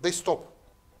 They stop.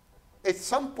 At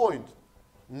some point,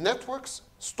 networks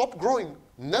stop growing,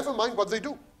 never mind what they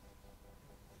do.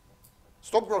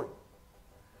 Stop growing.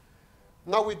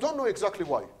 Now, we don't know exactly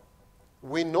why.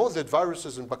 We know that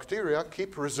viruses and bacteria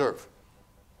keep reserve.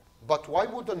 But why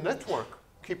would a network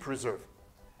keep reserve?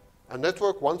 A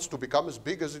network wants to become as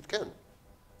big as it can.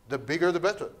 The bigger, the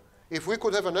better. If we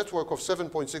could have a network of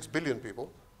 7.6 billion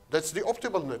people, that's the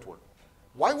optimal network.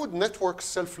 Why would networks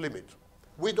self-limit?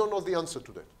 We don't know the answer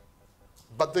to that.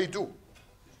 But they do.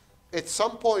 At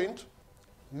some point,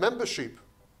 membership,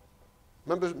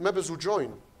 members who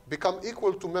join, become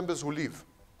equal to members who leave.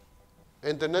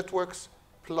 And the networks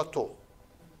plateau.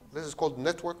 This is called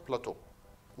network plateau.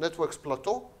 Networks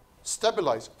plateau,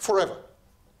 stabilize forever.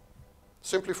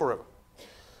 Simply forever.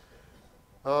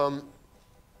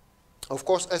 Of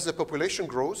course, as the population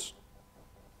grows,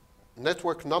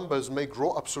 network numbers may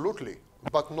grow absolutely,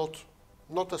 but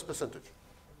not as percentage.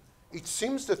 It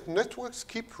seems that networks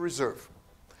keep reserve.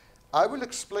 I will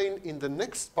explain in the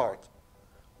next part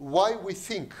why we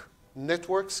think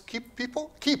networks keep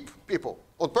people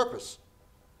on purpose,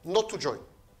 not to join.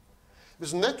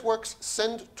 Because networks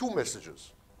send two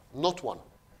messages, not one.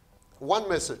 One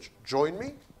message, join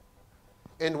me,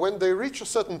 and when they reach a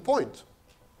certain point,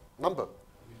 number.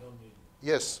 We don't need it.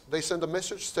 Yes, they send a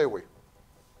message, stay away.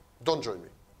 Don't join me.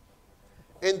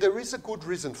 And there is a good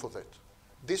reason for that.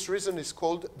 This reason is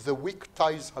called the weak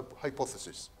ties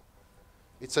hypothesis.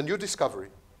 It's a new discovery,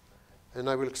 and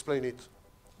I will explain it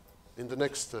in the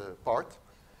next part.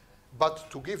 But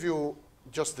to give you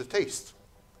just the taste,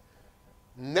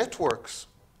 networks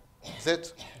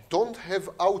that don't have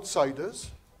outsiders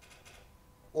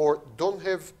or don't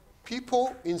have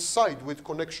people inside with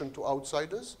connection to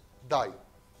outsiders die.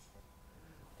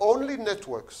 Only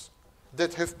networks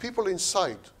that have people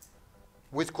inside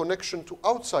with connection to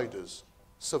outsiders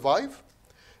survive,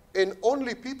 and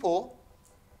only people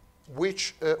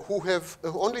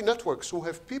only networks who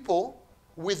have people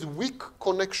with weak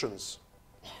connections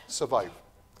survive.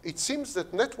 It seems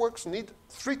that networks need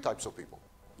three types of people,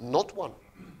 not one.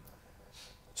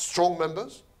 Strong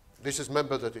members. This is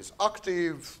member that is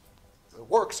active,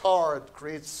 works hard,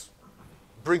 brings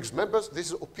members. This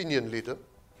is opinion leader.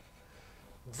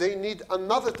 They need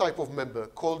another type of member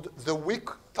called the weak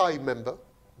tie member.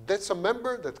 That's a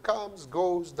member that comes,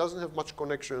 goes, doesn't have much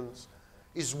connections,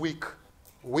 is weak.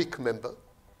 Weak member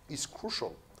is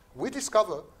crucial. We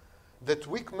discover that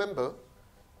weak member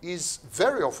is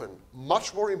very often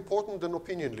much more important than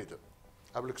opinion leader.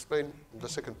 I will explain in the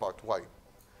second part why.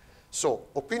 So,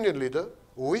 opinion leader,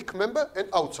 weak member,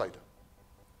 and outsider.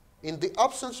 In the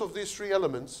absence of these three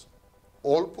elements,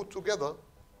 all put together,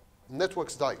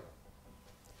 networks die.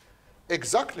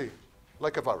 Exactly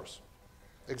like a virus.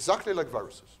 Exactly like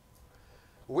viruses.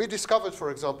 We discovered,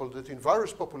 for example, that in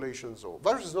virus populations, or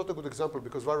virus is not a good example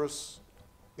because virus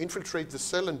infiltrates the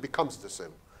cell and becomes the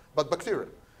cell, but bacteria.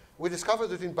 We discovered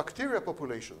that in bacteria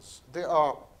populations, there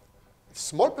are a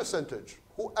small percentage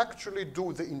who actually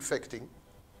do the infecting,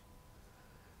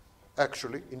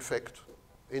 actually infect,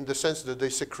 in the sense that they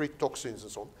secrete toxins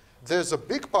and so on. There's a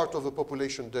big part of the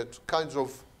population that kind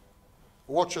of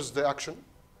watches the action,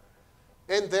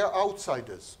 and they're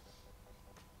outsiders.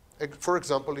 For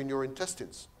example, in your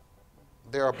intestines,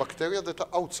 there are bacteria that are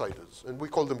outsiders, and we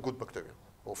call them good bacteria,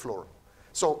 or flora.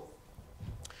 So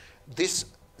this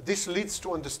leads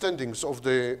to understandings of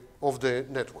the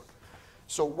network.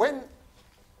 So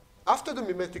after the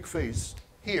mimetic phase,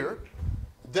 here,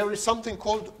 there is something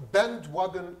called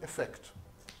bandwagon effect.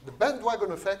 The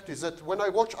bandwagon effect is that when I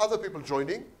watch other people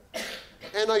joining,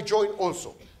 and I join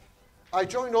also. I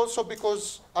join also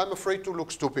because I'm afraid to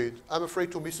look stupid. I'm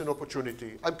afraid to miss an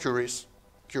opportunity. I'm curious.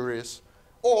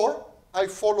 Or I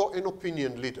follow an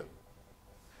opinion leader.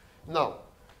 Now,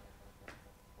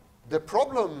 the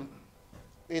problem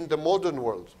in the modern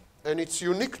world, and it's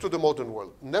unique to the modern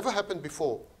world, never happened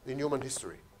before in human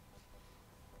history,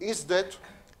 is that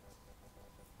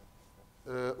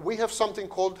we have something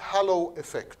called halo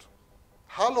effect.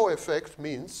 Halo effect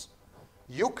means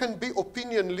you can be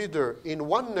opinion leader in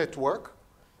one network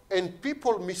and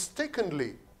people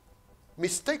mistakenly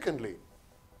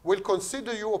will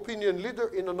consider you opinion leader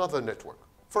in another network.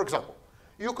 For example,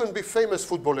 you can be famous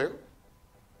footballer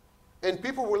and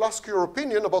people will ask your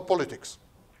opinion about politics.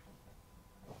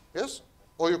 Yes?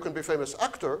 Or you can be famous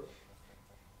actor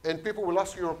and people will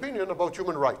ask your opinion about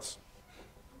human rights.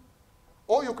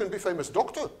 Or you can be famous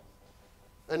doctor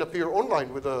and appear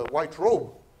online with a white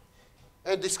robe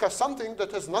and discuss something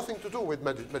that has nothing to do with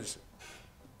medicine.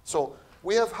 So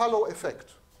we have halo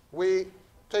effect. We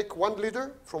take one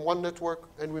leader from one network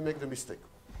and we make the mistake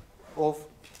of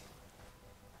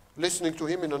listening to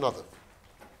him in another.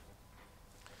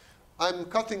 I'm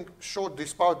cutting short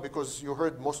this part because you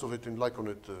heard most of it in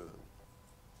Lyconet.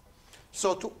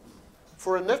 So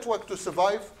for a network to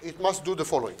survive, it must do the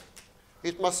following.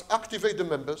 It must activate the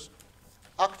members.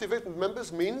 Activate the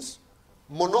members means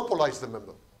monopolize the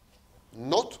member,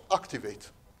 not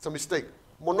activate. It's a mistake.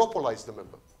 Monopolize the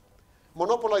member.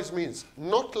 Monopolize means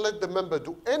not let the member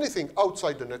do anything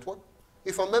outside the network.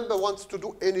 If a member wants to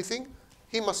do anything,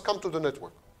 he must come to the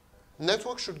network.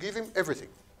 Network should give him everything.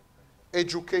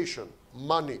 Education,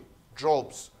 money,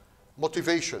 jobs,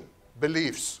 motivation,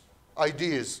 beliefs,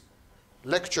 ideas,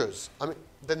 lectures. I mean,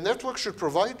 the network should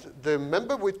provide the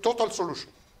member with total solution.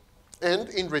 And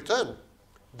in return,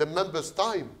 the member's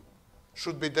time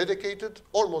should be dedicated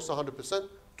almost 100%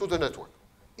 to the network.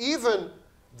 Even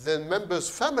the member's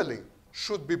family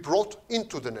should be brought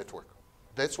into the network.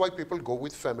 That's why people go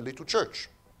with family to church.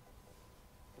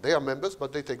 They are members,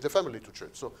 but they take the family to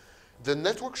church. So the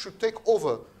network should take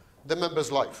over the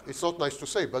member's life. It's not nice to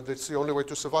say, but it's the only way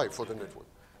to survive for the network.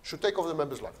 Should take over the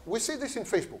member's life. We see this in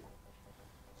Facebook.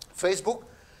 Facebook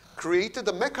created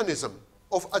a mechanism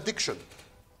of addiction.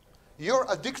 You're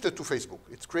addicted to Facebook.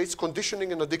 It creates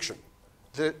conditioning and addiction.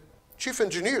 The chief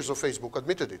engineers of Facebook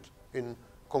admitted it in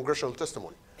congressional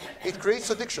testimony. It creates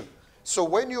addiction. So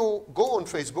when you go on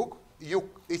Facebook,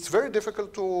 it's very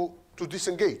difficult to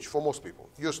disengage for most people,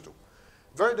 used to.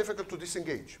 Very difficult to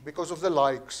disengage because of the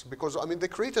likes, because, I mean, they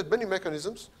created many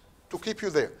mechanisms to keep you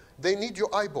there. They need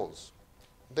your eyeballs.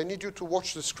 They need you to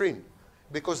watch the screen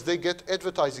because they get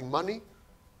advertising money.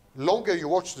 Longer you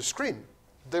watch the screen,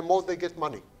 the more they get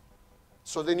money.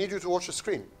 So they need you to watch the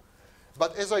screen.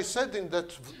 But as I said in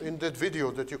that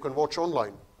video that you can watch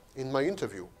online, in my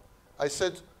interview, I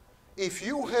said, if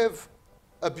you have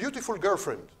a beautiful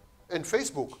girlfriend and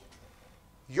Facebook,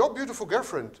 your beautiful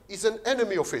girlfriend is an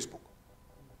enemy of Facebook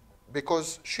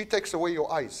because she takes away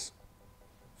your eyes.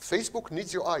 Facebook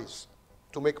needs your eyes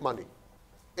to make money.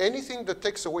 Anything that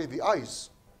takes away the eyes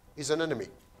is an enemy.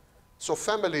 So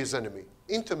family is enemy,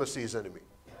 intimacy is enemy,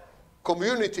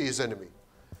 community is enemy.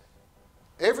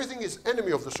 Everything is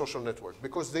enemy of the social network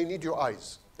because they need your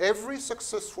eyes. Every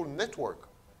successful network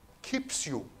keeps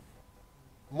you,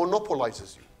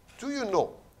 monopolizes you. Do you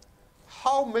know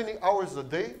how many hours a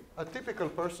day a typical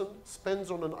person spends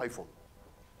on an iPhone?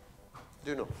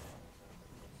 Do you know?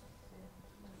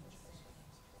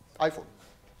 iPhone,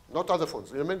 not other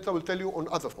phones. In a minute I will tell you on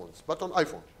other phones, but on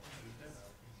iPhone.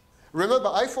 Remember,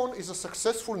 iPhone is a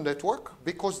successful network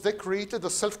because they created a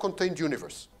self-contained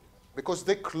universe, because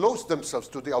they closed themselves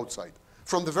to the outside.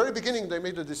 From the very beginning, they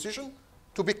made a decision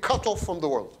to be cut off from the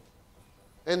world,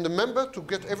 and the member to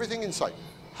get everything inside.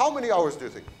 How many hours do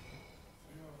you think?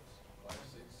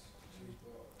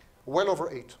 Well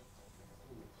over 8.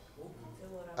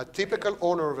 A typical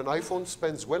owner of an iPhone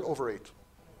spends well over 8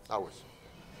 hours.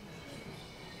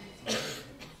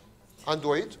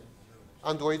 Android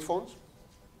phones?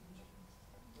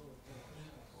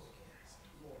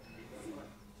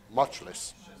 Much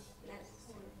less.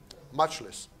 Much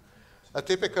less. A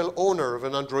typical owner of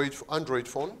an Android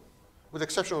phone, with the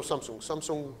exception of Samsung.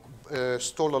 Samsung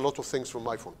stole a lot of things from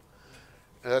iPhone.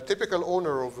 A typical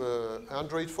owner of an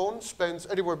Android phone spends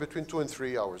anywhere between 2 and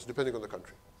 3 hours, depending on the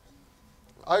country.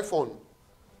 iPhone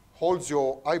holds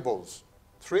your eyeballs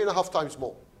 3.5 times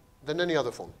more than any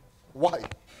other phone. Why?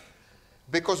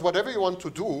 Because whatever you want to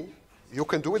do, you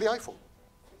can do with the iPhone.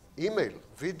 Email,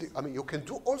 video, I mean, you can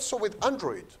do also with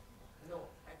Android. No,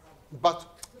 I can't. But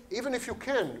even if you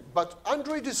can, but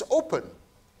Android is open.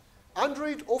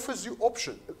 Android offers you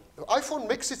option. iPhone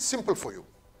makes it simple for you.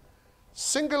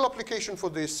 Single application for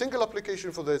this, single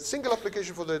application for that, single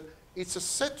application for that. It's a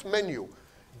set menu.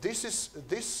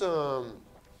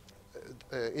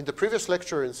 In the previous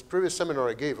lecture, in the previous seminar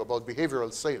I gave about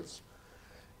behavioral sales,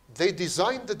 they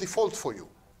designed the default for you.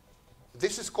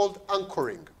 This is called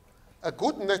anchoring. A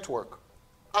good network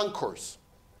anchors.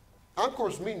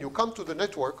 Anchors mean you come to the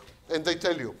network and they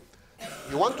tell you,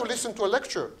 you want to listen to a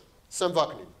lecture, Sam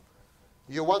Wagner.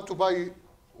 You want to buy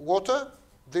water,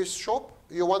 this shop.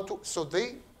 You want to, so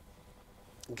they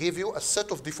give you a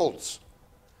set of defaults.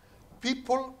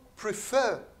 People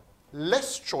prefer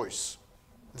less choice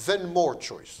than more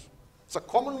choice. It's a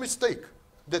common mistake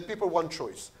that people want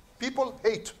choice. People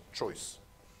hate choice.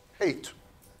 Hate.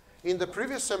 In the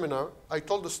previous seminar, I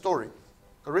told a story,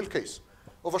 a real case,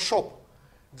 of a shop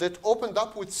that opened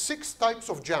up with 6 types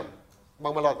of jam,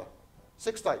 marmalada,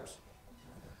 6 types,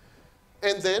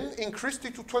 and then increased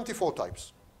it to 24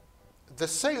 types. The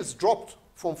sales dropped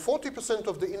from 40%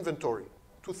 of the inventory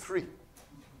to 3%.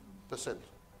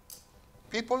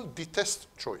 People detest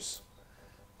choice.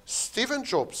 Steve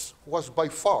Jobs was by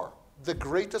far the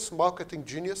greatest marketing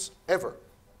genius ever,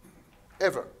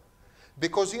 ever,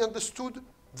 because he understood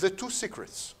the 2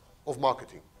 secrets of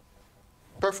marketing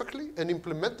perfectly and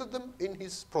implemented them in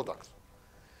his product.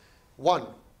 1,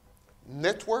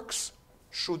 networks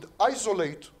should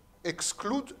isolate,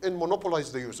 exclude, and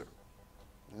monopolize the user,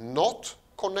 not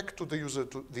connect to the user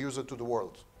to the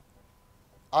world.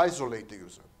 Isolate the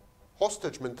user.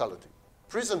 Hostage mentality,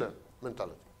 prisoner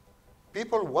mentality.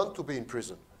 People want to be in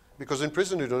prison because in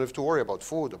prison you don't have to worry about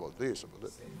food, about this, about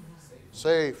that.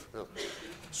 Safe. Yeah.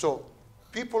 So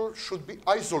people should be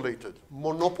isolated,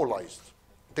 monopolized.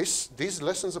 These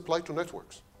lessons apply to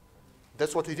networks.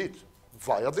 That's what he did.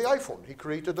 Via the iPhone, he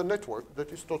created a network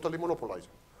that is totally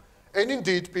monopolizing. And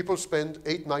indeed, people spend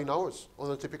 8, 9 hours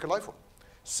on a typical iPhone.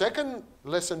 Second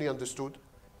lesson he understood,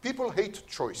 people hate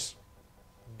choice.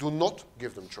 Do not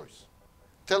give them choice.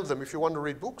 Tell them if you want to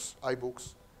read books,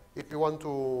 iBooks. If you want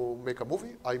to make a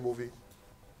movie, iMovie.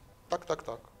 Tuck, tuck,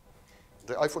 tuck.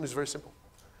 The iPhone is very simple.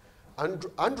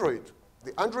 Android,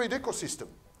 the Android ecosystem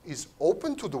is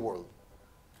open to the world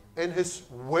and has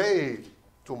way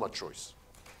too much choice.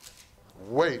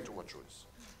 Way too much choice.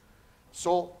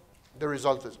 So the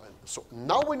result is, so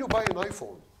now when you buy an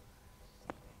iPhone,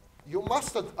 you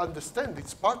must understand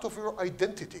it's part of your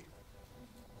identity.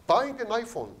 Buying an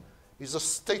iPhone is a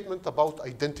statement about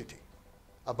identity,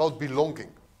 about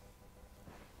belonging.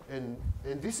 And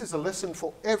this is a lesson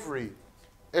for every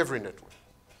network.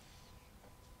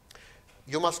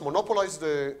 You must monopolize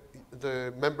the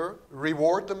member,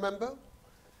 reward the member,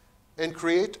 and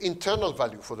create internal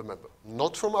value for the member,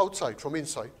 not from outside, from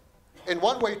inside. And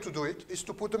one way to do it is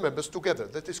to put the members together.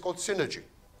 That is called synergy.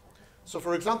 So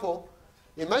for example,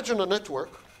 imagine a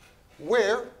network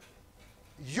where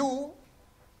you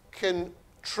can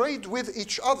trade with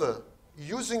each other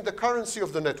using the currency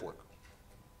of the network.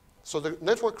 So the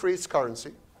network creates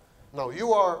currency. Now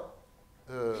you are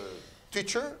a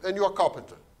teacher and you are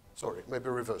carpenter. Sorry, maybe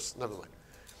reverse, never mind.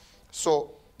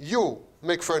 So you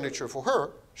make furniture for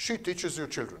her, she teaches your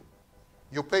children.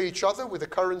 You pay each other with the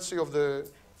currency of the...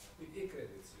 With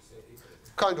e-credits, you say e-credits.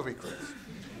 Kind of e-credits.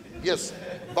 Yes,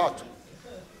 but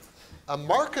a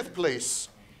marketplace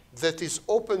that is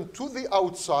open to the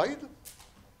outside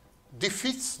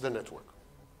defeats the network.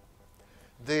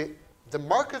 The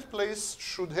marketplace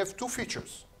should have 2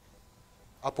 features.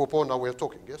 Apropos, now we're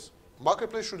talking, yes?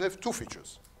 Marketplace should have 2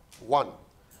 features. 1,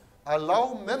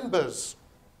 allow members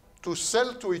to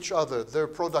sell to each other their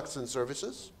products and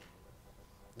services.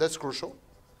 That's crucial.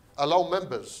 Allow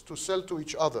members to sell to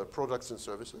each other products and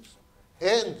services.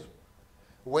 And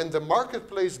when the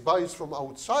marketplace buys from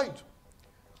outside,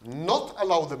 not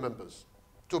allow the members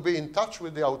to be in touch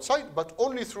with the outside, but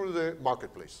only through the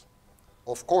marketplace.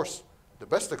 Of course, the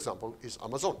best example is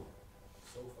Amazon.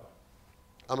 So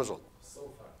far. Amazon. So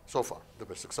far. So far. The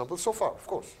best example so far, of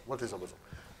course. What is Amazon?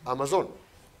 Amazon.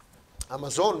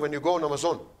 Amazon, when you go on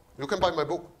Amazon, you can buy my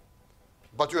book,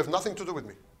 but you have nothing to do with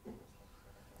me.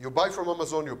 You buy from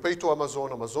Amazon, you pay to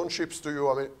Amazon, Amazon ships to you.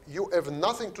 I mean, you have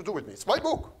nothing to do with me. It's my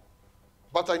book.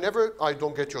 But I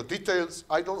don't get your details.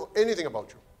 I don't know anything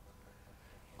about you.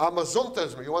 Amazon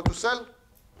tells me, you want to sell?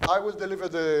 I will deliver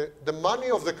the money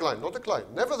of the client, not the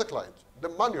client, never the client, the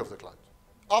money of the client.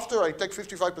 After I take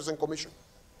 55% commission,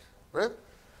 right?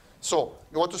 So,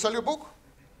 you want to sell your book?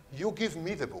 You give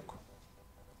me the book.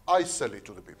 I sell it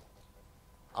to the people.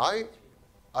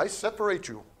 I separate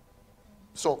you.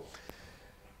 So,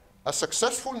 a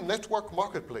successful network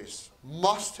marketplace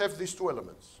must have these 2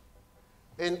 elements.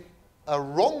 And a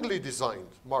wrongly designed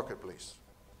marketplace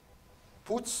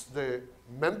puts the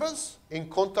members in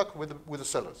contact with the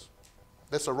sellers.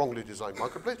 That's a wrongly designed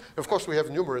marketplace. Of course, we have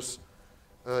numerous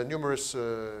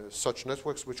such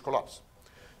networks which collapse.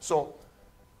 So,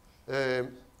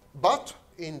 but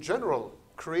in general,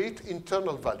 create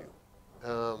internal value.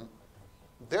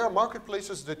 There are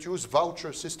marketplaces that use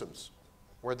voucher systems,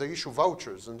 where they issue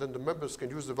vouchers, and then the members can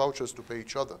use the vouchers to pay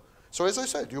each other. So as I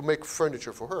said, you make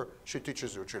furniture for her, she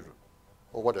teaches your children,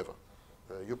 or whatever.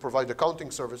 You provide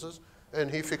accounting services,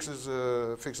 and he fixes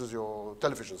your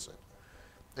television set.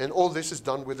 And all this is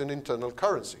done with an internal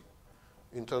currency,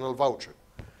 internal voucher.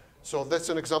 So that's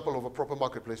an example of a proper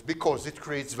marketplace, because it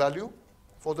creates value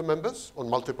for the members on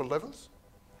multiple levels.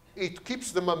 It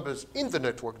keeps the members in the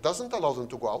network, doesn't allow them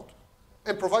to go out,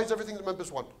 and provides everything the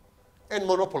members want, and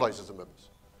monopolizes the members.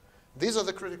 These are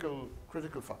the critical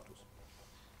factors.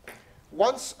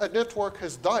 Once a network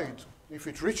has died, if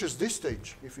it reaches this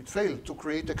stage, if it failed to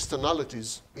create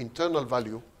externalities, internal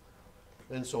value,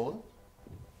 and so on,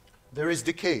 there is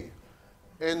decay.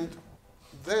 And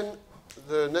then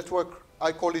the network,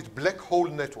 I call it black hole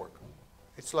network.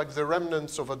 It's like the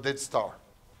remnants of a dead star.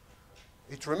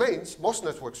 It remains, most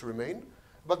networks remain,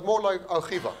 but more like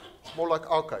archiva, more like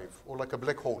archive, or like a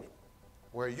black hole,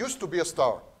 where it used to be a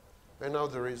star, and now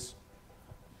there is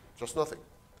just nothing.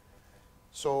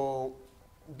 So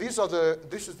this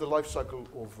is the life cycle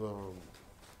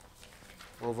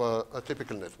of a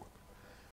typical network.